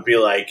saw, it would be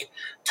like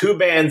two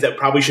bands that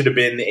probably should have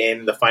been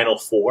in the final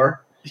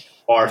four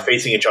are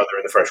facing each other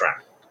in the first round.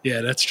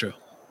 Yeah, that's true.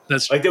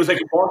 Like there was like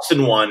a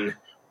Boston one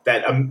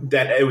that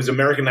it was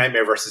American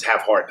Nightmare versus Have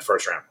Heart in the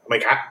first round. I'm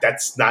like,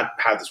 that's not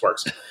how this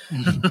works.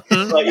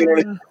 Like,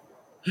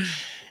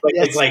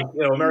 it's like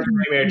American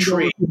Nightmare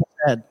Tree.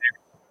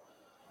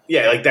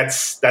 Yeah, like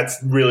that's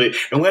really,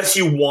 unless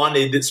you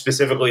wanted it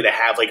specifically to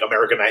have like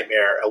American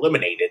Nightmare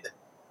eliminated.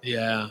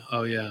 Yeah.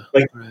 Oh yeah.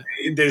 Like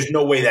there's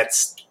no way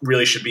that's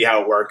really should be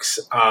how it works.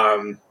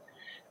 I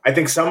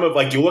think some of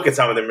like you look at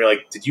some of them, you're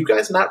like, did you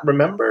guys not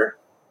remember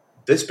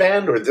this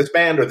band or this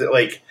band or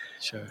like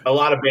sure. A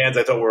lot of bands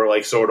I thought were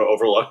like sort of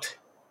overlooked.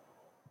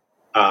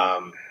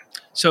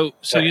 So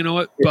you know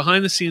what?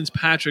 Behind the scenes,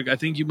 Patrick, I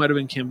think you might have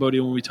been in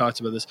Cambodia when we talked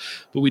about this,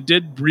 but we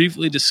did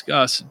briefly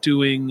discuss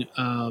doing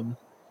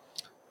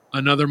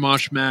another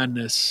Mosh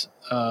Madness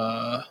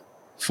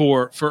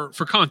for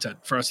content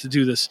for us to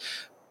do this.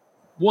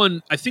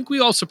 One, I think we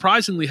all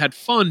surprisingly had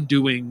fun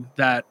doing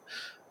that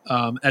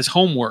as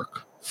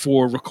homework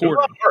for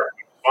recording.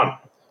 Fun.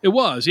 It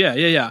was,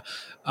 yeah.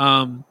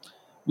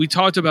 We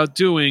talked about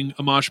doing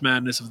a Mosh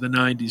Madness of the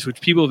 90s,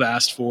 which people have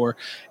asked for,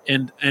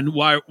 and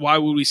why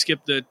would we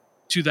skip the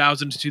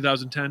 2000 to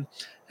 2010?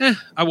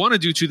 I want to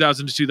do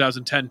 2000 to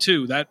 2010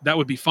 too. That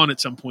would be fun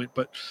at some point,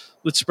 but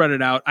let's spread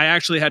it out. I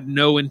actually had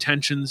no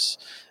intentions,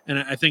 and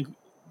I think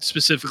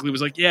specifically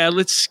was like, yeah,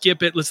 let's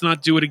skip it. Let's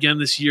not do it again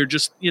this year.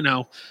 Just,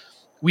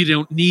 we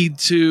don't need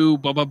to,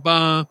 blah, blah,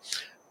 blah.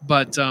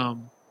 But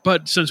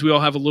since we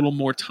all have a little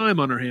more time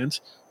on our hands,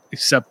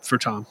 except for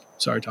Tom.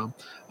 Sorry, Tom.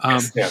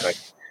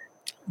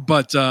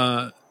 But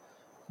that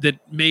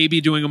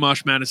maybe doing a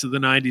Mosh Madness of the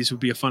 90s would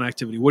be a fun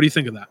activity. What do you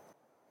think of that?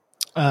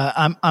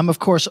 I'm of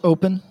course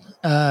open.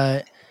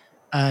 I'll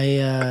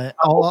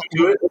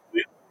do it.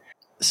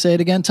 Say it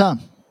again,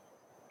 Tom.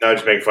 No,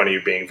 just making fun of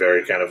you being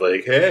very kind of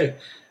like, hey,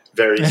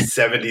 very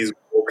 70s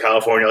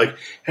California. Like,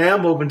 hey,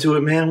 I'm open to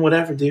it, man.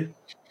 Whatever, dude.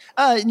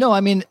 No, I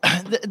mean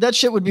that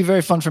shit would be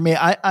very fun for me.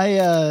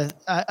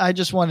 I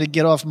just wanted to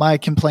get off my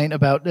complaint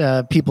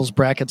about people's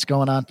brackets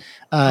going on.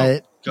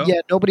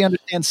 Yeah, nobody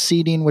understands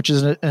seeding, which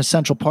is an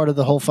essential part of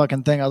the whole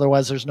fucking thing.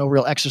 Otherwise, there's no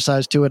real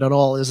exercise to it at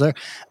all, is there?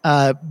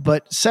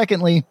 But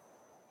secondly,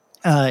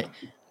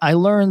 I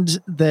learned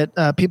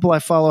that people I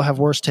follow have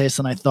worse taste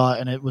than I thought,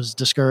 and it was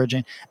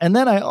discouraging. And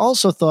then I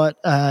also thought,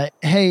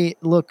 hey,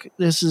 look,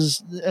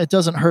 it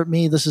doesn't hurt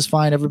me. This is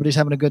fine. Everybody's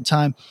having a good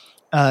time.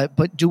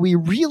 But do we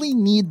really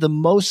need the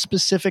most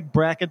specific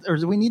bracket, or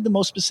do we need the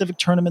most specific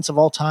tournaments of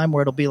all time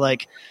where it'll be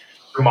like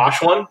the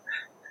Mosh one?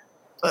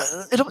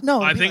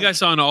 I think I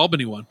saw an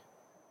Albany one.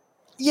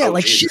 Yeah,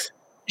 like shit.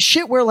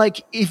 shit where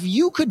like if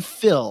you could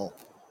fill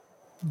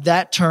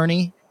that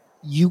tourney,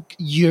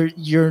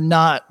 you're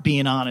not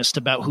being honest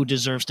about who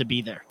deserves to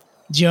be there.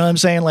 Do you know what I'm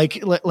saying?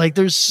 Like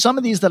there's some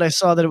of these that I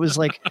saw that it was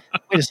like,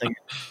 wait a second,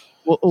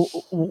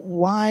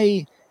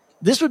 why?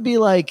 This would be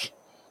like,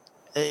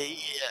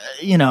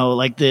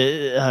 like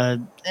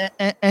the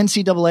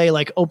NCAA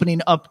like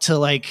opening up to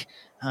like.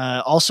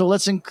 Also,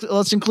 let's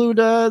include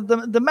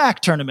the MAC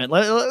tournament.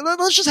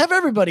 Let's just have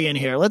everybody in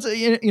here. Let's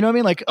you know what I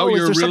mean? Like,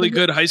 you're a really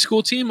good high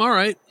school team. All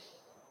right.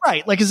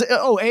 Right, like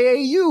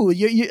AAU?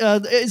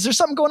 Is there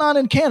something going on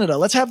in Canada?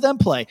 Let's have them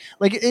play.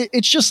 Like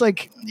it's just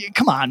like,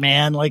 come on,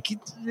 man. Like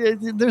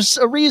there's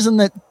a reason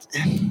that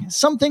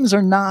some things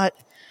are not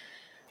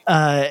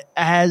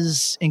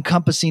as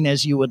encompassing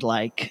as you would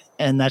like,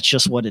 and that's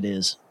just what it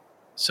is.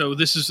 So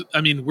this is,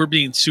 I mean, we're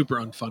being super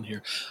unfun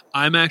here.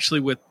 I'm actually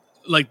with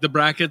like the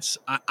brackets.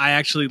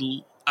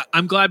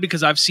 I'm glad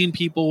because I've seen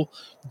people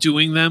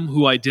doing them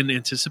who I didn't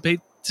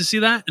anticipate to see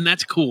that, and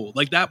that's cool.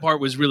 Like that part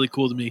was really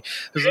cool to me.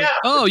 It was like,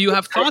 oh, you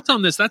have thoughts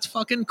on this? That's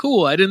fucking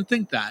cool. I didn't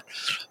think that.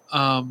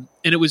 And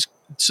it was,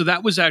 so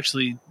that was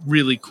actually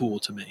really cool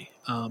to me.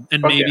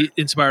 And maybe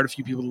inspired a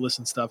few people to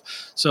listen to stuff.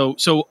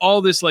 So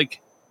all this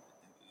like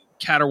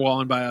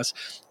caterwauling by us,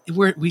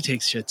 we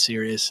take shit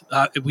serious.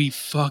 We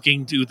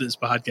fucking do this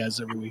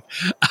podcast every week.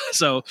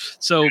 So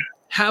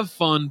have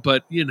fun,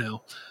 but there's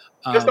no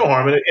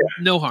harm in it. Yeah.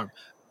 No harm.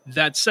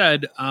 That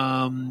said,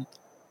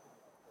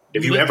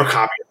 if you ever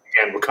copy it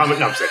again, we're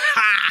coming up.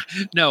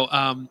 No,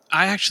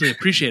 I actually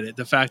appreciate it.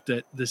 The fact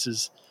that this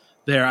is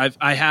there.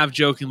 I have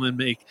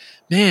jokingly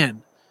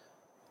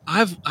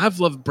I've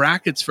loved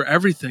brackets for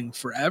everything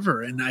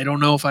forever, and I don't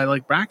know if I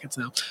like brackets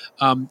now.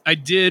 I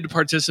did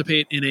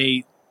participate in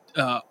a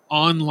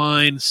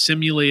online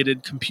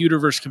simulated computer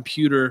versus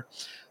computer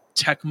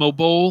Tecmo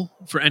Bowl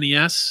for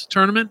NES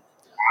tournament.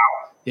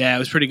 Yeah, it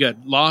was pretty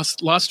good.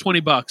 Lost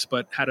 $20,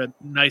 but had a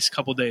nice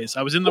couple days.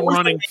 I was in the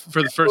running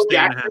for the first day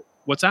and a half.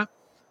 What's that?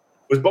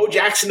 Was Bo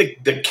Jackson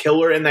the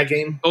killer in that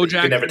game? Bo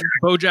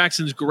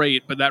Jackson's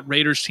great, but that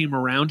Raiders team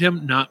around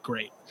him, not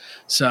great.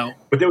 So,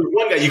 but there was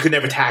one guy you could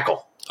never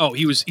tackle. Oh,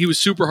 he was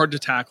super hard to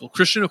tackle.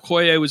 Christian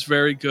Okoye was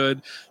very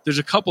good. There's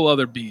a couple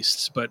other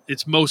beasts, but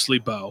it's mostly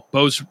Bo.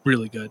 Bo's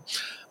really good.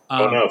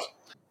 Knows?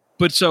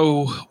 But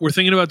so we're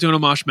thinking about doing a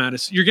Mosh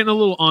Madness. You're getting a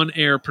little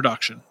on-air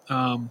production.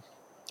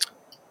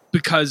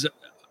 Because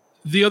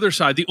the other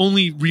side, the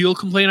only real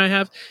complaint I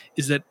have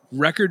is that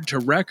record to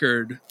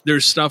record,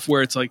 there's stuff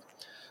where it's like,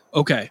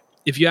 okay,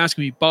 if you ask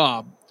me,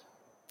 Bob,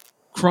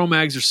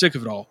 Cro-Mags are sick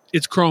of it all.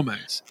 It's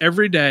Cro-Mags.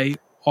 Every day,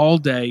 all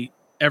day,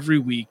 every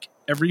week,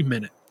 every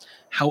minute.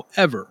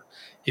 However,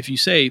 if you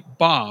say,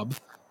 Bob,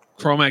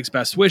 Cro-Mags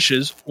best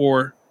wishes,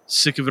 or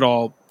sick of it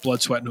all,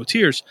 blood, sweat, no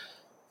tears,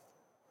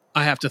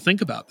 I have to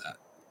think about that.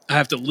 I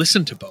have to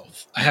listen to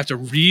both. I have to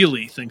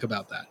really think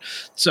about that.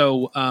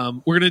 So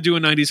we're going to do a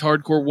 90s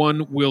hardcore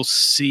one. We'll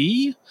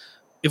see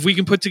if we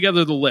can put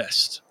together the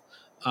list.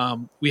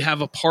 We have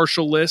a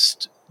partial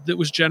list that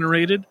was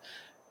generated.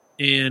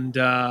 And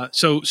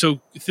so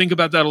think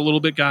about that a little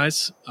bit,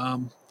 guys. I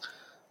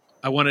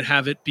want to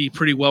have it be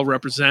pretty well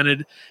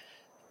represented.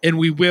 And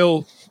we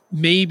will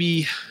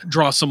maybe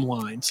draw some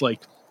lines.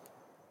 Like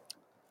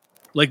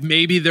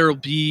maybe there'll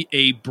be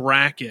a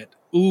bracket.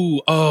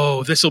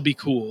 This will be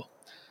cool.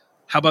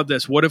 How about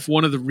this? What if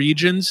one of the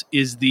regions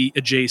is the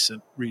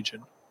adjacent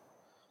region?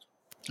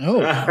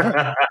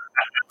 Oh,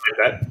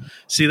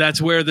 see, that's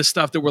where the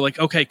stuff that we're like,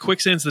 okay,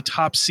 Quicksand's the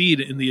top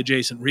seed in the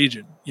adjacent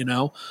region,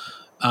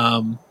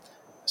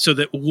 so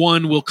that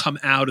one will come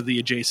out of the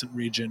adjacent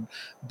region,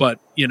 but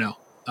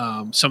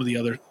some of the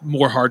other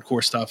more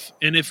hardcore stuff.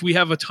 And if we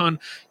have a ton,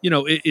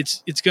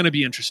 it's going to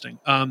be interesting.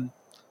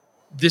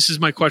 This is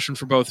my question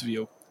for both of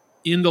you.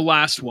 In the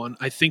last one,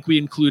 I think we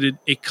included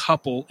a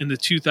couple in the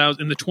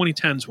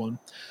 2010s one.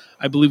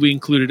 I believe we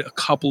included a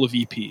couple of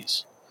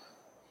EPs.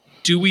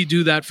 Do we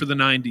do that for the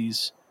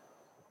 90s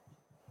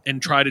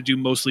and try to do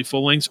mostly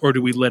full lengths, or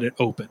do we let it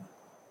open?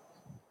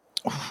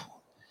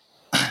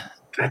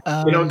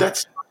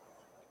 That's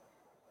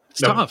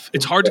tough.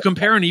 It's hard to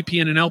compare an EP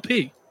and an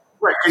LP.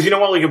 Right, because you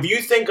know what? Like, if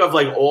you think of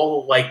like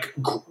all like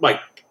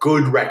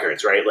good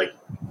records, right? Like,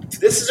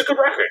 this is a good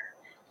record.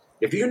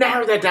 If you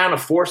narrow that down to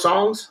 4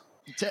 songs.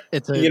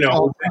 It's a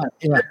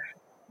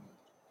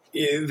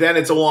then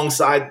it's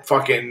alongside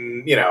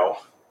fucking the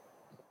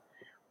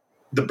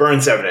Burn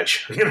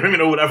 7-inch,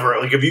 or whatever.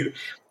 Like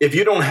if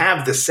you don't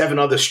have the 7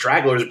 other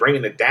stragglers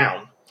bringing it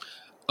down.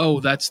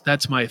 Oh,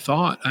 that's my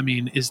thought. I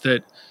mean, is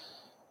that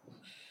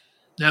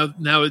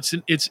now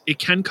it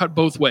can cut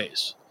both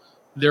ways.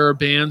 There are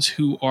bands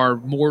who are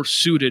more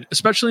suited,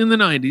 especially in the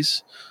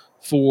 90s,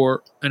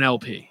 for an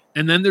LP,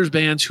 and then there's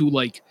bands who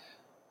like.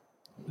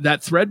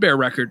 That Threadbare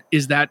record,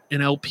 is that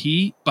an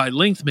LP by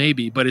length?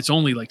 Maybe, but it's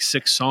only like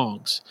 6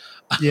 songs.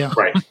 Yeah.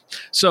 Right.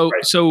 So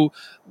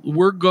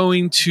we're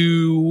going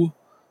to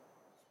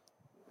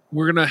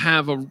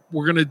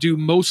do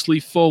mostly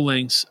full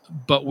lengths,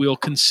 but we'll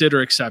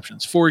consider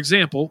exceptions. For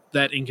example,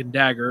 that Ink and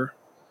Dagger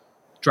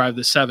Drive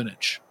the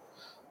 7-inch.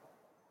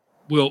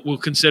 We'll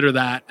consider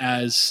that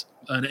as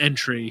an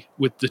entry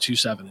with the 2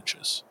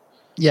 7-inches.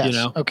 Yes. You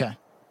know? Okay.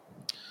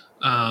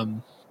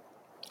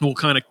 We'll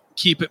kind of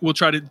keep it. We'll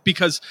try to,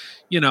 because,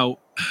 yeah,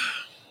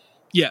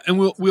 and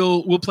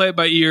we'll play it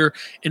by ear.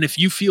 And if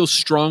you feel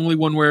strongly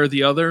one way or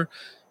the other,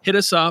 hit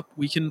us up.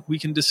 We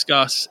can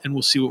discuss, and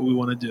we'll see what we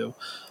want to do.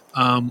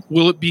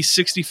 Will it be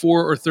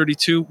 64 or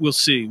 32? We'll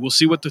see. We'll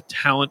see what the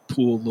talent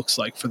pool looks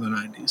like for the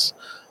 90s.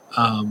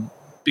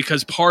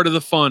 Because part of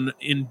the fun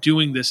in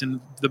doing this,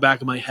 in the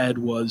back of my head,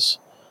 was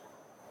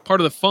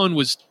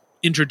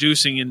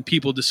introducing and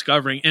people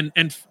discovering,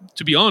 and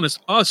to be honest,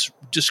 us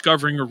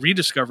discovering or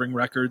rediscovering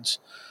records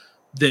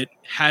that,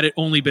 had it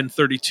only been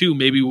 32,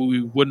 maybe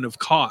we wouldn't have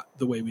caught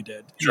the way we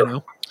did. Sure. Right.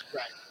 I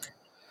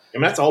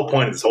mean, that's the whole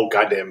point of this whole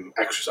goddamn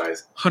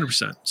exercise.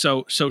 100%.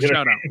 So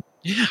shout out.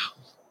 Yeah.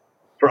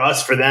 For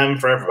us, for them,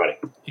 for everybody.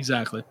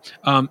 Exactly.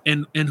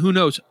 And who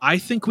knows? I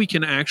think we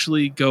can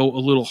actually go a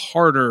little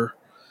harder,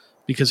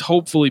 because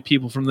hopefully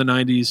people from the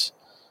 90s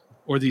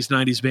or these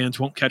 90s bands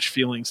won't catch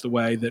feelings the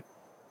way that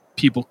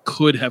people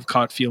could have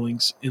caught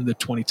feelings in the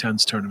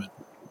 2010s tournament.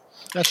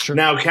 That's true.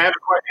 Now, I have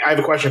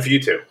a question for you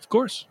two. Of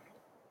course.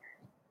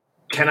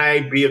 Can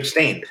I be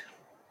abstained?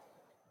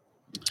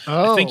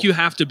 Oh. I think you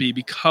have to be,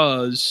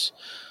 because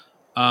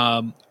so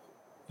on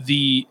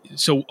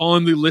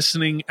the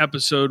listening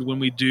episode, when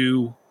we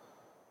do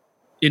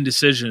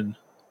indecision,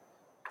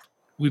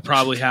 we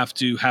probably have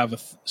to have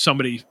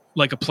somebody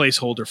like a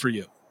placeholder for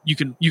you. You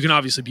can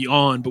obviously be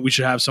on, but we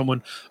should have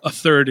someone a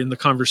third in the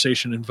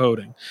conversation and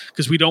voting,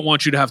 because we don't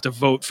want you to have to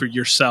vote for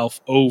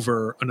yourself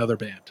over another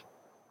band.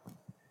 I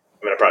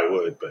mean, I probably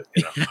would, but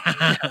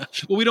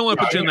Well, we don't want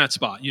to put you in that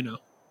spot,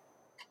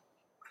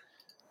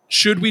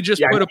 Should we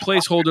just put a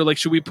placeholder? Like,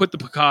 should we put the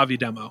Pakavi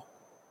demo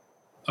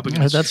up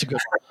against? That's a good.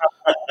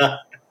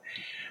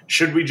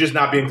 Should we just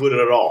not be included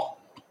at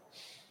all?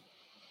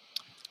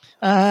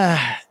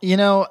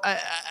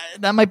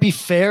 That might be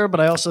fair, but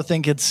I also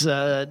think it's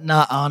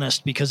not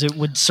honest, because it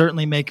would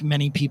certainly make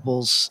many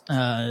people's.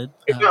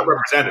 It's not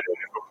representative.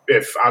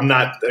 If I'm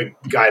not the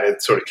guy to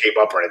sort of cape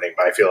up or anything,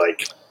 but I feel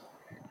like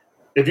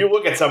if you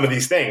look at some of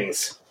these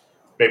things,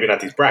 maybe not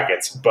these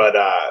brackets, but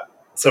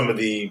some of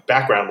the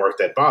background work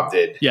that Bob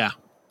did, yeah,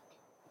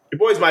 your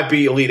boys might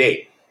be Elite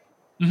 8.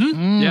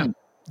 Mm-hmm. Yeah,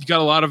 you got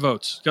a lot of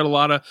votes. Got a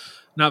lot of,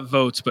 not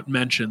votes, but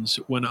mentions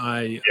when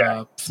I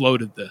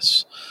floated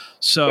this.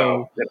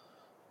 So,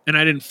 and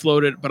I didn't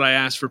float it, but I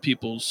asked for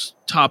people's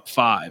top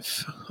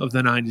 5 of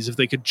the 90s, if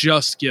they could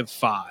just give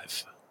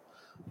 5.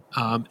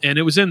 And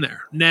it was in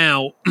there.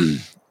 Now,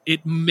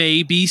 it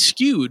may be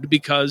skewed,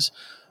 because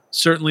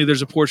certainly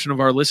there's a portion of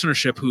our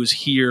listenership who's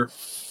here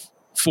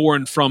for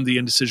and from the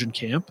indecision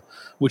camp,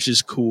 which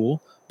is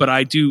cool.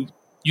 But you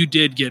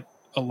did get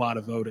a lot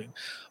of voting.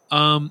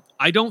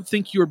 I don't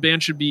think your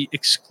band should be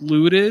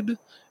excluded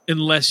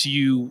unless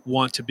you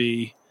want to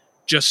be,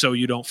 just so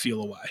you don't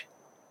feel away.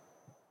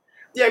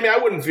 Yeah, I mean, I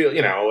wouldn't feel,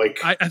 like...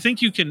 I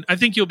think you can. I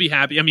think you'll be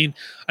happy. I mean,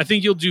 I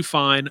think you'll do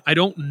fine. I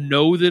don't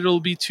know that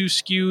it'll be too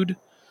skewed,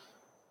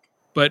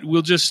 but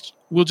we'll just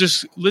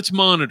let's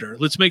monitor.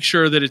 Let's make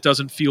sure that it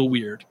doesn't feel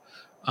weird.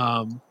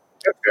 That's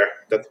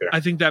fair. I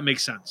think that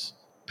makes sense.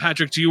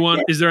 Patrick,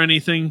 is there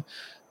anything,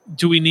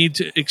 do we need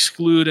to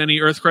exclude any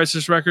Earth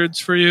Crisis records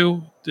for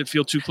you that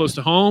feel too close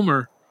to home,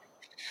 or?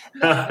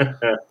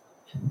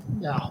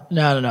 No.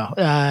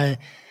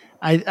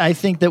 I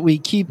think that we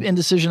keep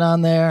indecision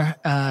on there,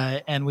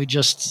 and we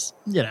just,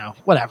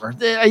 whatever.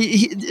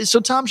 So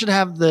Tom should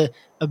have the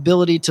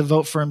ability to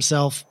vote for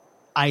himself,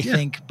 I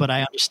think, but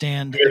I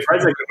understand. Your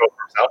president can vote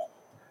for himself.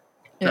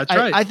 That's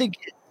right. I think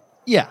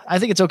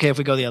it's okay if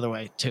we go the other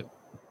way too.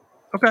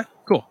 Okay,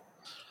 cool.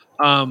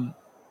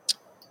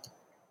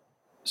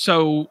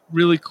 So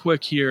really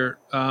quick here,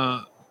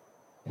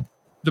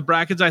 the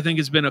brackets, I think,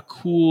 has been a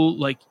cool,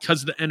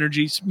 because of the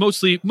energy.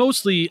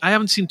 Mostly, I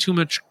haven't seen too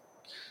much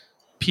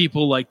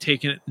people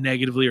taking it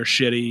negatively or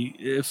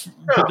shitty.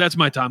 But that's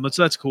my time.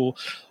 That's cool.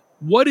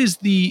 What is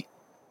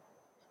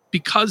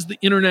because the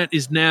internet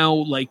is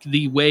now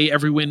the way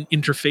everyone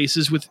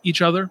interfaces with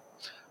each other?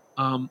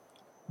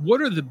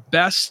 What are the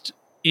best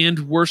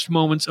and worst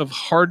moments of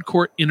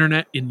hardcore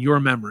internet in your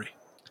memory?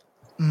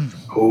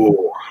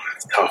 Oh,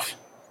 that's tough.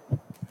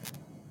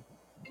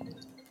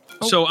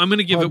 So I'm going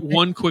to give it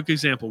one quick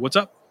example. What's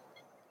up?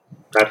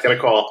 That's going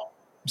to call.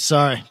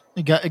 Sorry,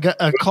 I got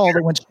a call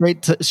that went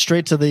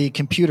straight to the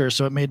computer,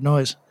 so it made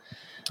noise.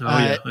 Oh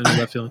yeah, I know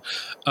that feeling.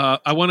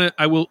 I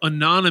will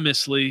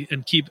anonymously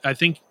and keep. I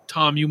think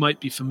Tom, you might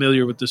be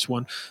familiar with this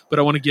one, but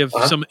I want to give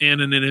some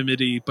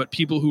anonymity. But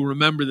people who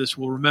remember this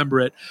will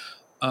remember it.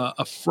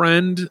 A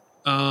friend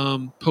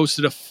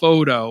posted a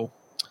photo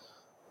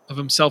of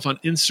himself on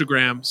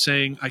Instagram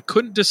saying, "I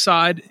couldn't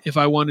decide if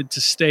I wanted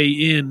to stay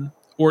in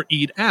or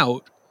eat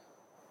out.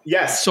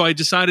 Yes, so I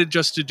decided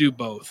just to do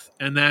both,"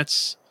 and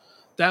that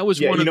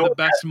was one of the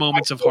best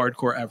moments of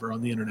hardcore ever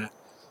on the internet.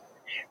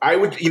 I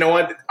would,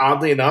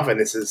 oddly enough, and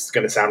this is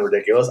going to sound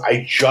ridiculous,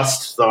 I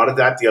just thought of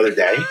that the other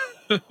day.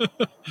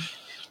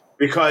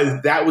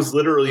 because that was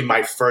literally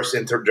my first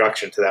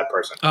introduction to that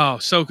person. Oh,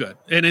 so good.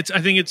 And I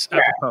think it's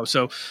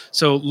apropos.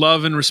 So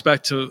love and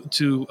respect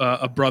to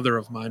a brother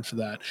of mine for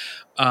that.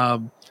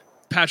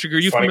 Patrick, are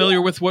you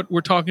familiar with what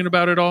we're talking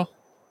about at all?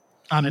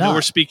 I know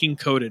we're speaking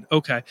coded.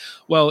 Okay.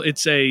 Well,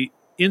 it's a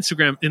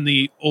Instagram in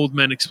the old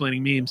men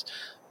explaining memes.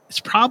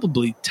 It's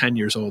probably 10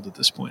 years old at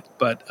this point,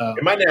 but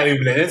it might not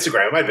even been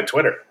Instagram. It might have been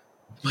Twitter.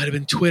 Might have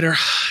been Twitter.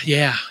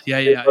 Yeah.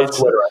 It's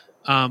Twitter.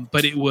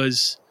 But it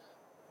was,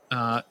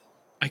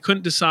 I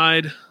couldn't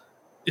decide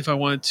if I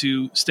wanted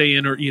to stay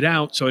in or eat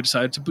out. So I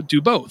decided to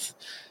do both.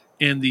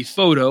 And the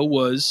photo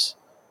was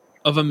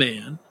of a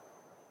man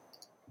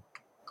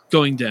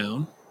going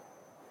down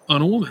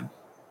on a woman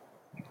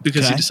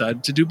because he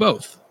decided to do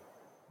both.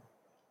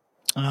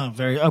 Oh,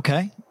 very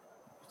okay.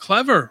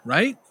 Clever,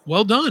 right?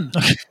 Well done.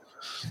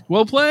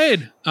 Well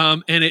played.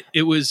 And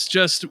it was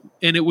just,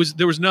 and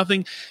there was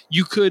nothing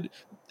you could,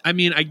 I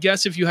mean, I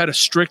guess if you had a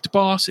strict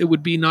boss, it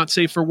would be not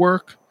safe for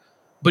work,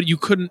 but you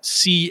couldn't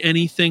see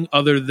anything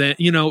other than,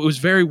 it was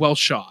very well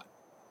shot.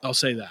 I'll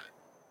say that.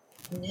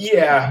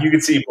 Yeah, you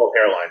could see both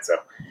hairlines though.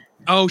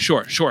 Oh,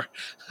 sure.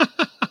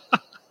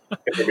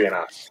 If you're being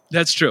honest.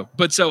 That's true.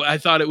 But so I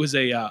thought it was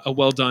a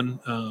well done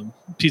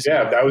piece.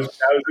 Yeah, that was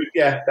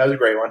a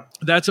great one.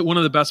 That's one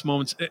of the best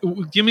moments.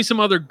 Give me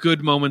some other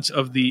good moments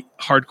of the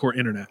hardcore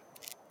internet.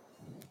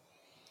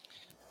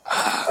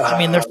 I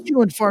mean, they're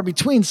few and far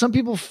between. Some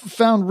people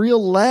found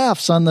real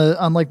laughs on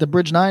like the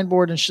Bridge 9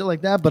 board and shit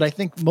like that. But I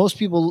think most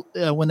people,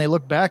 when they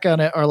look back on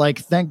it, are like,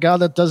 "Thank God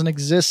that doesn't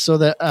exist, so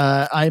that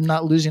I'm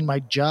not losing my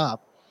job."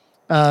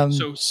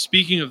 So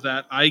speaking of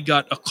that, I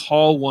got a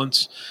call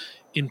once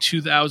in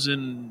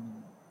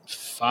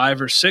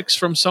 2005 or 6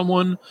 from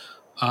someone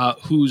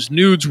whose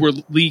nudes were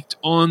leaked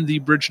on the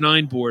Bridge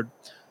 9 board.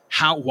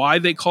 Why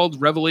they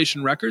called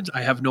Revelation Records,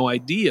 I have no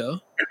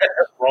idea.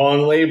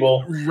 Wrong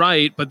label.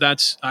 Right, but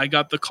I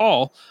got the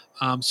call.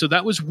 So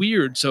that was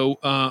weird. So,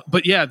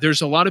 but yeah,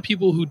 there's a lot of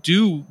people who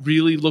do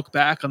really look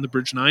back on the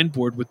Bridge 9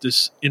 board with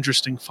this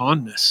interesting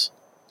fondness.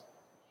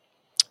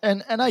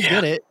 And I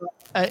get it.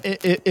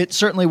 It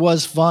certainly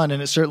was fun,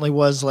 and it certainly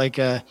was like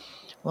a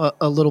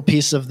little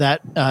piece of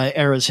that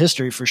era's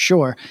history for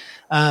sure.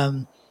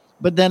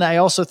 But then I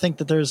also think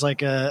that there's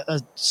like a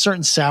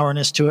certain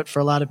sourness to it for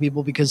a lot of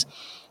people, because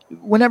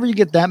whenever you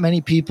get that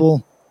many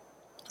people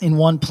in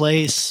one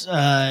place,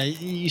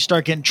 you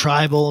start getting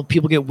tribal,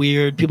 people get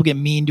weird, people get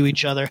mean to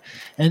each other.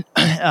 And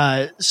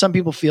some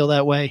people feel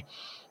that way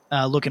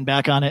looking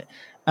back on it.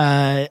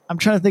 I'm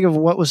trying to think of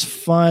what was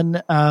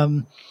fun.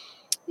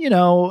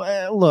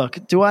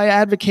 Look, do I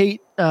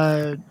advocate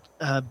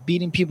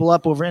beating people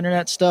up over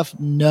internet stuff?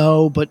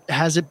 No, but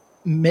has it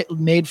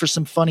made for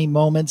some funny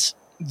moments?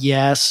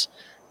 Yes.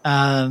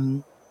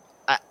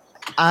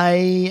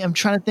 I am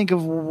trying to think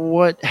of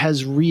what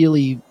has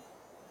really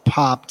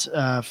popped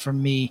for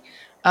me.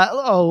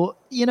 I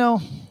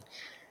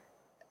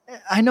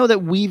know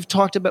that we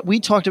talked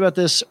about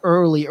this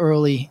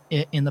early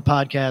in the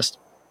podcast.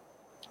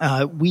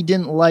 We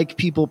didn't like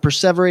people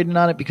perseverating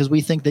on it because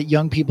we think that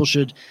young people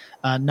should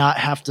not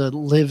have to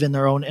live in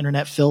their own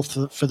internet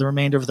filth for the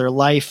remainder of their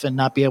life and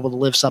not be able to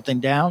live something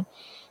down.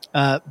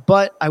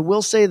 But I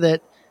will say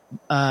that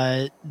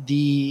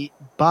the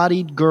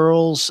bodied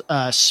girl's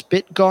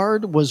spit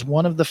guard was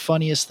one of the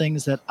funniest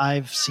things that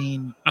I've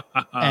seen.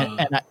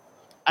 And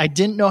I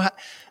didn't know how,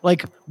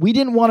 we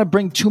didn't want to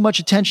bring too much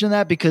attention to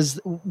that because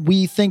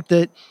we think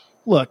that,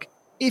 look,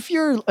 if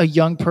you're a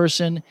young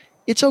person,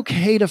 it's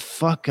okay to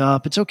fuck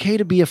up. It's okay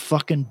to be a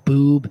fucking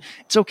boob.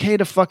 It's okay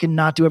to fucking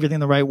not do everything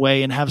the right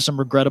way and have some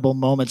regrettable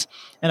moments.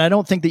 And I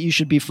don't think that you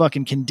should be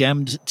fucking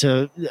condemned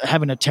to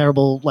having a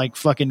terrible,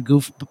 fucking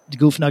goof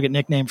nugget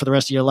nickname for the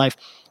rest of your life.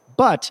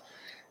 But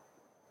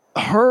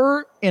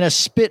her in a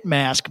spit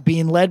mask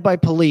being led by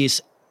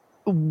police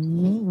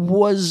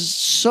was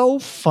so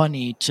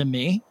funny to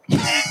me.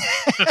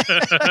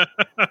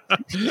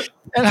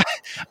 And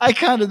I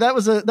kind of, that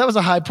was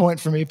a high point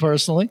for me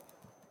personally.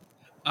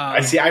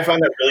 I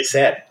found that really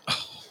sad.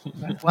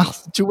 Well,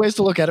 two ways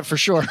to look at it for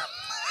sure.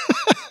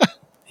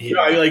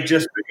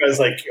 Just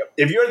because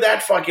if you're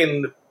that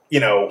fucking,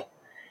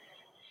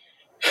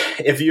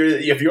 if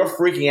you're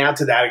freaking out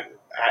to that,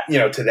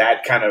 to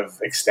that kind of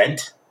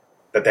extent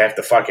that they have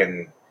to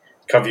fucking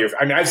cover your.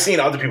 I mean, I've seen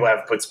other people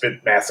have put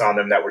spit masks on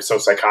them that were so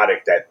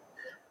psychotic that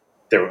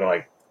they were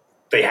going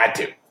they had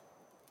to.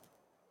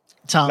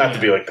 Tom, not to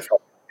be like the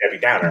fucking heavy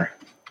downer.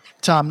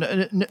 Tom,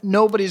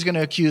 nobody's going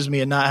to accuse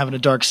me of not having a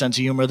dark sense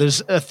of humor.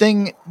 There's a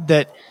thing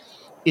that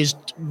is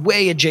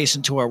way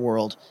adjacent to our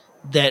world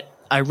that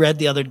I read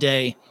the other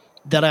day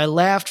that I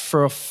laughed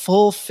for a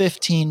full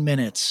 15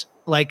 minutes.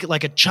 Like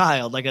a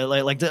child, like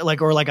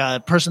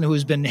a person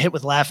who's been hit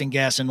with laughing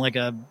gas and like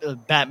a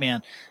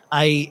Batman.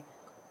 I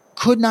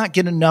could not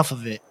get enough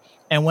of it.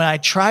 And when I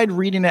tried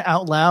reading it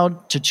out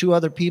loud to two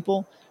other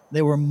people,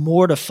 they were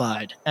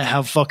mortified at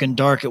how fucking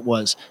dark it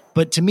was.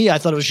 But to me, I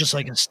thought it was just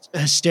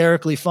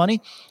hysterically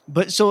funny.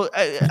 But so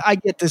I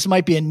get this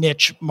might be a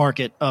niche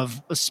market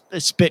of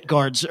spit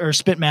guards or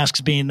spit masks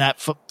being that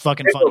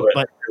fucking funny.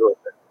 But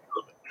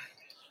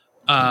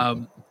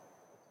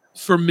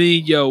For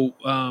me,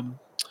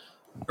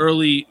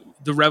 early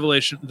the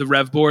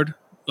Rev board,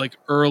 like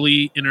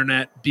early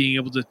internet, being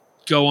able to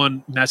go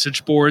on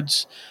message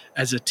boards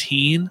as a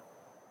teen.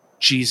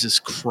 Jesus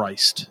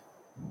Christ.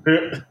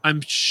 I'm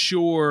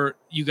sure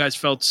you guys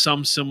felt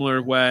some similar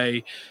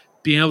way,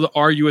 being able to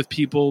argue with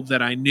people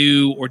that I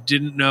knew or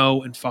didn't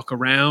know and fuck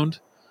around.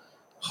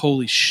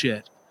 Holy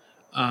shit.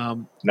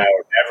 No,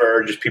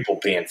 never. Just people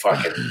being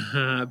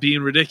fucking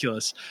being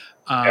ridiculous.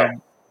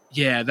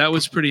 Yeah, that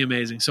was pretty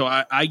amazing. So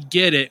I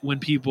get it when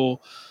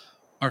people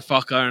are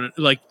fucking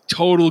like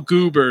total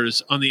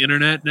goobers on the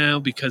internet now,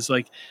 because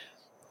like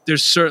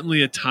there's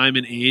certainly a time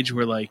and age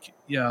where like,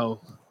 yo,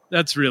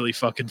 that's really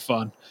fucking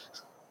fun.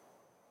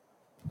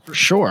 For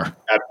sure.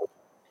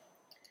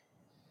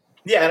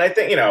 Yeah, and I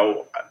think,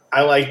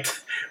 I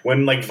liked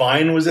when like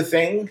Vine was a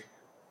thing.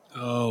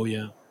 Oh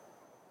yeah.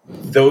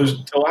 A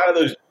lot of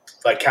those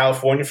like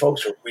California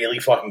folks were really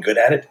fucking good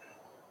at it.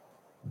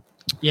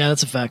 Yeah,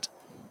 that's a fact.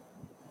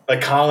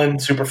 Like Colin,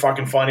 super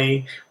fucking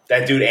funny.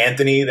 That dude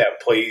Anthony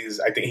that plays,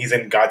 I think he's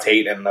in God's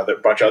Hate and another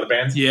bunch of other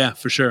bands. Yeah,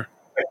 for sure.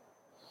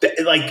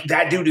 Like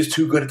that dude is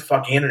too good at the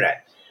fucking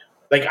internet.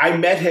 Like I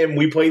met him,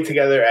 we played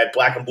together at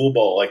Black and Blue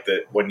Bowl like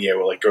the 1 year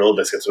with like Gorilla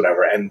Biscuits,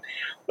 whatever. And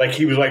like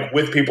he was like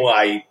with people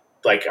I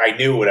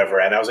knew,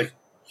 whatever. And I was like,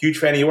 huge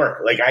fan of your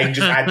work. Like I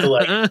just had to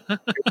like, you're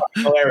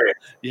fucking hilarious.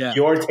 Yeah.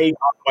 Your take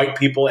on white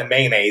people and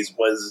mayonnaise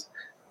was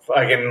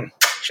fucking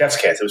chef's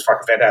kiss. It was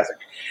fucking fantastic.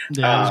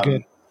 Yeah, it was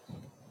good.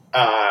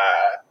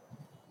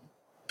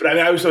 But I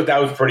mean, I always thought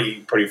that was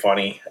pretty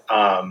funny.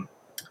 What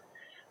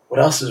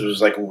else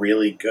was like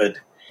really good?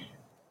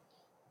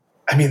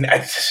 I mean,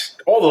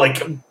 all the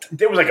like,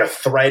 there was like a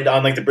thread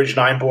on like the Bridge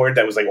 9 board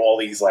that was like all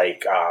these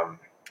like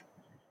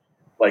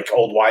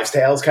old wives'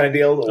 tales kind of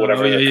deal or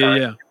whatever.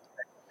 Yeah.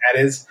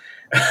 That is,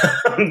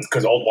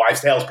 because old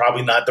wives' tale is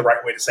probably not the right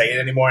way to say it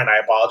anymore, and I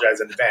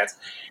apologize in advance.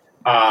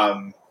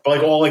 But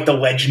like all like the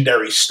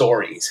legendary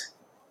stories.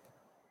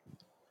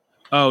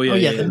 Oh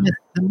yeah.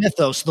 The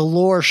mythos, the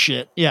lore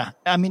shit. Yeah,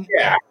 I mean,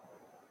 yeah,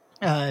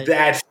 I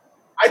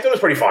thought it was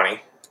pretty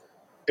funny.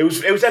 It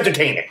was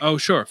entertaining. Oh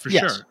sure, for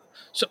sure.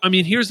 So I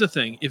mean, here's the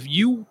thing: if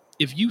you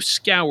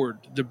scoured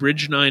the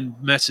Bridge 9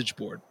 message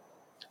board,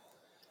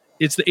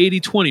 it's the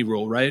 80-20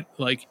 rule, right?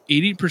 Like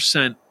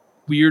 80%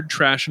 weird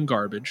trash and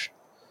garbage,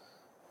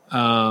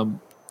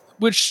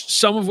 which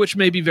some of which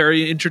may be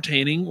very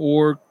entertaining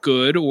or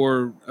good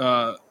or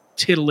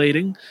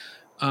titillating,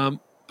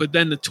 but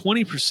then the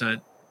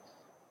 20%.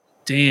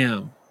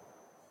 Damn,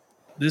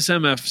 this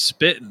MF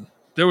spitting.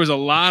 There was a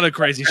lot of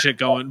crazy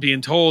shit being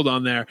told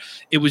on there.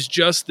 It was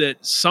just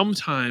that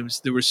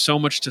sometimes there was so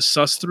much to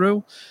suss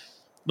through.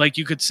 Like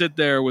you could sit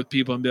there with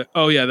people and be like,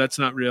 "Oh yeah, that's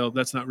not real.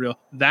 That's not real.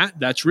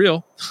 That's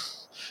real."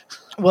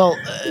 Well,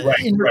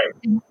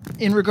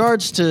 in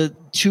regards to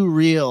Too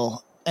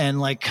Real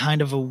and like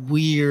kind of a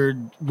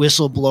weird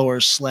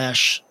whistleblower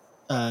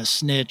 /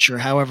 snitch or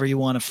however you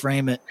want to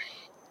frame it,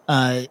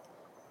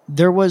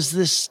 there was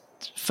this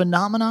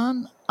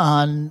phenomenon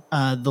on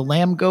the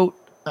Lamb Goat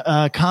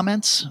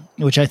comments,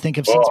 which I think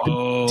have since been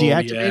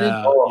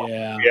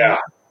deactivated. Yeah.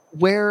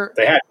 Where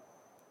they had.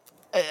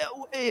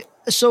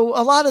 So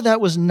a lot of that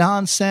was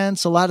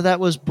nonsense. A lot of that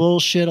was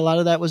bullshit. A lot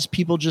of that was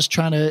people just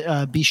trying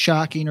to be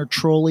shocking or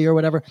trolly or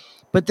whatever.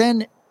 But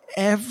then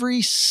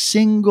every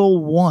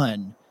single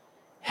one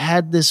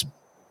had this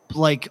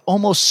like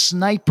almost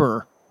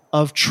sniper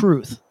of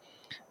truth.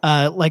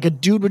 Like a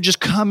dude would just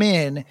come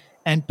in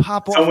and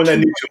pop off. Someone that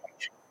knew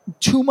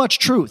too much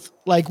truth,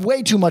 like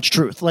way too much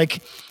truth,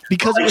 like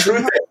because it was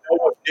truth that no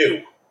one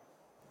knew.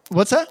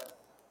 What's that?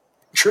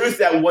 Truth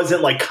that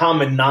wasn't like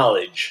common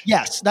knowledge.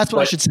 Yes, that's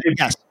what I should say.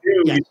 Yes.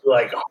 Yes.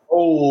 Like,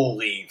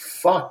 holy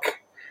fuck!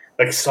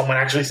 Like someone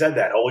actually said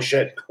that. Holy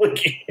shit!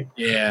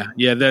 yeah.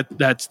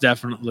 That's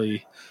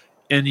definitely.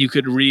 And you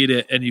could read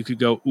it, and you could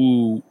go,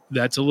 "Ooh,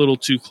 that's a little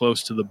too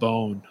close to the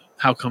bone."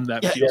 How come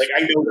that? Yeah, like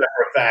I know that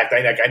for a fact.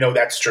 I know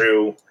that's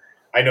true.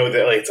 I know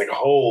that it's like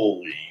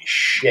holy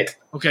shit.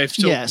 Okay,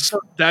 so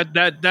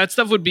that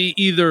stuff would be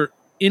either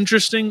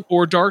interesting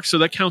or dark, so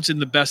that counts in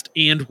the best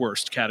and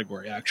worst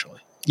category,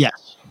 actually.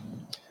 Yes.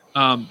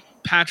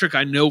 Patrick,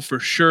 I know for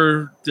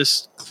sure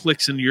this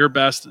clicks into your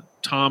best.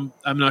 Tom,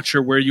 I'm not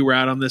sure where you were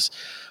at on this,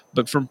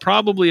 but from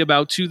probably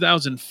about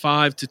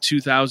 2005 to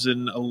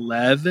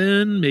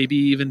 2011, maybe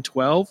even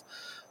 12,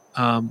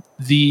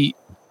 the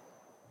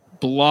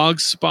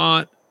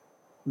Blogspot,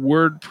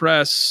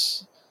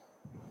 WordPress,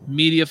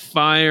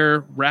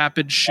 Mediafire,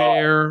 Rapid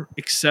Share,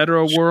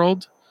 etc.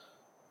 world.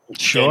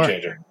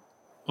 Sure.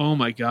 Oh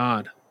my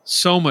God.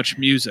 So much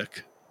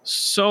music.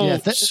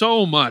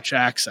 So much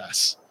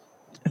access.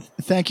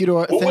 Thank you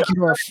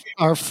to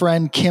our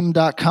friend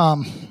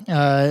Kim.com.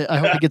 I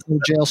hope he gets out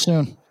of jail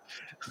soon.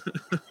 Yeah,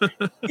 I'm trying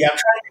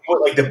to think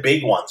what like the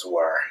big ones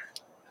were.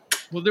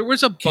 Well, there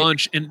was a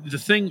bunch, and the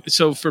thing.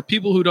 So for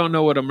people who don't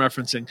know what I'm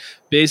referencing,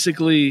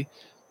 basically,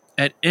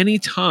 at any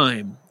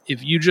time,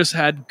 if you just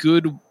had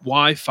good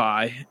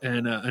Wi-Fi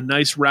and a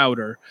nice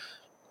router,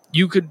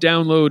 you could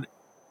download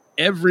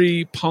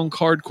every punk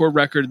hardcore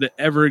record that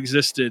ever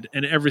existed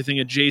and everything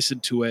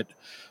adjacent to it,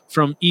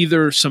 from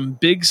either some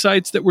big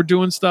sites that were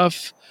doing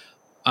stuff,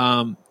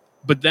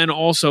 but then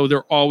also there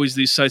are always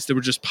these sites that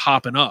were just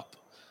popping up.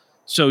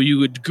 So you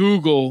would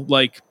Google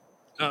like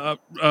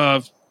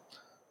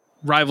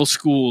rival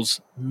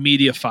schools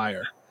media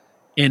fire,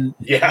 and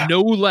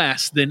no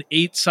less than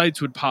 8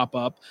 sites would pop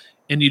up,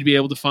 and you'd be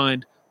able to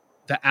find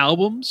the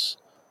albums,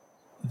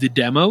 the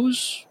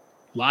demos,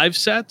 live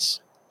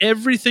sets,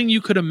 everything you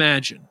could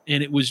imagine.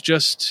 And it was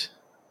just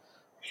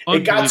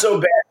it got so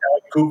bad that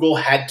like, Google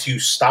had to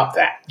stop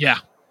that. Yeah.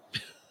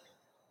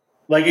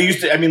 Like it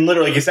used to, I mean,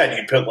 literally, like you said,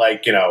 you'd put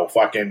like, you know,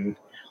 fucking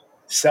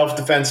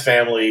self-defense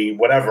family,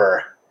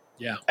 whatever.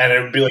 Yeah. And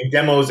it would be like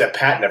demos that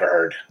Pat never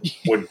heard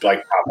would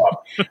like pop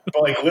up.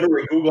 But like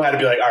literally Google had to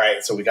be like, all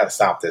right, so we got to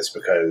stop this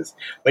because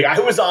like I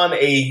was on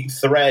a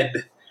thread,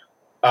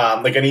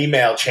 like an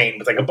email chain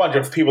with like a bunch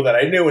of people that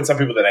I knew and some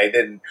people that I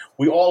didn't.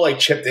 We all like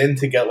chipped in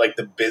to get like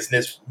the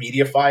business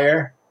media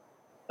fire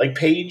like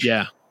page.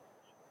 Yeah.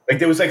 Like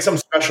there was like some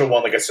special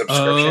one, like a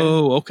subscription.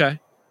 Oh, okay.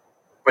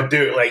 But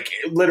dude, like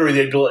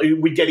literally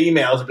we'd get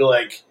emails and be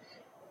like,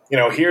 you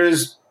know,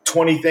 here's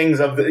 20 things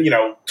of the, you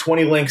know,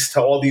 20 links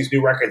to all these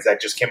new records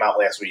that just came out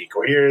last week.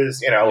 Or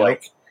here's, you know,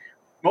 like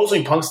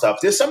mostly punk stuff.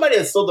 There's somebody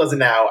that still does it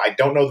now. I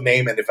don't know the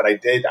name. And if I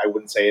did, I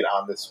wouldn't say it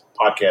on this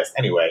podcast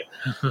anyway,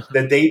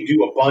 that they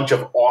do a bunch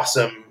of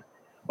awesome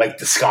like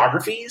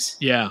discographies.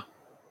 Yeah.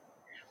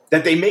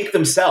 That they make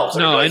themselves.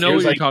 No, like, I know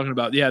what you're like, talking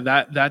about. Yeah.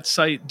 That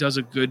site does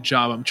a good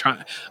job.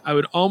 I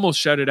would almost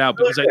shut it out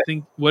because I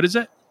think, what is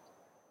it?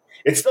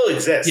 It still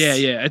exists.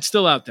 Yeah, it's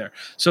still out there.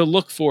 So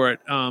look for it.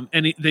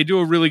 And they do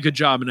a really good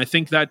job. And I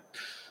think that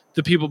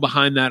the people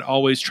behind that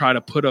always try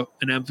to put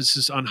an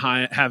emphasis on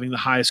having the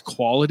highest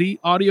quality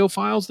audio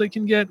files they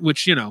can get,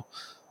 which, you know,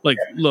 like,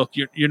 look,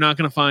 you're not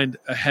going to find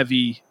a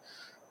heavy,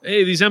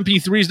 hey, these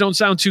MP3s don't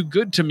sound too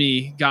good to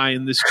me guy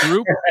in this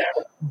group.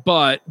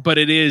 but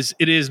it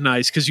is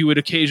nice because you would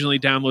occasionally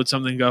download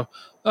something and go,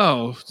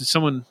 oh,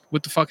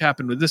 what the fuck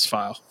happened with this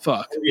file?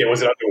 Fuck. Yeah,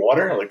 was it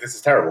underwater? Like, this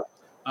is terrible.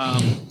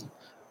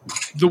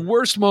 The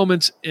worst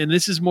moments, and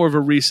this is more of a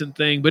recent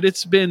thing, but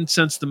it's been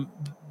since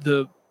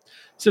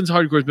since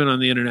hardcore's been on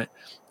the internet,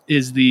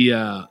 is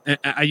the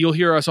you'll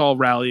hear us all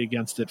rally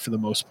against it for the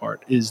most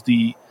part, is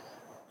the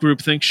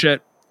groupthink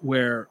shit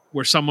where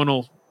someone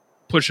will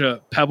push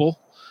a pebble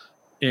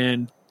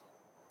and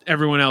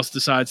everyone else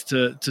decides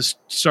to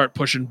start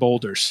pushing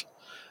boulders.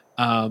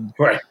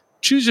 Right.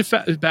 Choose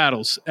your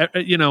battles.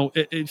 You know,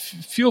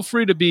 feel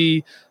free to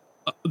be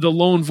the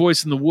lone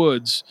voice in the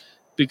woods.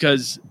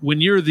 Because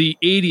when you're the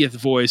 80th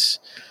voice,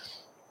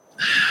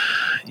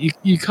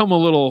 you come a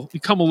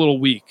little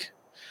weak.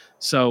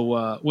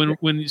 So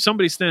when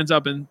somebody stands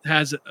up and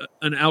has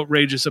an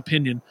outrageous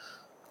opinion,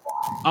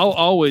 I'll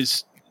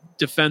always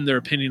defend their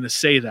opinion to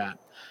say that.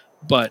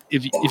 But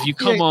if you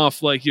come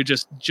off like you're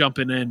just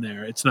jumping in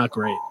there, it's not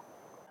great.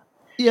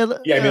 Yeah,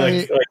 I mean,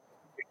 like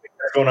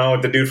what's going on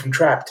with the dude from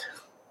Trapped?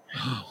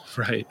 Oh,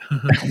 right.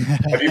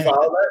 Have you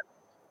followed that?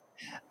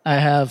 I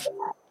have.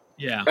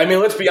 Yeah. I mean,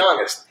 let's be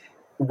honest.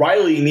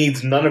 Riley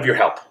needs none of your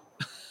help.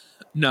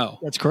 No,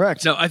 that's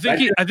correct. No, I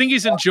think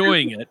he's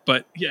enjoying it,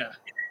 but yeah,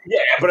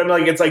 but I'm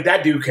like, it's like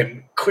that dude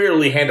can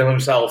clearly handle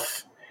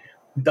himself.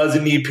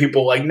 Doesn't need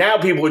people. Like now,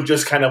 people are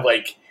just kind of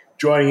like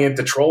joining in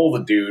to troll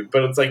the dude.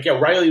 But it's like,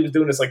 Riley was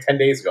doing this like 10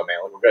 days ago, man.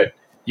 Like we're good.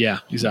 Yeah,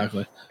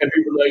 exactly. And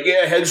people are like,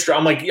 yeah, headstrong.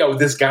 I'm like,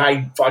 this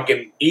guy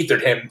fucking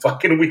ethered him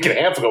fucking a week and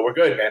a half ago. We're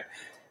good, man.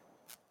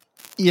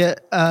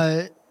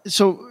 Yeah.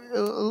 So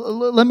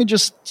let me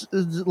just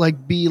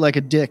like be like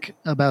a dick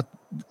about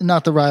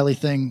not the Riley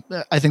thing.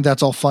 I think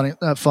that's all fun,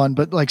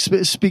 but like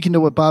speaking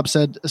to what Bob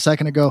said a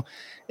second ago,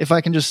 if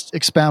I can just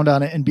expound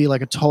on it and be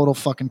like a total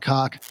fucking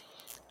cock.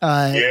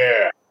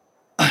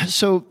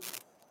 So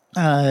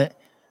I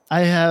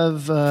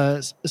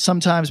have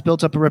sometimes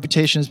built up a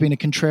reputation as being a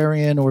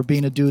contrarian or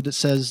being a dude that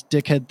says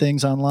dickhead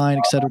things online,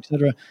 et cetera, et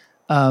cetera.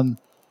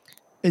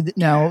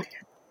 Now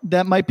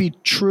that might be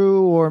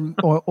true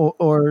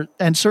or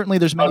and certainly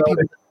there's many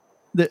people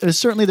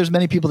there's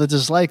many people that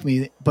dislike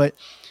me, but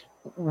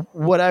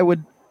what I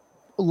would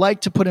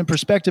like to put in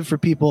perspective for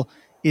people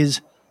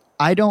is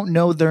I don't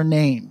know their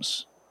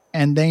names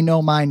and they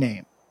know my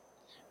name.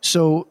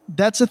 So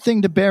that's a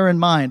thing to bear in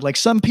mind. Like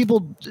some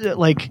people,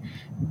 like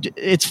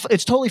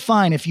it's totally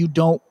fine if you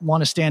don't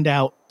want to stand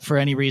out for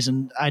any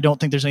reason. I don't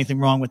think there's anything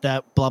wrong with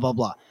that, blah, blah,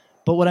 blah.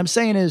 But what I'm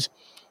saying is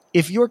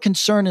if your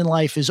concern in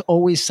life is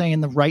always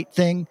saying the right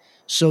thing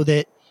so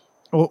that,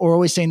 or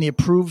always saying the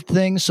approved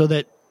thing so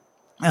that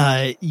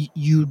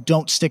you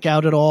don't stick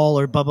out at all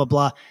or blah, blah,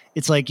 blah.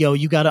 It's like,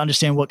 you got to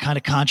understand what kind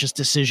of conscious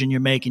decision you're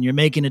making. You're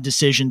making a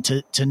decision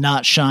to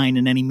not shine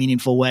in any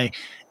meaningful way.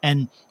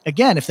 And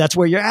again, if that's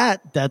where you're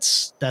at,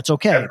 that's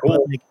okay.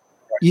 Cool. But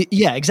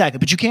yeah, exactly.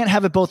 But you can't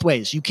have it both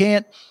ways. You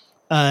can't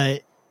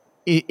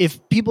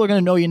if people are going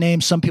to know your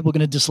name, some people are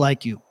going to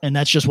dislike you, and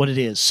that's just what it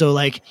is. So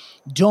like,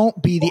 don't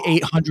be the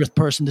 800th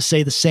person to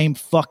say the same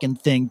fucking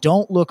thing.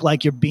 Don't look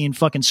like you're being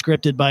fucking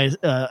scripted by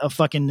a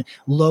fucking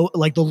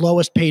the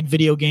lowest paid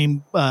video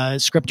game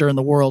scripter in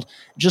the world.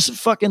 Just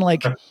fucking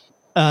like,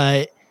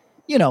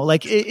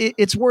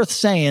 it's worth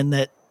saying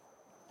that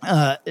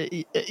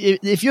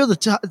if you're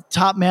the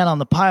top man on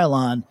the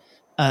pylon,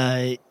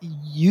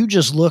 you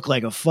just look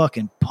like a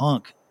fucking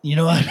punk. You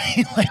know what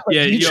I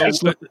mean?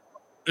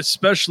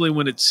 Especially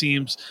when it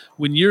seems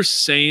when you're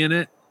saying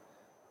it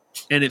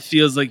and it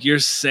feels like you're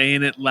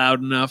saying it loud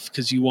enough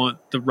because you want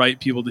the right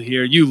people to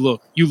hear. You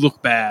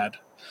look bad,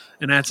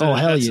 and that's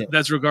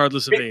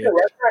regardless of age.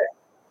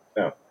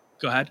 No.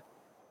 Go ahead.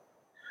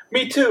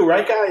 Me too,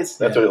 right, guys?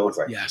 That's what it looks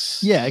like.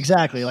 Yes. Yeah,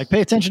 exactly. Like,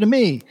 pay attention to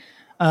me.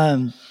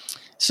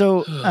 Just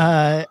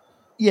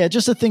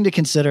a thing to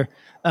consider.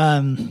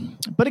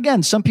 But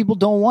again, some people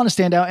don't want to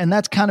stand out, and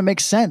that kind of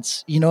makes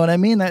sense. You know what I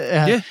mean?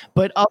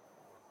 But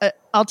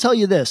I'll tell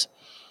you this.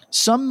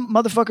 Some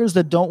motherfuckers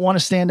that don't want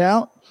to stand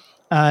out,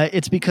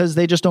 it's because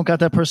they just don't got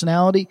that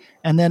personality.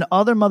 And then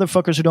other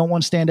motherfuckers who don't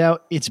want to stand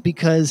out, it's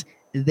because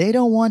they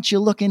don't want you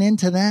looking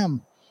into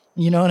them.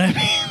 You know what I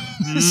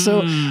mean?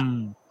 So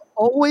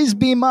always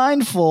be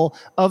mindful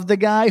of the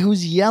guy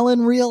who's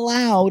yelling real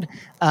loud.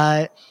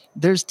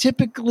 There's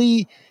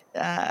typically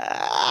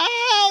a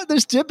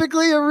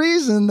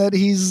reason that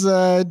he's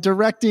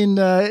directing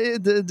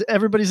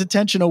everybody's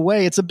attention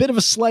away. It's a bit of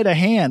a sleight of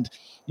hand.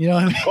 You know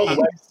what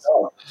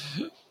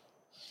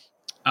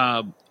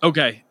I mean?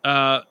 Okay.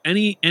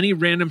 Any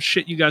random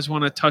shit you guys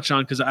want to touch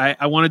on? Because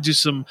I want to do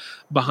some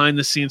behind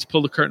the scenes,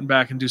 pull the curtain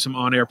back, and do some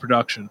on air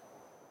production.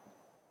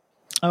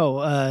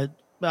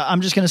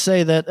 I'm just going to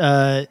say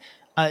that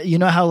you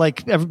know how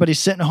like everybody's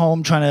sitting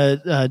home trying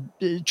to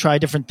try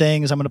different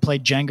things. I'm going to play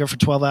Jenga for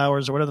 12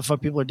 hours or whatever the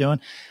fuck people are doing.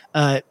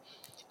 I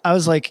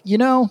was like,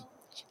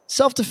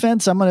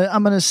 self-defense. I'm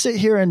gonna sit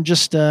here and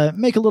just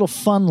make a little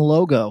fun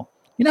logo.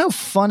 You know how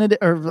fun it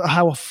or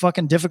how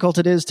fucking difficult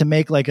it is to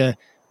make like a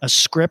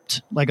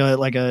script, like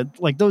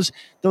those.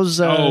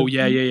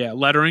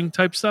 Lettering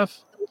type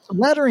stuff.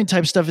 Lettering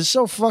type stuff is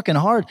so fucking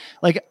hard.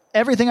 Like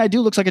everything I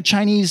do looks like a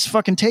Chinese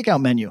fucking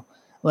takeout menu.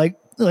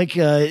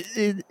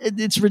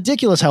 It's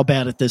ridiculous how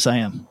bad at this I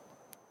am.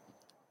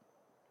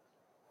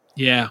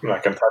 Yeah. I'm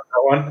not gonna touch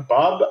that one,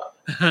 Bob.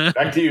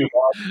 Back to you,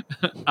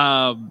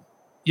 Bob.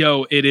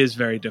 It is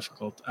very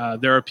difficult.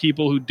 There are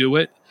people who do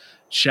it.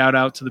 Shout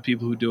out to the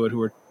people who do it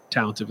who are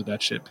talented with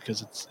that shit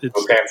because it's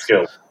damn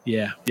skills.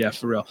 Yeah,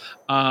 for real.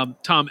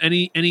 Tom,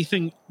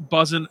 anything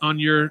buzzing on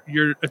your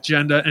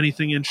agenda?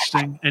 Anything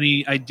interesting?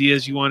 Any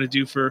ideas you want to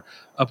do for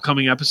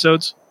upcoming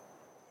episodes?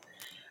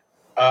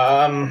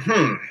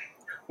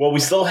 Well, we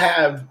still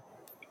have.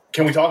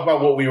 Can we talk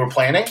about what we were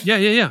planning?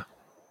 Yeah.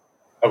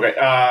 Okay.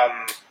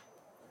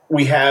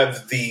 We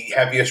have the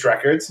heaviest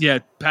records. Yeah,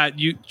 Pat,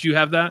 do you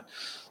have that?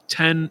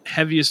 10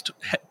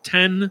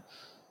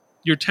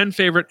 your 10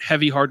 favorite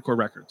heavy hardcore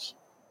records.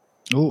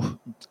 Ooh,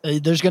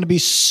 there's going to be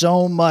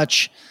so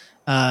much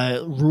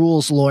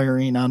rules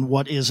lawyering on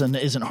what is and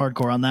isn't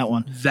hardcore on that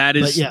one. That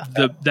is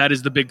that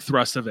is the big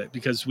thrust of it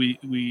because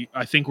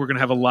I think we're going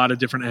to have a lot of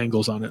different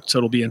angles on it, so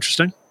it'll be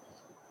interesting.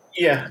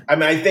 Yeah, I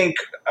mean, I think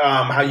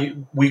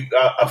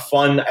a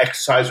fun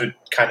exercise would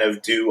kind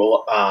of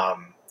do.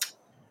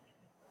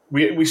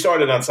 We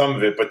started on some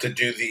of it, but to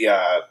do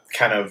the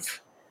kind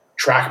of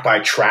track by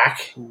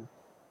track,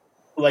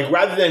 like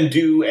rather than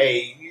do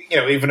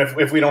even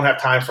if we don't have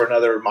time for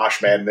another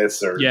Mosh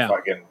Madness or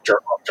fucking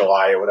Jerk Off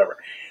July or whatever,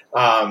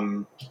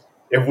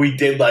 if we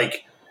did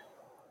like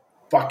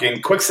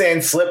fucking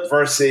Quicksand Slip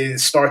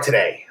versus Start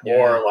Today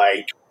or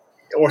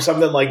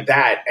something like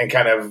that, and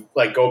kind of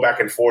like go back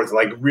and forth and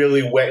like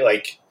really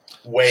weigh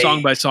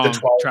song by song,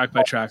 track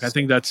by track. I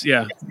think that's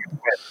I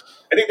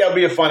think that would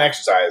be a fun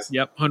exercise.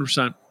 Yep,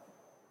 100%.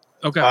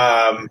 Okay.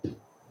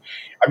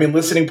 I mean,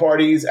 listening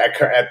parties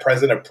at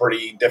present are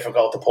pretty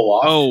difficult to pull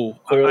off. Oh,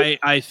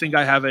 I think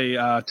I have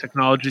a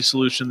technology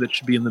solution that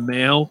should be in the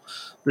mail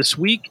this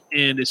week,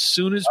 and as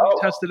soon as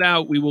we test it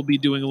out, we will be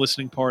doing a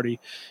listening party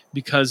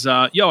because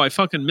I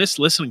fucking miss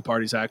listening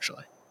parties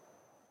actually.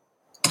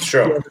 It's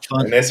true.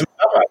 And there's some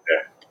stuff out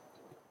there.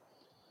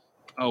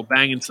 Oh,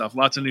 banging stuff.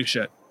 Lots of new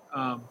shit.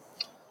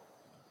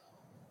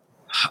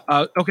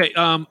 Okay.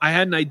 I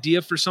had an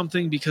idea for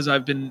something because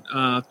I've been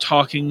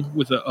talking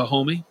with a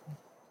homie.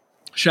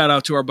 Shout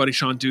out to our buddy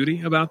Sean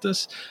Duty about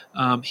this.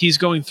 He's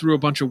going through a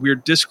bunch of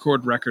weird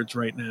Discord records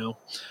right now.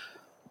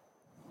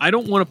 I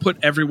don't want to put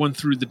everyone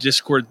through the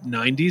Discord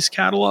 90s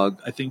catalog.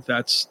 I think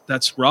that's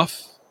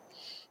rough.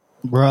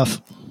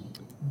 Rough.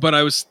 But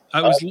I was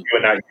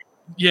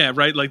yeah,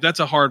 right. Like that's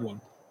a hard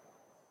one.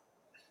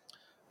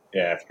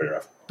 Yeah, it's pretty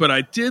rough. But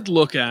I did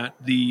look at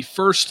the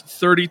first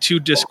 32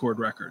 Discord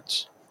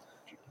records.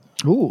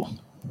 Ooh.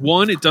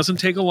 1, it doesn't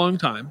take a long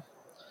time.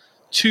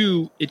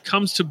 2, it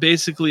comes to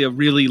basically a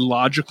really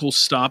logical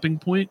stopping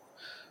point,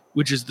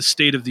 which is the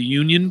State of the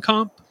Union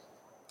comp.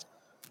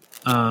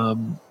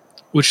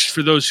 Which,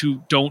 for those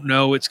who don't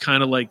know, it's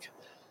kind of like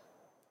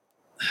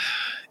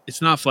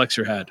It's not Flex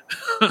Your Head.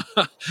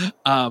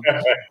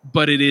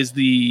 But it is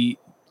the,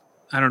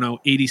 I don't know,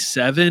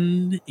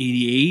 87,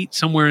 88,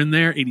 somewhere in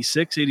there,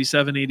 86,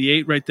 87,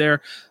 88, right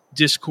there,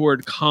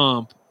 Discord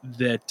comp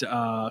that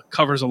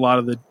covers a lot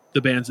of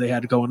the bands they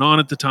had going on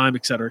at the time,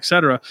 et cetera, et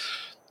cetera.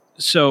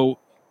 So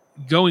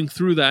going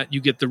through that,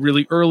 you get the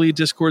really early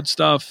Discord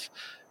stuff,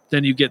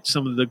 then you get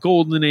some of the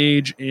golden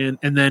age, and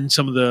then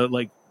some of the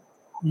like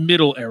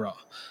middle era.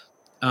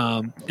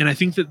 And I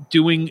think that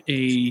doing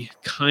a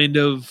kind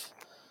of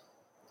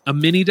a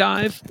mini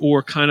dive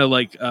or kind of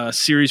like a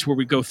series where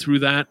we go through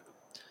that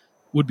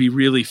would be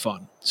really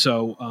fun.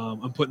 So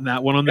I'm putting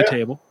that one on the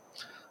table.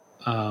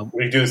 We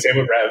can do the same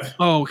with Rev.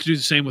 Oh, we could do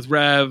the same with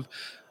Rev.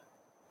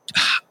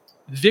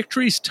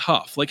 Victory's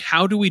tough. Like,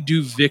 how do we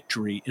do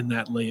Victory in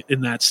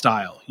that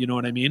style? You know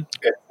what I mean?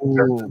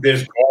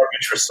 There's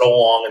garbage for so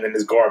long, and then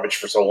there's garbage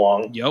for so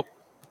long. Yep.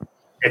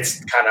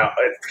 It's kind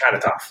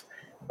of tough.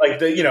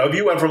 Like if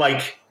you went from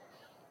like,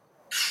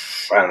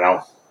 I don't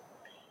know,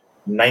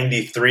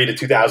 93 to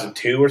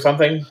 2002 or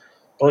something.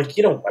 But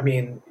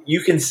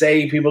you can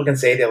say, people can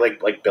say that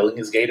like billing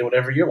is gate or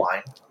whatever. You're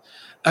lying.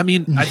 I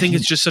mean, I think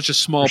it's just such a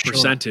small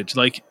percentage.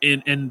 Like,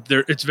 and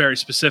there, it's very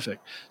specific.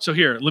 So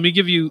here, let me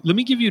give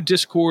you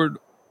Discord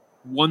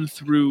 1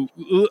 through.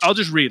 I'll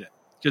just read it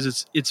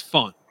because it's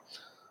fun.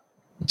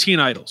 Teen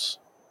Idols,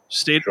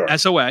 State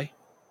SOA.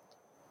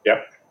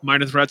 Yep.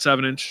 Minor Threat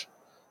 7-inch,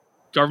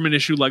 government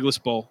issue Legless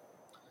Bull.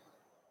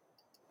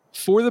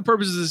 For the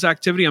purposes of this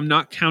activity, I'm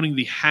not counting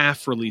the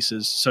half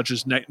releases such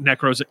as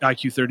Necros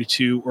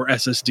IQ32 or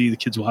SSD. The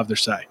kids will have their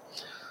say,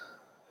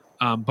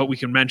 but we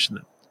can mention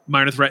them.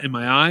 Minor Threat In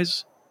My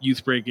Eyes,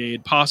 Youth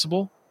Brigade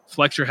Possible,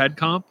 Flex Your Head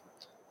Comp,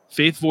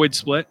 Faith Void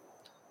Split,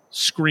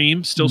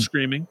 Scream, Still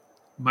Screaming,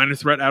 Minor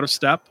Threat Out of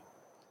Step,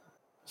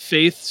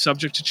 Faith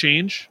Subject to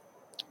Change,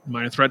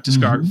 Minor Threat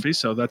Discography,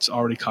 so that's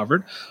already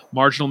covered.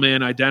 Marginal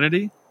Man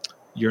Identity,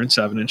 You're in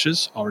 7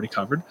 Inches, already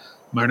covered.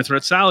 Minor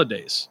Threat Salad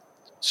Days,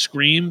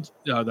 Scream,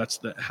 that's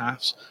the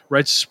halves.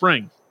 Rites of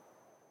Spring.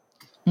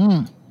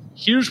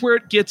 Here's where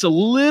it gets a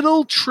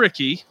little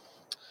tricky.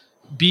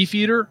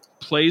 Beefeater,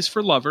 Plays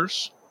for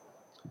Lovers.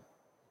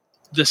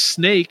 The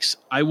Snakes,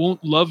 I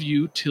Won't Love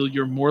You Till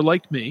You're More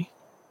Like Me.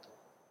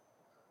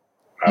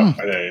 I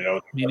didn't even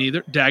know. Me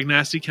neither. Dag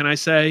Nasty, Can I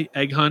Say?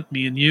 Egg Hunt,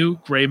 Me and You.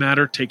 Gray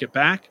Matter, Take It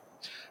Back.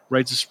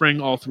 Rites of Spring,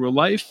 All Through a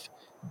Life.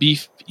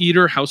 Beef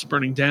Eater, House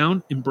Burning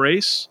Down.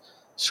 Embrace.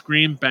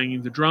 Scream,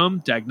 Banging the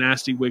Drum. Dag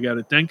Nasty, Wig Out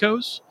at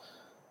Denko's.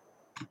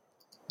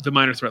 The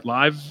Minor Threat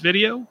Live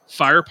video.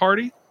 Fire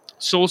Party.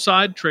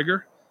 Soulside,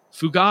 Trigger.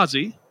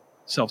 Fugazi,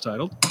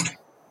 self-titled.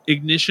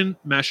 Ignition,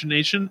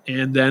 Machination,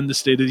 and then the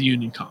State of the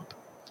Union comp.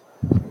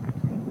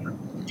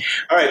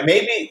 All right,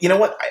 maybe, you know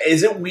what?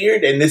 Is it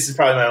weird? And this is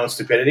probably my own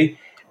stupidity.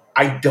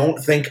 I don't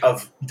think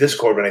of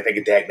Discord when I think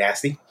of Dag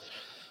Nasty.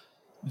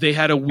 They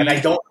had a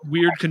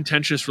weird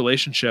contentious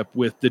relationship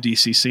with the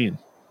DC scene.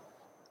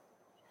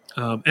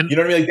 And you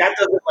know what I mean? Like, that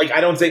doesn't, like,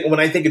 I don't think, when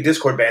I think of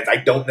Discord bands, I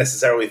don't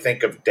necessarily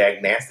think of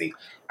Dag Nasty.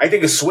 I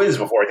think of Swizz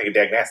before I think of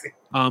Dag Nasty.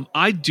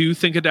 I do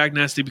think of Dag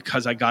Nasty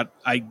because I got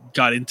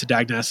into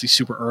Dag Nasty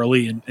super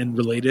early and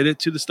related it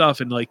to the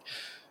stuff and like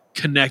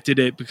connected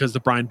it because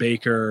the Brian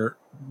Baker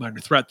Minor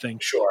Threat thing.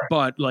 Sure.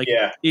 But like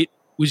it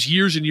was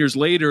years and years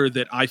later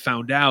that I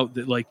found out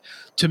that, like,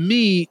 to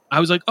me, I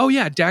was like, oh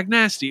yeah, Dag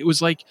Nasty. It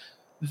was like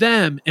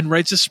them and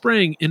Rites of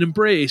Spring and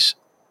Embrace.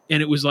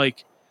 And it was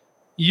like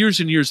years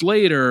and years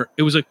later,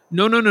 it was like,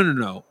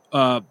 no.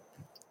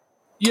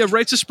 Yeah,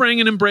 Rites of Spring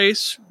and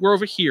Embrace were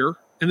over here.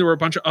 And there were a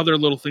bunch of other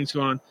little things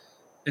going on.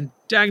 And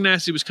Dag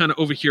Nasty was kind of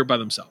over here by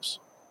themselves.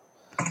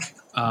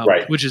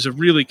 Right. Which is a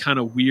really kind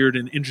of weird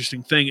and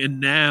interesting thing. And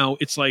now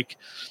it's like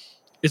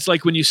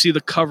when you see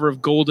the cover of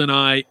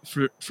GoldenEye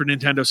for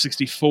Nintendo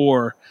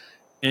 64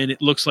 and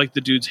it looks like the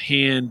dude's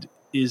hand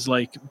is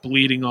like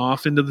bleeding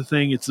off into the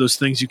thing. It's those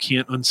things you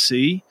can't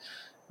unsee.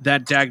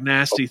 That Dag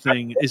Nasty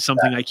thing is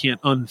something I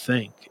can't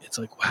unthink. It's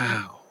like,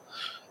 wow.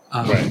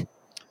 Right.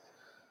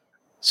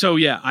 So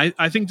yeah,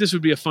 I think this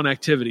would be a fun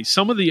activity.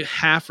 Some of the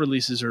half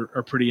releases are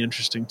pretty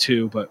interesting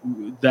too, but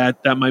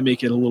that might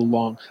make it a little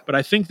long. But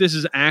I think this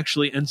is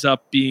actually ends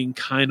up being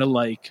kind of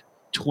like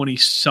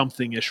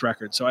 20-something-ish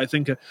record. So I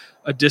think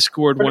a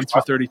Discord 1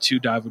 through 32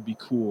 dive would be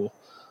cool.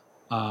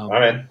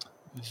 I'm in.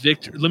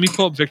 Let me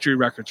pull up Victory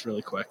Records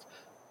really quick.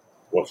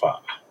 Well,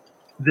 fun.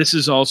 This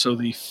is also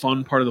the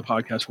fun part of the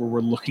podcast where we're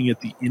looking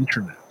at the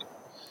internet.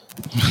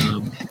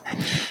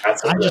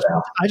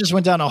 I just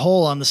went down a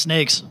hole on the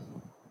Snakes.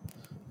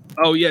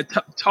 Oh yeah,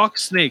 talk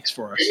Snakes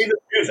for us.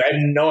 I had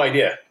no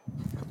idea.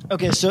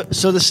 Okay, so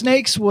the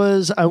Snakes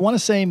was, I want to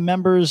say,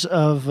 members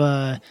of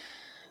the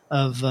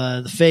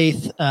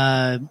Faith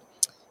and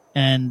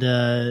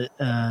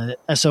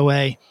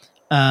SOA,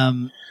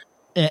 and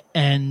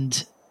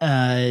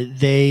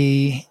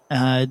they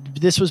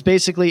this was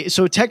basically,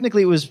 so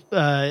technically it was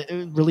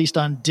released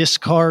on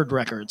Discard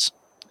Records.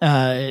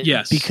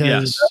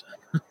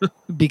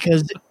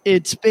 Because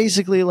it's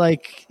basically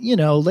like,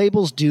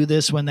 labels do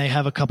this when they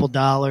have a couple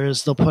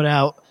dollars. They'll put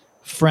out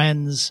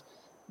Friends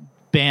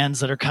bands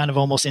that are kind of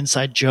almost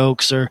inside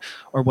jokes or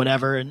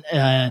whatever.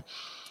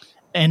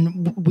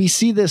 And we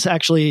see this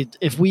actually,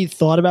 if we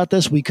thought about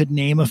this, we could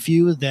name a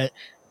few that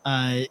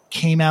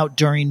came out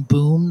during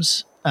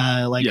booms,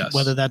 Yes.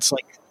 whether that's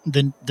like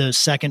the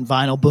second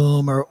vinyl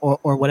boom or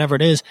whatever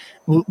it is.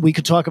 We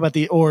could talk about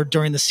or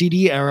during the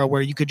CD era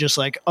where you could just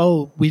like,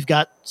 oh, we've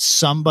got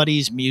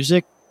somebody's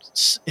music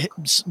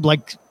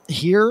like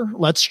here,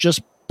 let's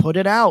just put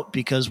it out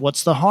because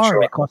what's the harm?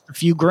 Sure. It costs a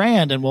few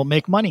grand and we'll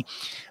make money.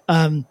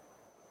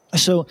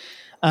 So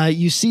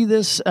you see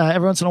this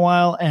every once in a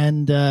while,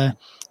 and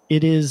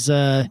it is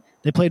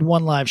they played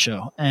one live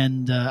show,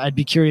 and I'd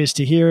be curious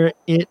to hear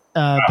it,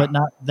 but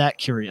not that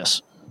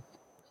curious.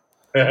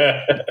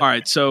 All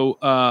right, so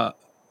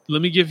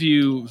let me give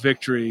you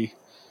Victory,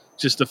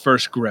 just the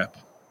first grip.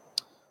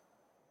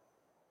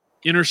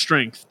 Inner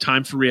Strength,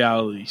 Time for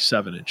Reality,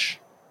 7-inch.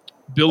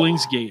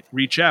 Billingsgate,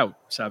 Reach Out,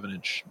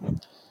 7-inch.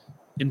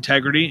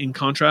 Integrity, In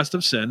Contrast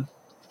of Sin,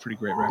 pretty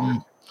great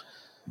record.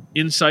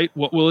 Insight,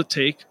 What Will It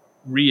Take,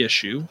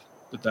 reissue,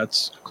 but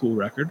that's a cool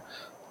record.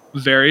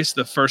 Various,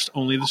 the first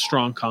Only the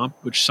Strong comp,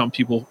 which some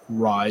people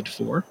ride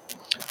for.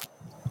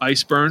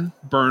 Iceburn,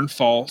 Burn,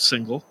 Fall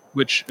single,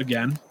 which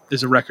again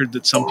is a record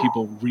that some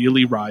people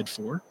really ride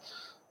for.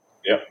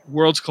 Yep.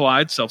 Worlds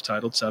Collide,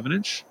 self-titled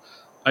 7-inch.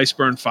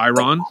 Iceburn,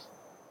 Fyron.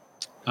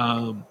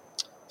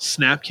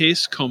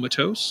 Snapcase,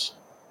 Comatose.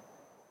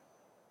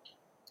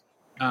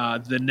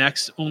 The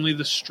next Only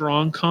the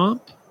Strong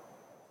comp.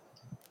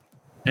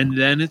 And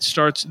then it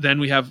starts, then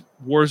we have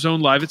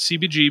Warzone Live at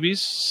CBGB's,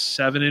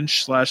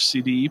 7-inch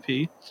 /CD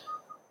EP.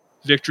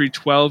 Victory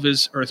 12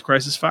 is Earth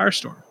Crisis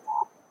Firestorm.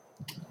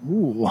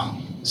 Ooh.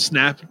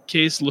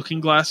 Snapcase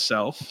Looking Glass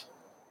Self.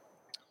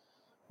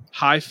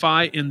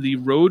 Hi-Fi and the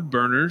Road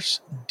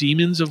Burners,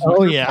 Demons of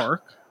Winter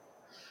Park.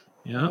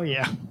 Yeah. Oh,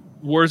 yeah.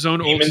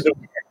 Warzone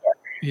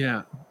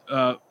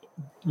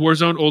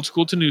Warzone Old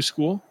School to New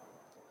School.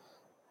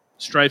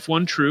 Strife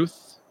One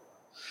Truth.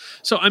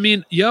 So, I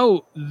mean,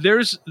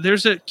 there's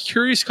a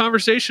curious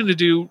conversation to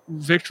do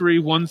Victory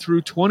 1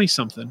 through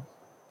 20-something.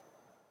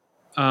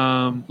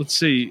 Let's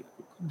see.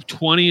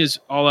 20 is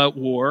All Out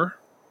War,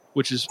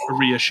 which is a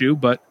reissue,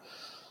 but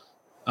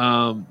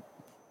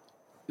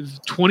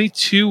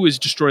 22 is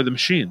Destroy the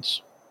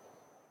Machines.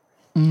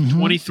 Mm-hmm.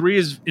 23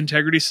 is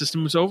Integrity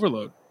Systems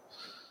Overload.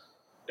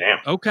 Damn.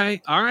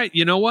 Okay. All right.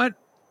 You know what?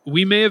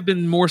 We may have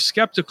been more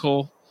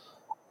skeptical.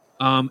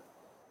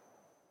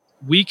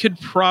 We could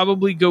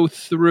probably go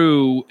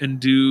through and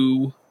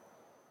do,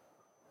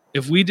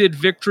 if we did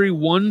Victory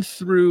 1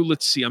 through,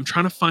 let's see, I'm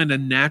trying to find a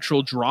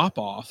natural drop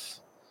off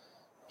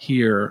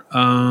here.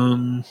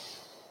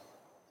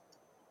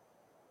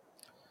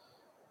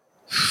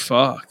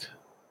 Fuck.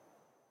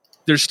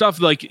 There's stuff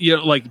like,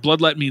 like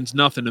Bloodlet means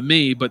nothing to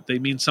me, but they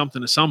mean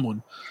something to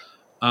someone.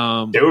 They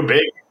were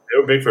big. They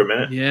were big for a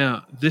minute.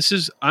 Yeah.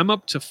 I'm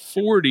up to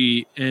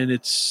 40, and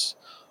it's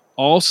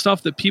all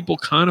stuff that people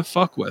kind of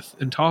fuck with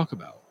and talk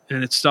about.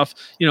 And it's stuff,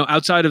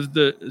 outside of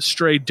the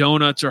stray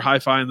Donuts or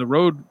Hi-Fi and the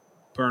Road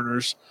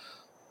Burners.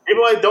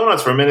 People like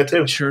Donuts for a minute,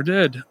 too. Sure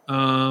did.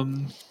 I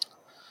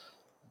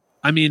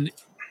mean,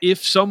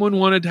 if someone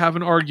wanted to have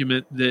an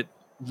argument that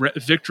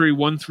Victory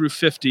 1 through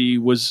 50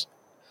 was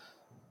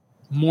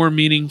more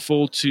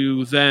meaningful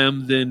to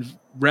them than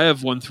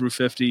Rev 1 through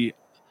 50,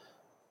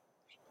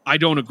 I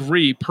don't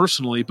agree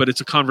personally, but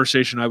it's a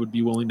conversation I would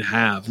be willing to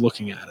have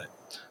looking at it.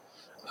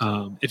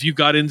 If you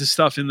got into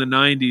stuff in the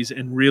 90s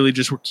and really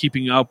just were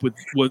keeping up with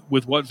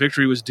what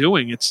Victory was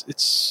doing,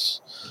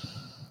 that's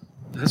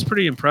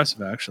pretty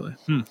impressive, actually.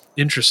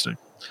 Interesting.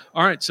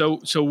 All right,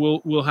 so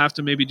we'll have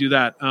to maybe do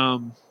that.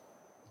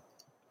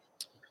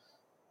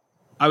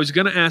 I was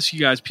going to ask you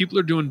guys, people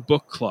are doing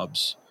book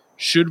clubs.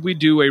 Should we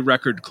do a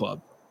record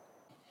club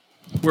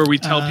where we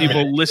tell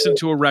people, listen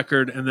to a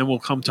record, and then we'll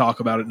come talk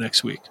about it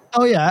next week?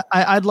 Oh, yeah.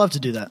 I'd love to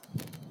do that.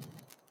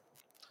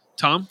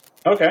 Tom?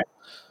 Okay.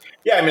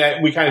 Yeah, I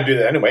mean, we kind of do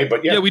that anyway,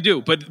 but yeah. Yeah, we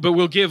do. But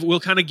we'll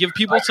kind of give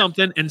people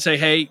something and say,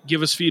 hey,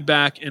 give us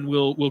feedback, and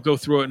we'll go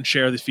through it and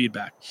share the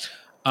feedback.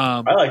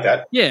 I like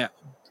that. Yeah.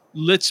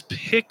 Let's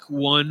pick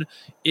one.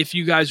 If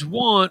you guys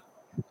want,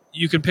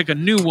 you can pick a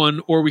new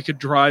one, or we could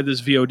try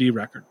this VOD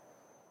record.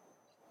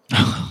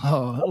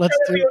 Oh, let's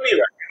do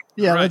it.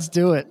 Yeah, right. Let's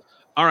do it.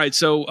 All right,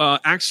 so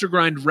Axe to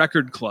Grind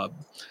Record Club.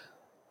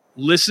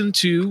 Listen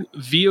to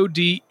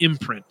VOD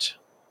Imprint.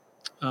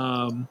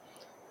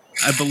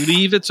 I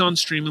believe it's on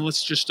streaming.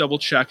 Let's just double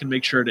check and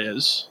make sure it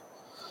is.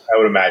 I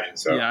would imagine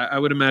so. Yeah, I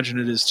would imagine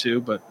it is too,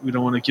 but we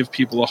don't want to give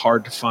people a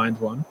hard to find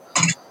one.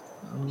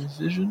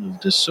 Vision of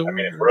Disorder. I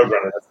mean, if Roadrunner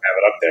doesn't have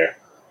it up there.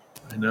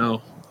 I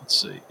know.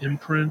 Let's see.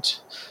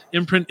 Imprint.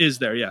 Imprint is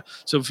there, yeah.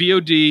 So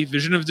VOD,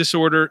 Vision of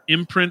Disorder,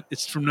 Imprint.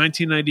 It's from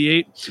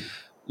 1998.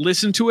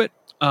 Listen to it.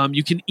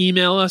 You can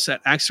email us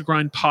at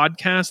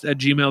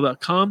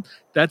axegrindpodcast@gmail.com.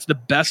 That's the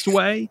best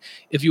way.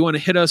 If you want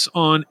to hit us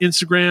on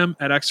Instagram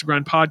at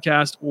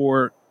axegrindpodcast,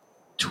 or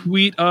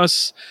tweet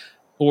us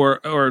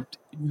or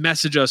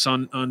message us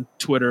on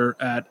Twitter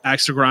at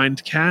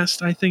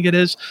axegrindcast, I think it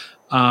is.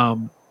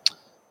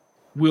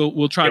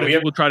 We'll try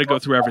to go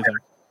through everything.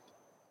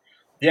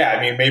 Yeah,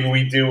 I mean, maybe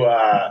we do.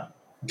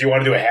 Do you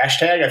want to do a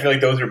hashtag? I feel like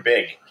those are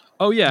big.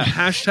 Oh yeah,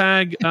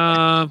 hashtag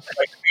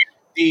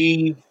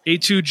The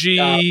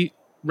A2G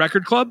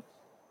Record Club.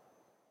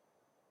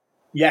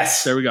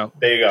 yes, There we go.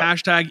 There you go.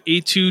 Hashtag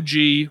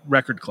A2G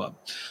Record Club,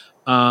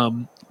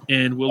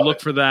 and we'll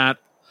look for that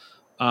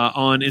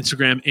on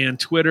Instagram and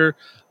Twitter,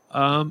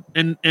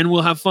 and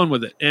we'll have fun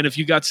with it. And if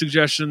you got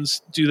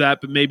suggestions, do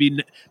that. But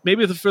maybe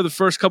for the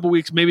first couple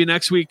weeks, maybe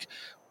next week.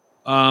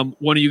 One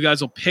of you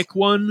guys will pick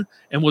one,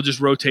 and we'll just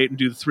rotate and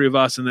do the three of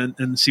us,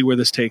 and see where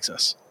this takes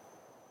us.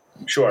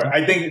 Sure.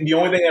 I think the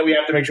only thing that we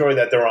have to make sure is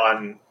that they're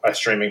on a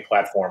streaming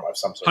platform of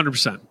some sort.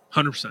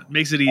 100%.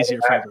 Makes it easier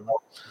for everyone.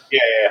 Yeah.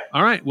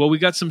 All right. Well, we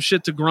got some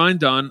shit to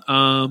grind on,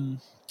 and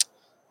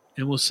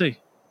we'll see.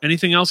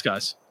 Anything else,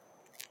 guys?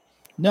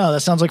 No, that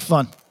sounds like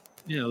fun.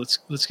 Yeah,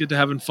 let's get to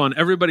having fun.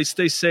 Everybody,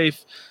 stay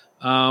safe.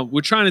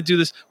 We're trying to do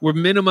this. We're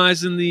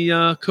minimizing the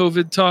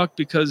COVID talk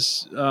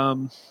because.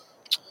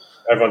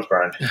 Everyone's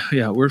burned.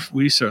 Yeah,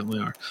 we certainly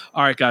are.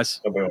 All right, guys.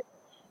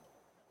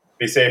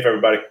 Be safe,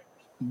 everybody.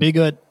 Be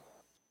good.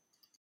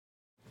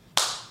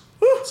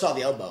 Saw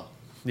the elbow.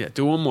 Yeah,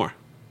 do one more.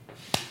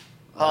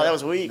 Oh, that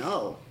was weak.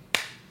 No.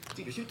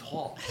 Dude, you're too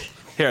tall.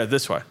 Here,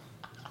 this way.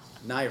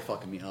 Now you're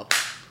fucking me up.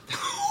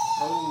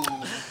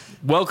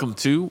 Welcome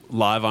to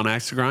Live on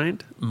Axe to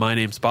Grind. My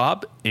name's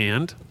Bob,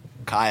 and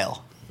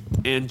Kyle.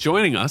 And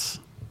joining us,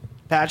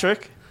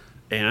 Patrick.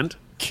 And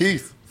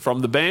Keith. From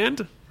the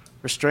band,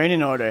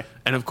 Restraining Order.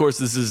 And of course,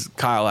 this is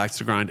Kyle Axe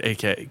to Grind,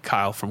 a.k.a.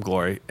 Kyle from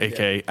Glory,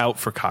 a.k.a. Out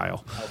for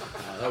Kyle.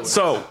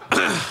 So,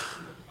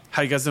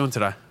 how you guys doing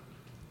today?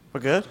 We're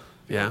good.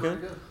 Yeah. We're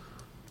good.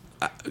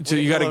 So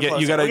you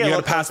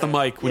gotta pass the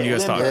mic when you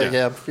guys talk.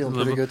 Yeah, I'm feeling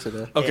pretty good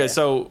today. Okay,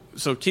 so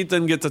Keith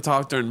didn't get to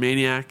talk during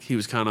Maniac. He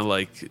was kind of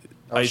like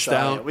iced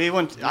out. We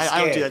went.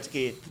 I don't do that to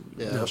Keith.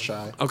 Yeah, I was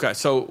shy. Okay,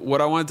 so what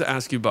I wanted to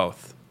ask you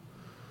both: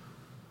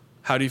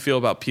 how do you feel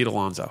about Pete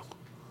Alonso?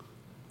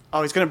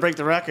 Oh, he's gonna break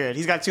the record.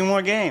 He's got 2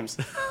 more games.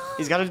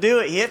 He's got to do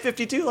it. He hit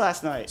 52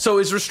 last night. So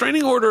is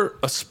Restraining Order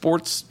a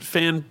sports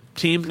fan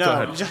team? No. Go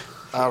ahead.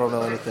 I don't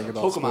know anything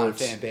about Pokemon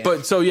sports. fan band.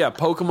 But so yeah,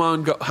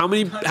 Pokemon Go. How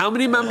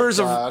many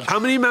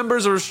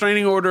members of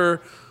Restraining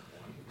Order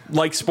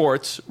like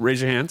sports?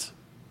 Raise your hands.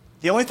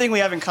 The only thing we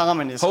have in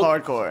common is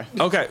hardcore.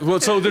 Okay,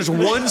 well, so there's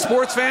one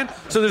sports fan.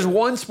 So there's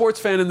one sports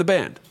fan in the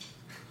band.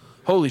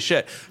 Holy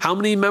shit! How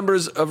many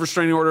members of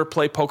Restraining Order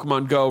play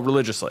Pokemon Go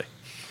religiously?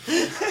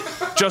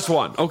 Just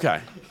one.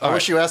 Okay. I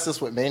wish you asked this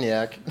with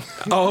Maniac.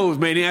 Oh,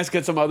 Maniacs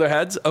get some other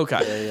heads.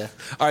 Okay. Yeah.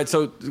 All right.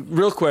 So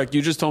real quick,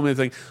 you just told me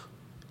the thing.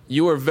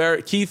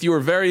 Keith, you were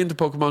very into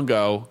Pokemon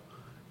Go.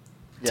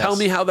 Yes. Tell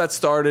me how that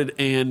started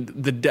and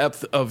the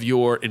depth of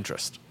your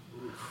interest.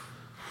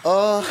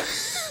 I'm a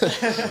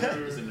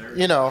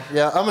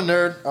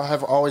nerd. I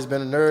have always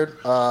been a nerd.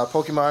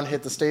 Pokemon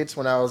hit the States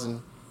when I was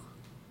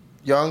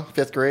young,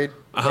 5th grade.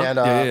 And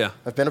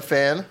I've been a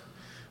fan.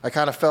 I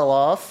kind of fell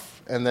off.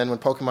 And then when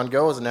Pokemon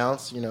Go was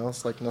announced,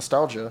 it's like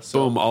nostalgia.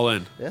 So, Boom, all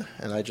in. Yeah,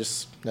 and I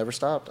just never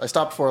stopped. I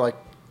stopped for like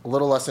a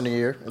little less than a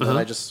year, and then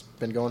I just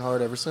been going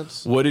hard ever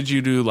since. What did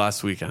you do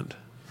last weekend?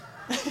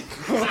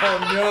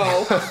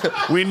 Oh,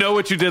 no. We know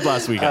what you did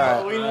last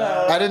weekend. We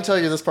know. I didn't tell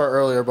you this part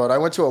earlier, but I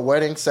went to a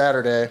wedding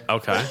Saturday.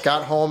 Okay.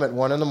 Got home at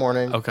 1 a.m.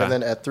 Okay. And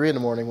then at 3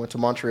 a.m. went to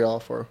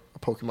Montreal for a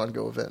Pokemon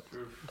Go event.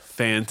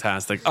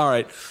 Fantastic. All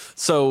right.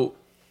 So,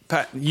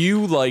 Pat,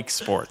 you like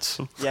sports.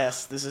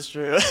 Yes, this is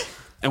true.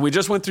 And we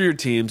just went through your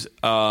teams.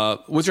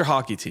 What's your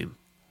hockey team?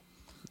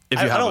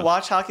 I don't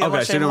watch hockey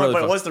much so you don't anymore, really but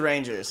it follow. was the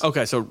Rangers.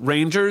 Okay, so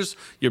Rangers,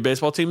 your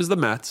baseball team is the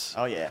Mets.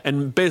 Oh, yeah.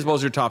 And baseball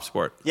is your top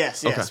sport.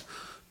 Yes. Okay.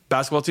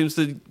 Basketball team's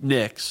the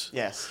Knicks.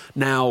 Yes.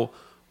 Now,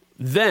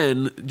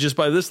 then, just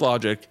by this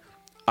logic,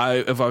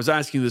 if I was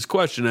asking this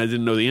question, I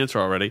didn't know the answer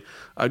already,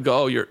 I'd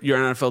go, your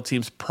NFL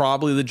team's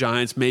probably the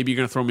Giants. Maybe you're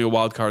going to throw me a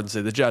wild card and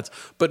say the Jets.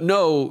 But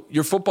no,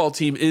 your football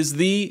team is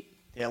the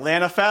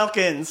Atlanta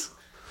Falcons.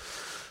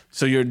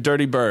 So you're a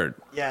dirty bird.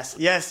 Yes.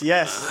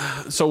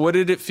 So what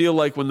did it feel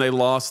like when they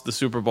lost the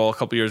Super Bowl a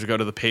couple years ago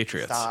to the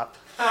Patriots? Stop.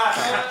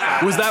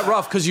 Was that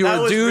rough? Because you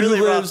were a dude really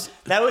who lives...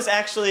 rough. That was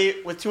actually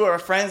with 2 of our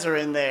friends were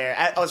in there.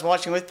 I was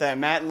watching with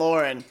them, Matt and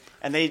Lauren,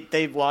 and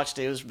they watched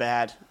it. It was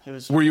bad.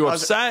 Were you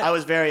upset? I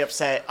was very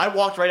upset. I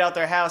walked right out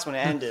their house when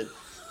it ended.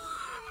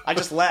 I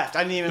just left.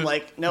 I didn't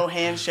even no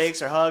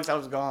handshakes or hugs. I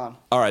was gone.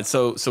 All right,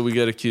 so we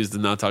get accused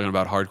of not talking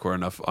about hardcore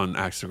enough on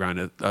Axe to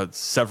Grind, a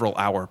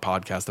several-hour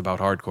podcast about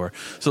hardcore.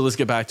 So let's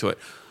get back to it.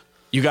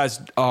 You guys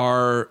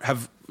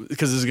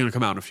because this is going to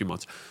come out in a few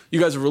months. You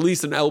guys have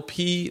released an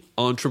LP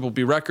on Triple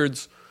B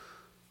Records.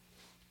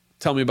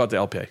 Tell me about the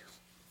LP.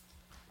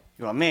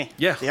 You want me?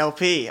 Yeah. The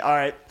LP. All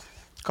right.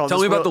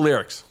 Tell me about the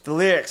lyrics. The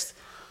lyrics.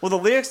 Well, the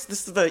lyrics.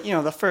 This is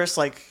the first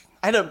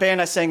I had a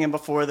band I sang in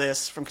before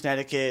this from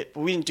Connecticut, but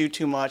we didn't do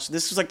too much.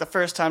 This was the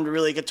first time to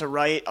really get to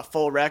write a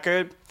full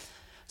record.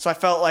 So I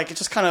felt like it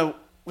just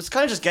was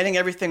just getting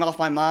everything off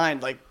my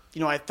mind,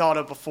 I thought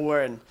of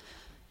before, and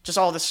just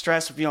all the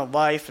stress of,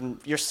 life and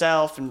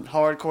yourself and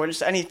hardcore,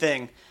 just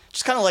anything.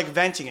 Just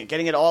venting it,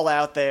 getting it all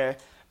out there,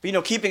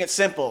 but, keeping it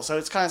simple. So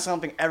it's kind of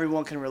something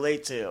everyone can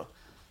relate to.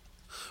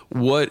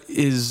 What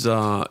is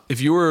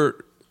if you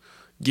were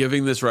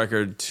giving this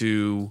record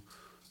to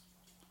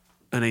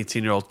an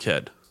 18-year-old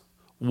kid,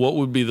 what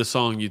would be the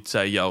song you'd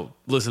say, yo,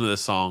 listen to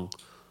this song?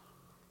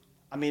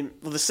 I mean,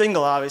 well, the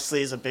single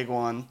obviously is a big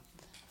one.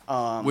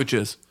 Which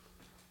is?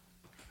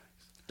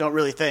 Don't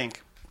Really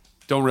Think.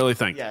 Don't Really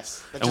Think.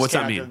 Yes. And what's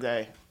that mean?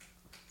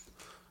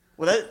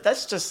 Well,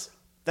 that's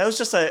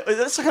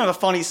kind of a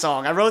funny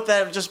song. I wrote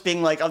that just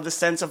being like of the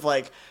sense of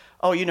like,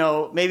 oh, you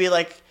know, maybe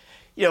like,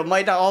 you know,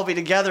 might not all be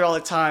together all the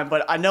time,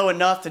 but I know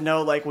enough to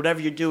know like whatever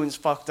you're doing is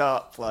fucked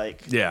up.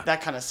 Like,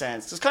 that kind of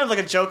sense. It's kind of like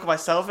a joke of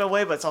myself in a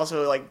way, but it's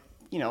also like,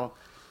 you know.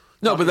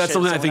 No, but that's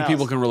something I think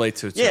people can relate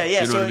to too. Yeah. You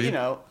know So, what I mean? you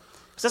know,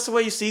 because that's the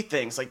way you see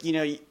things. Like, you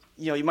know,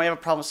 you might have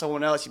a problem with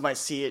someone else, you might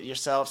see it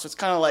yourself. So it's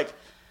kind of like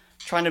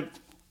trying to,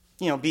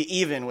 you know, be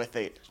even with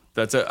it.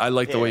 That's it. I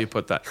like the way you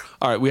put that.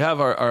 All right, we have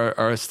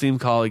our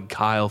esteemed colleague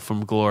Kyle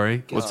from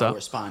Glory. What's up?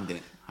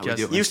 Correspondent. How Yes.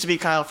 we doing? Used to be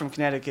Kyle from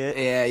Connecticut.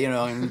 Yeah, you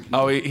know.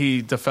 Oh,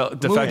 he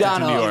defected to New on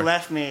York. He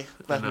left me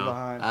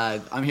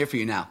behind. I'm here for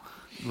you now.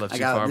 Left I you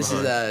got far this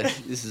behind.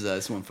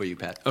 is one for you,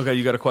 Pat. Okay,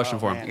 you got a question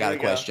for him. man. I got a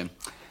question.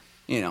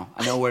 You know,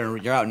 I know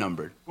you're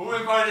outnumbered. Who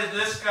invited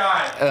this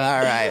guy? All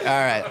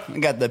right. I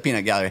got the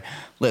peanut gallery.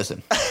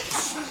 Listen.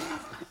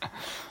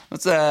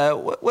 Let's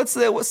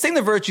sing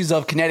the virtues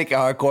of Connecticut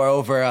hardcore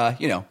over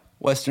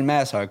Western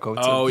Mass hardcore.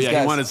 Oh These yeah,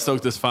 guys- he wanted to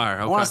stoke this fire.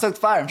 Okay. I want to stoke the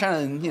fire. I'm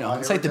trying to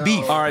incite the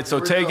beef. All right, so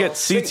take it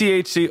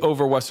CTHC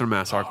over Western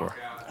Mass hardcore.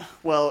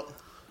 Well,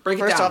 Break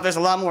it first down. off, there's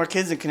a lot more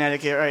kids in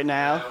Connecticut right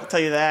now. I'll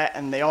tell you that,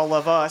 and they all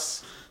love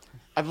us.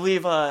 I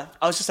believe I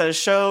was just at a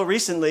show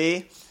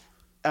recently,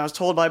 and I was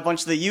told by a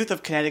bunch of the youth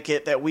of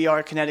Connecticut that we are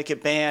a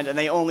Connecticut band, and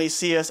they only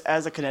see us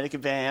as a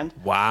Connecticut band.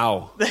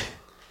 Wow.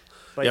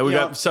 But, Yeah, we you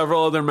know, got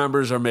several other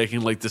members are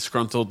making like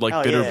disgruntled, like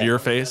Oh, bitter yeah. beer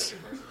face.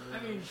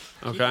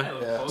 Okay.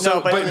 So,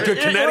 no, but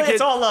Connecticut,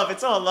 it's all love.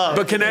 It's all love.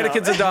 but you know.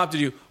 Connecticut's adopted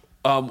you.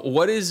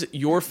 What is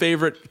your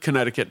favorite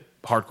Connecticut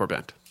hardcore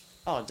band?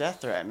 Oh, Death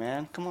Threat,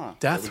 man. Come on.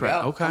 Death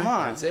Threat. Okay. Come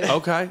on.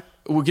 Okay.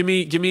 Well, give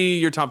me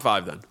your top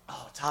 5 then.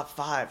 Oh, top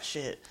 5.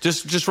 Shit.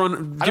 Just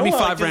run. I Give me don't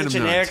wanna, 5 like, do random the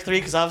generic names. 3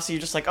 because obviously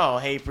you're just like, oh,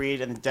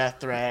 Hatebreed and the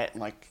Death Threat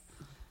and like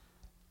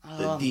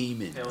The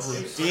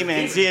demons.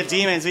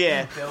 demons.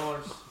 Yeah.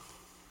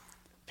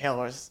 Pale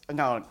Horse.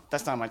 No,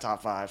 that's not my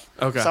top 5.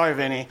 Okay. Sorry,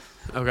 Vinny.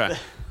 Okay.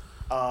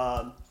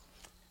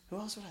 Who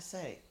else would I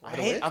say?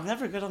 I'm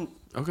never good on.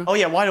 Okay. Oh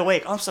yeah, Wide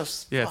Awake. I'm so.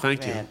 Yeah,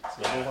 thank you. man.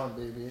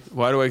 baby.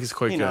 Wide Awake is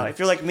quite You good. know, if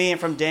you're like me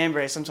and from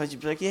Danbury, sometimes you'd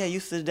be like, yeah,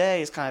 Youth of the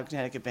Day is kind of a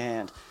Connecticut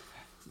band,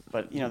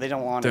 but you know they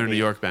don't want to. They're a New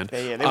York band.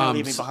 They want to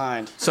leave me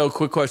behind. So,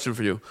 quick question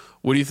for you: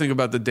 what do you think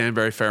about the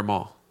Danbury Fair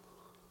Mall?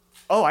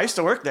 Oh, I used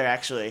to work there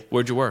actually.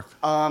 Where'd you work?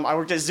 I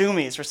worked at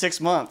Zoomies for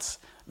 6 months.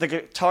 The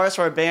guitarist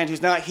for our band,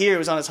 who's not here,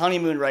 who's on his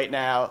honeymoon right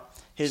now.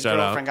 His Shout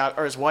girlfriend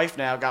or his wife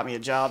now got me a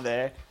job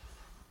there.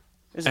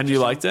 And you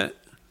liked it?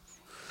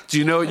 Do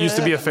you know it used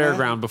to be a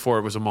fairground before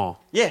it was a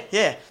mall? Yeah.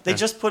 They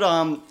just put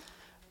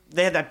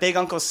they had that big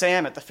Uncle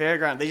Sam at the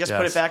fairground. They just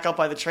put it back up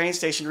by the train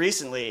station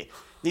recently.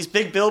 These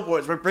big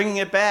billboards, we're bringing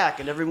it back,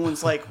 and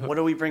everyone's like, "What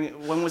are we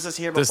bringing? When was this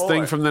here before?" This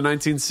thing from the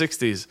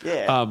 1960s.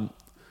 Yeah.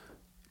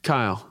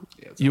 Kyle,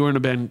 you were in a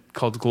band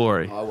called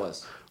Glory. I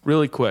was.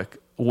 Really quick,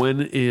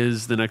 when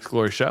is the next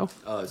Glory show?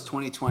 It's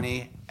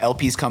 2020.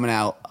 LP's coming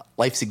out.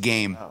 Life's a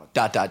game. ...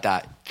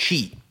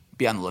 Cheat.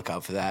 Be on the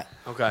lookout for that.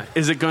 Okay.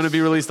 Is it going to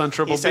be released on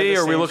Triple He said B, the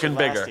or are we same looking shit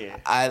last bigger?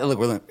 year. We're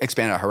going to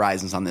expand our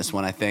horizons on this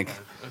one, I think.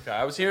 Okay.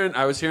 I was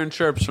hearing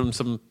chirps from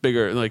some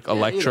bigger, like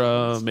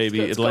Elektra, maybe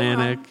it's going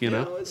Atlantic. on. You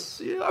know.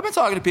 I've been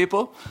talking to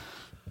people.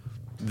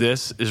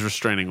 This is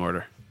Restraining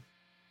Order.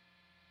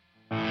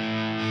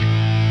 I'm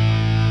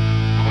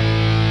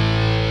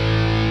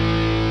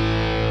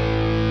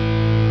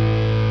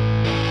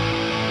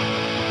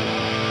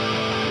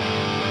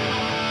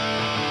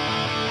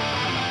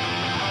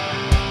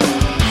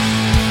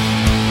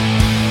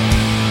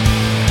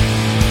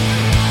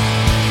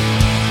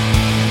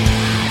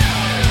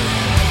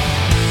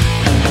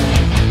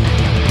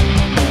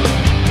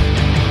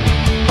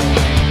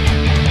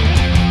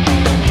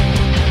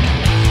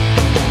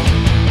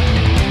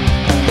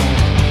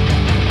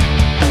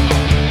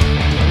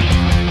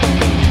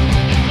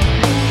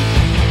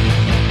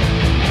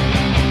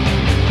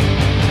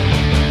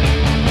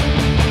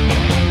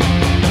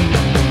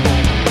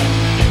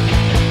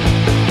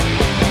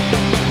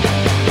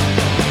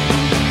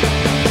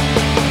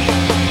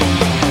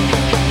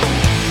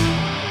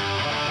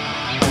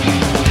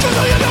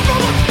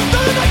going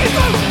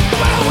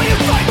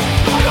to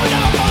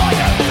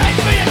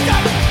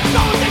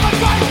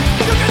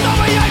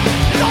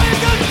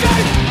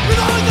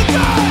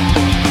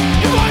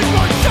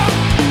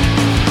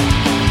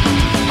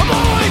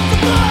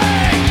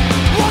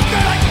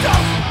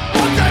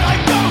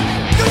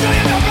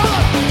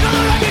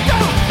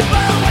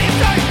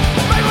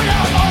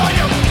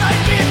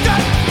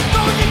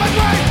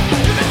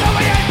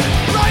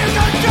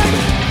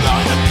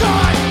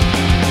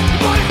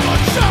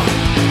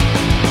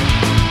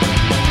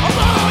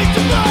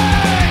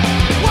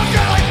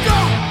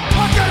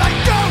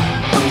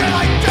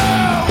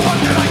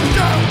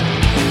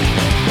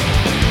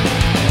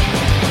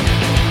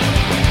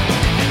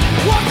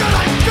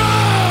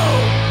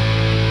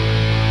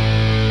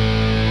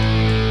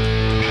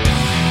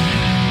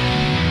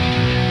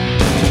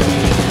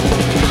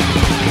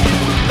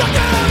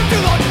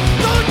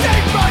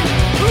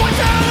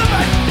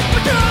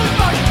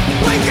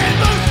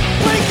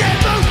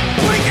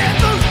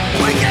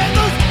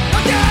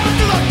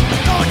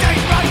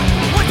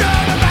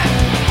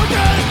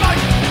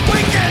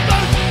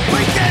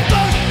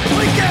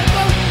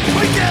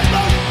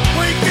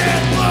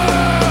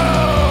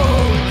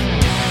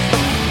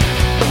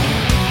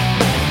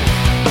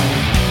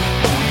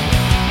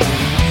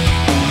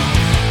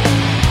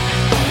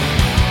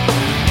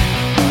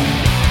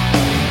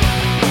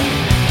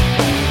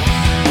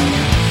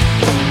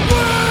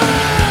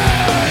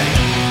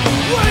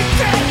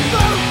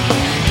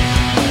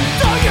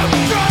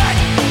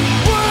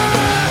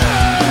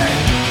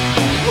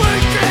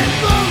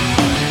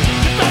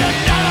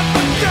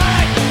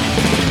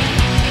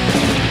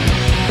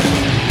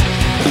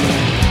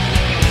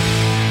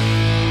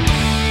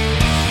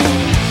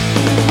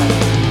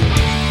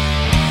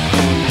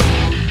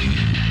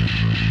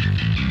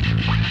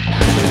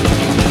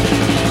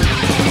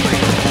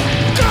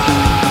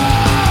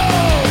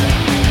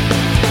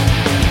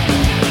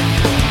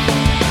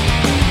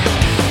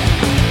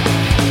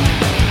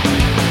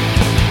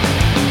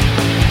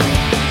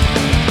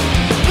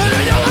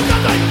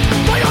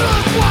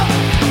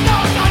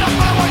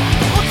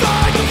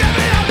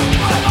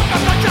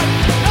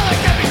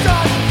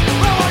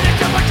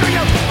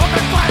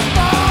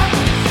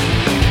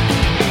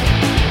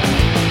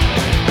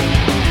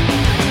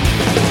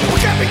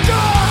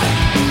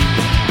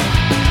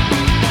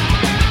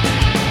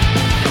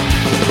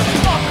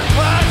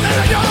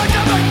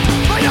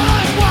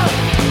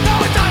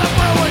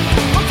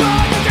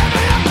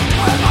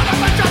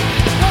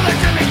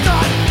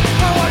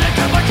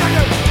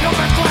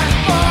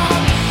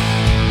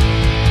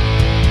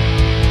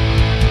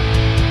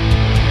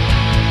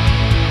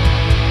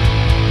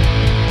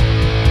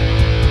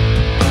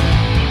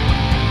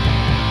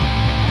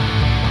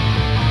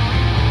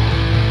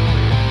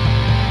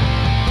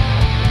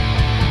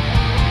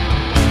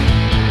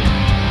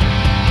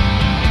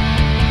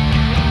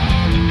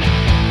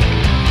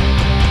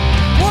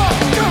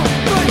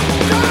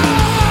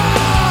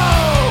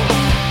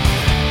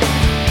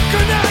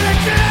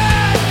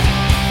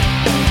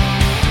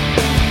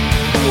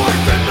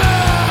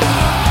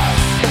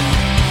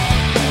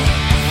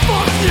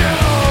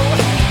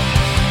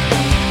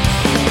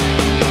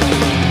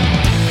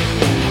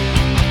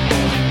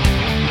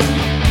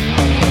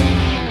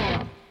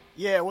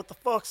Yeah, what the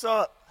fuck's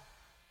up?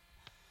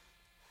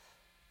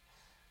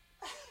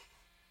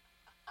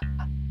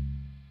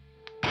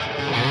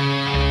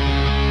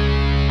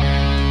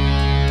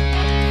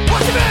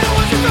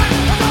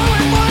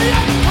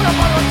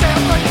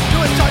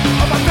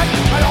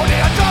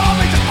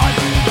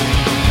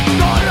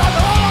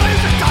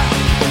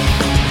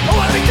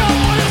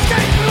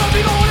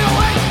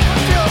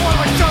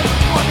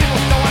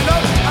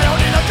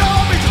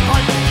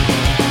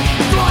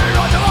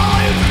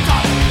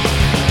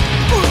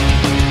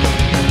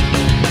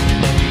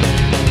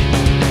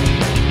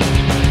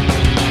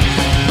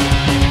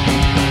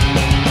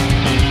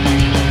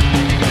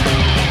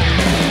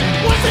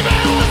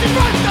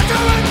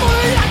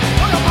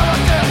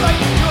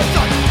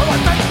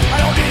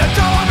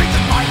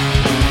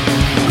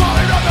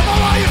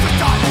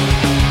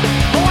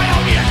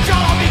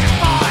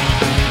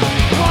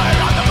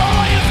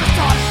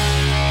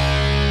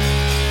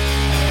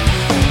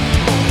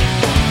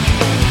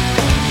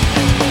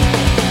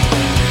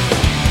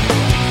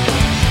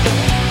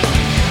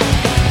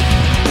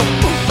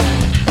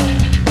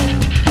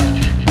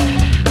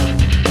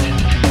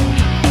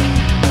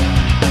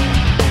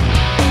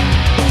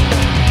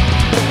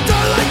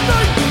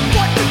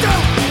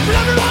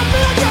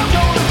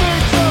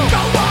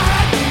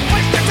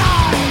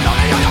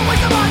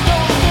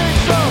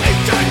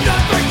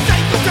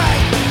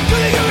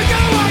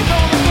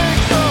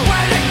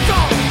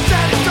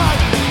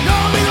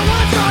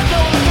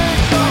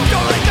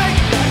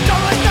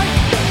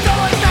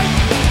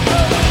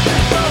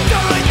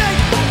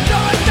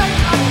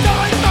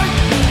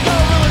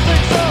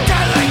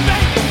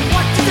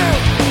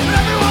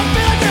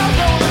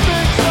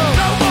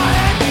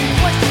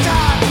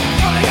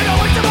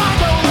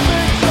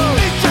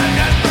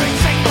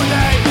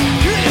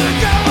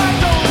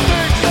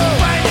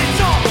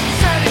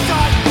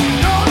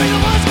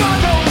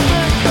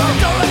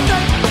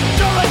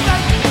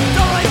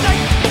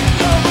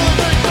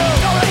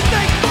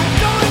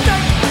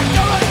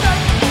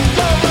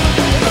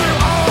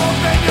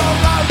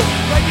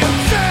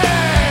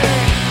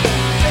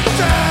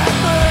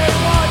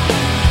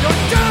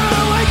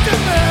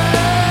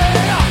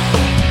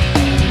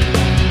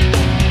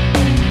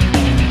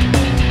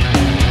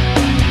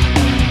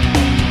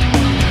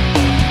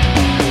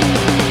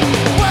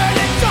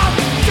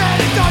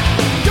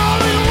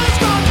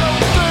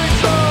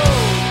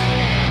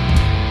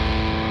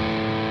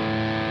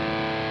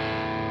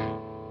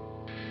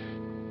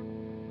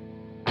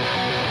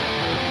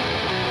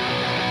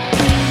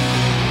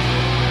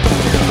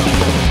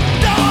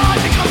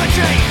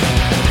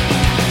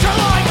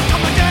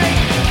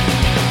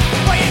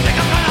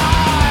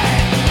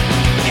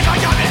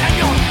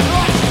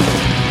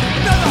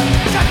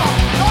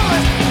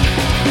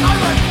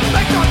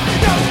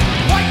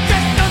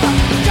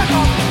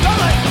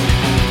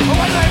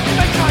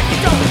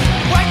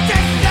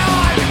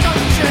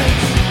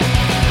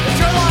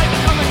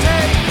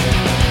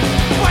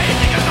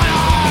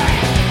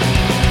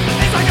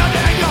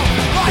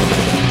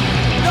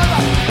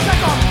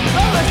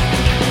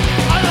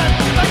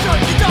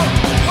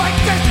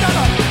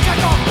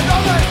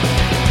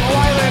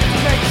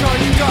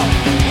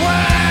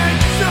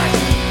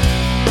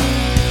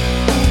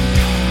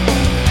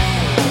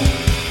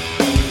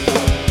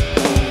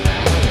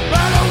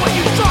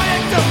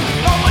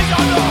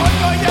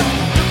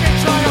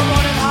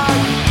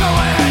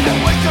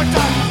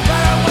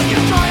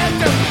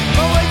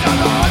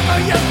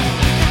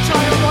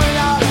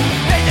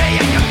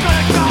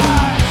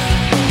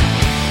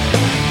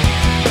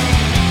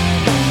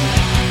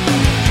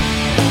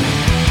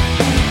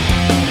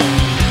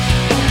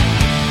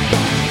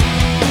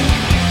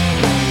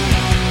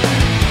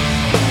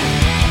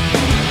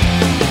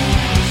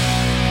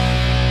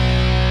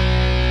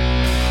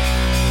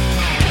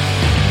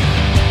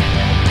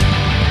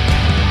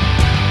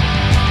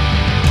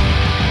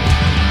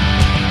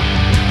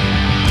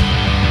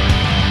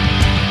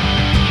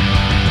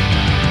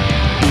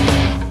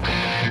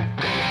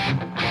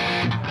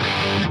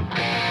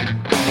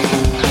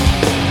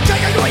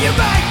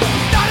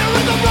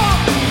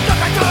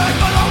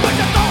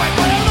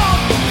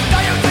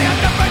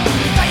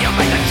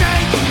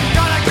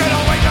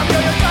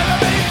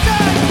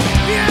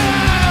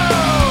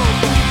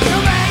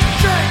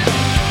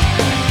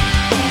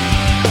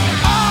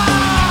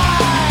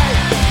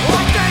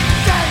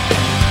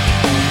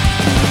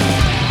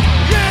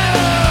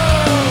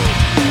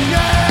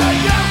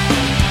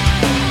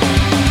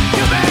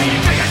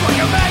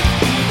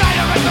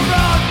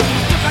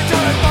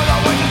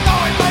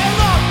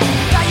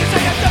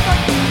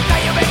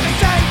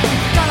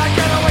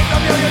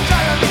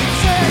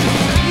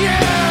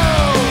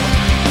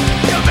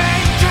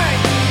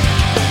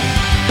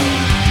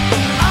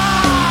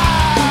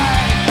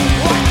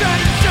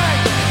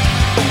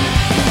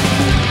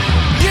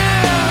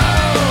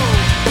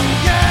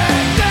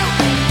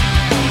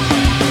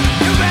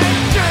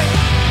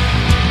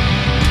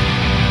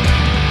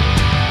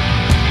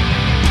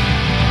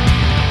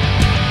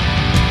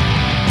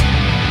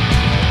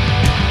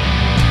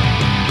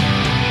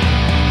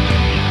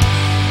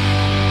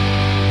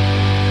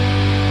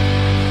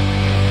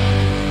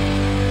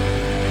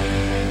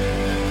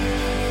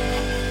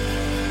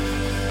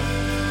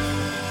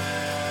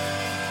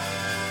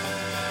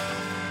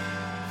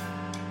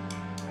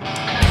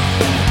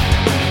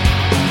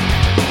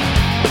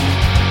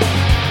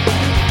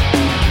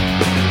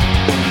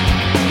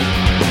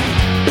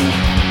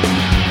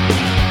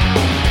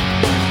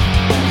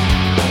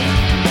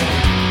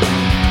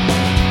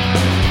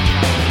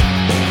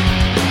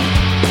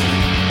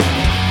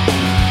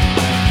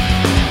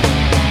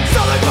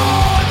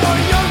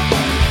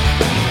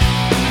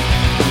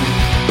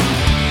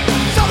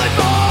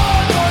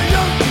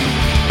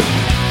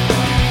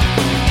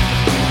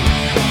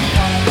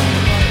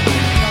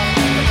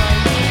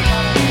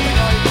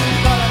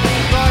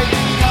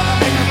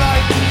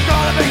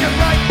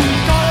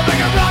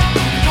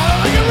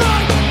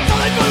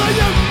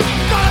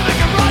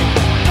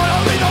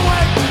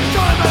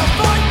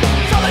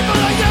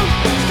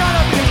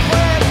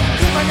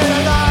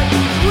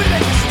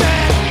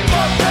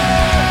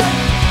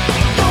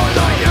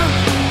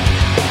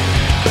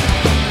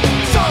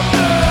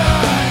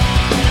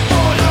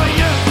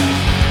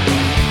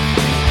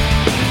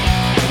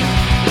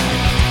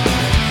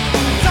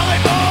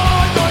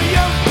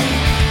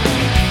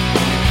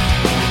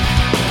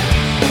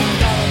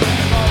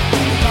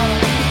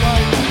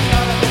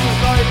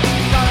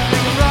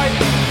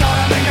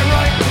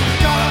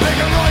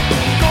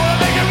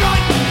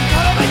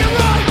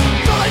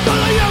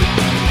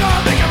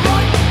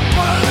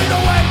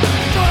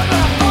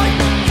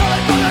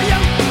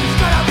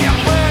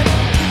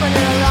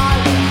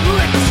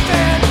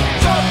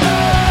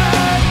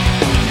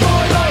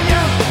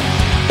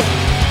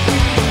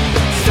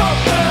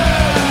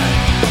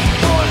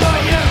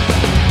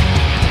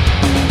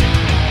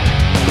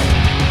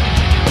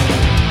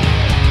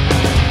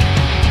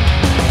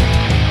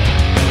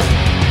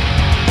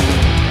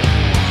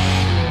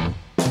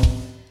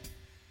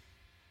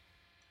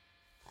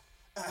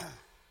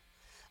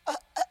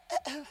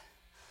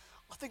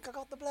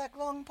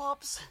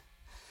 drops.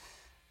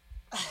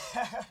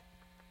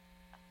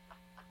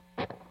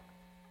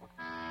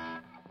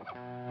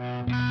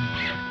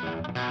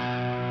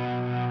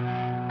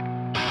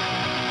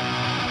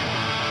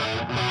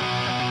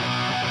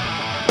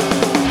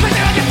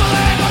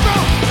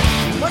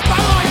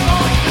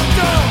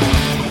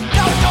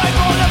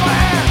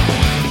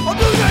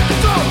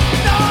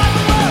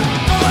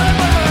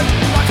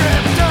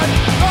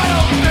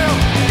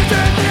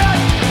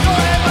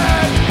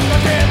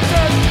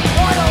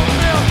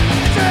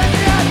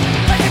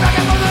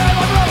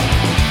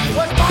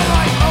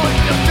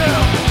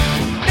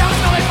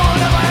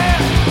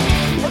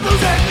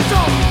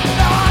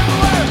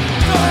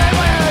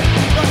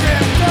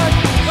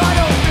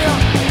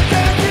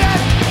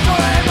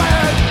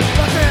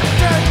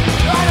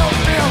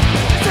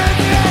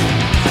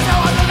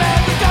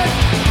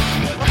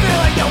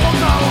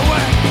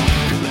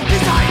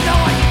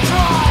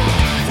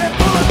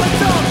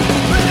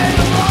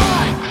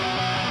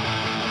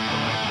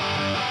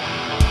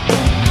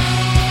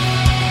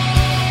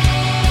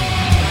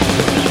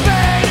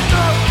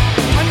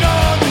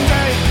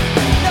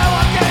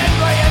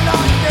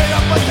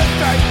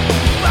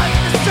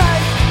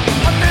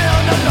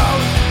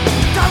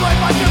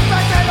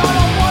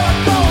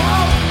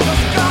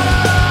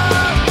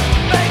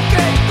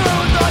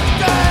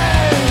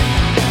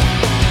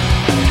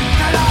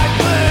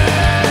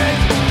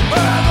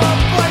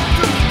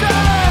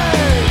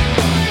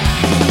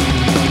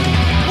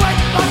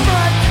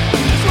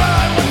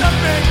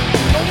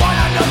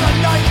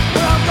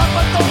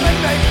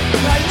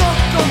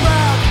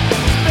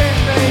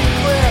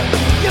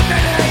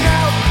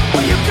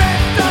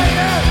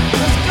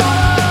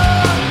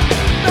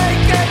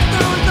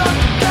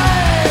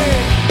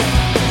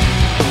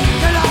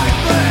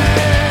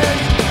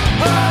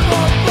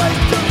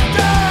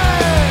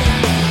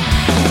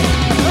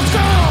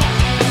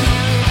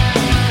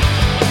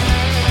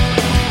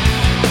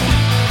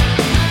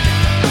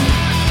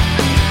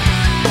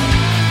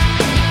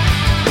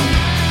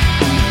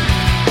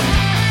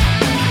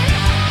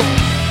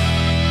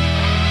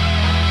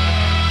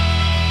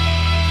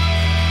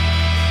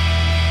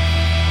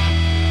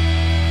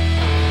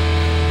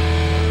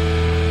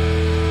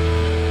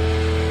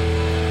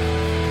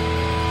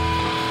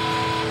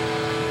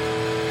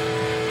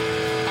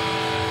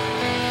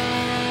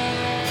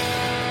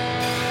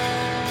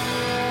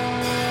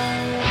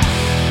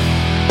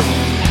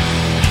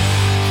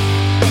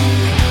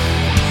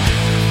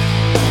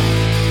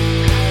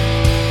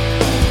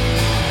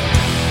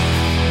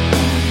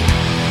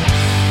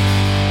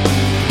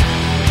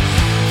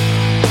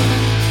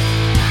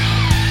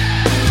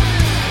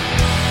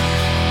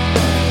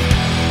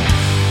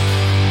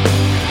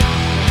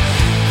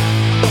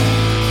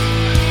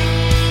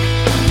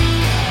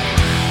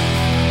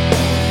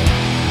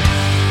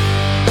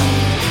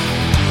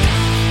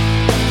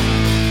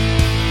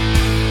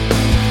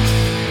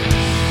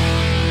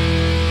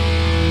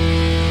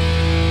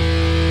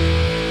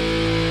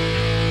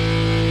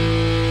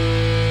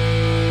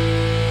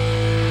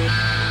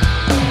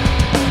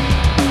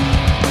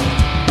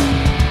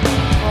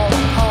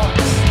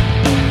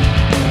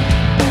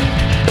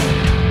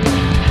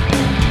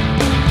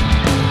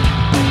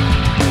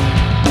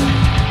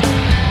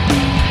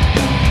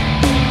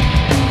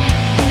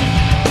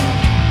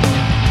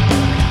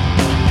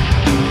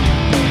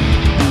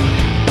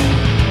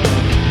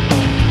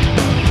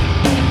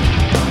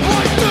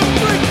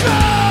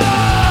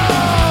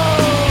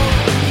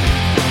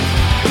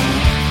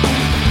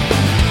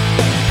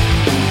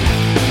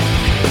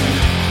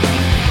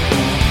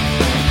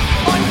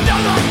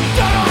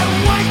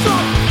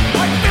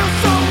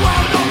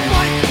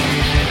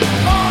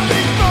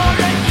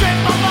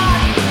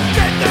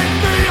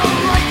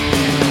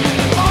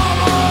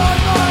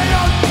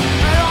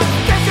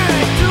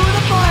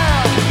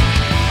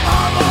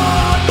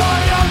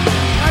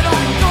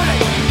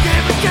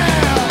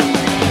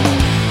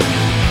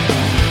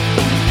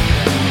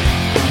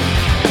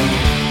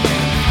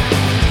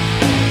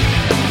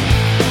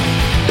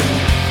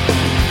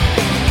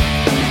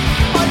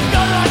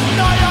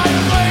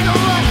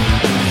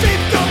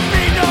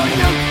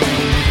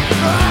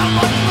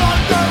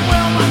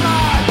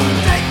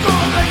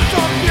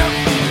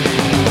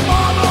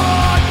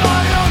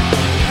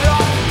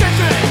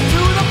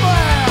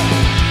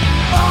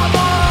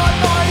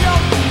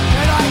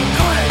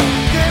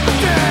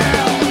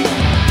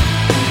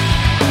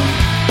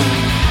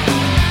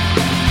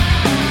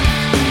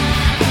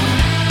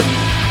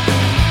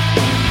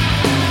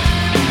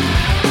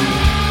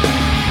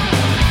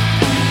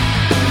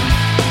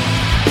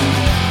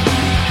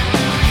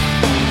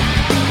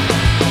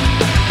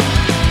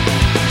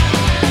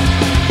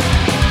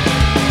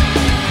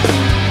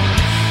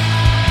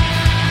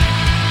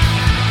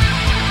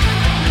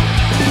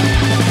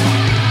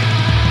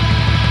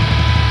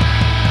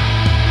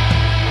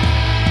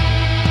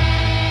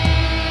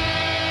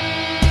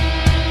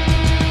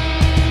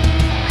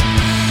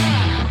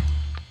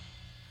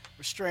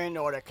 Restraining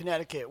order,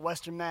 Connecticut,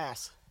 Western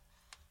Mass.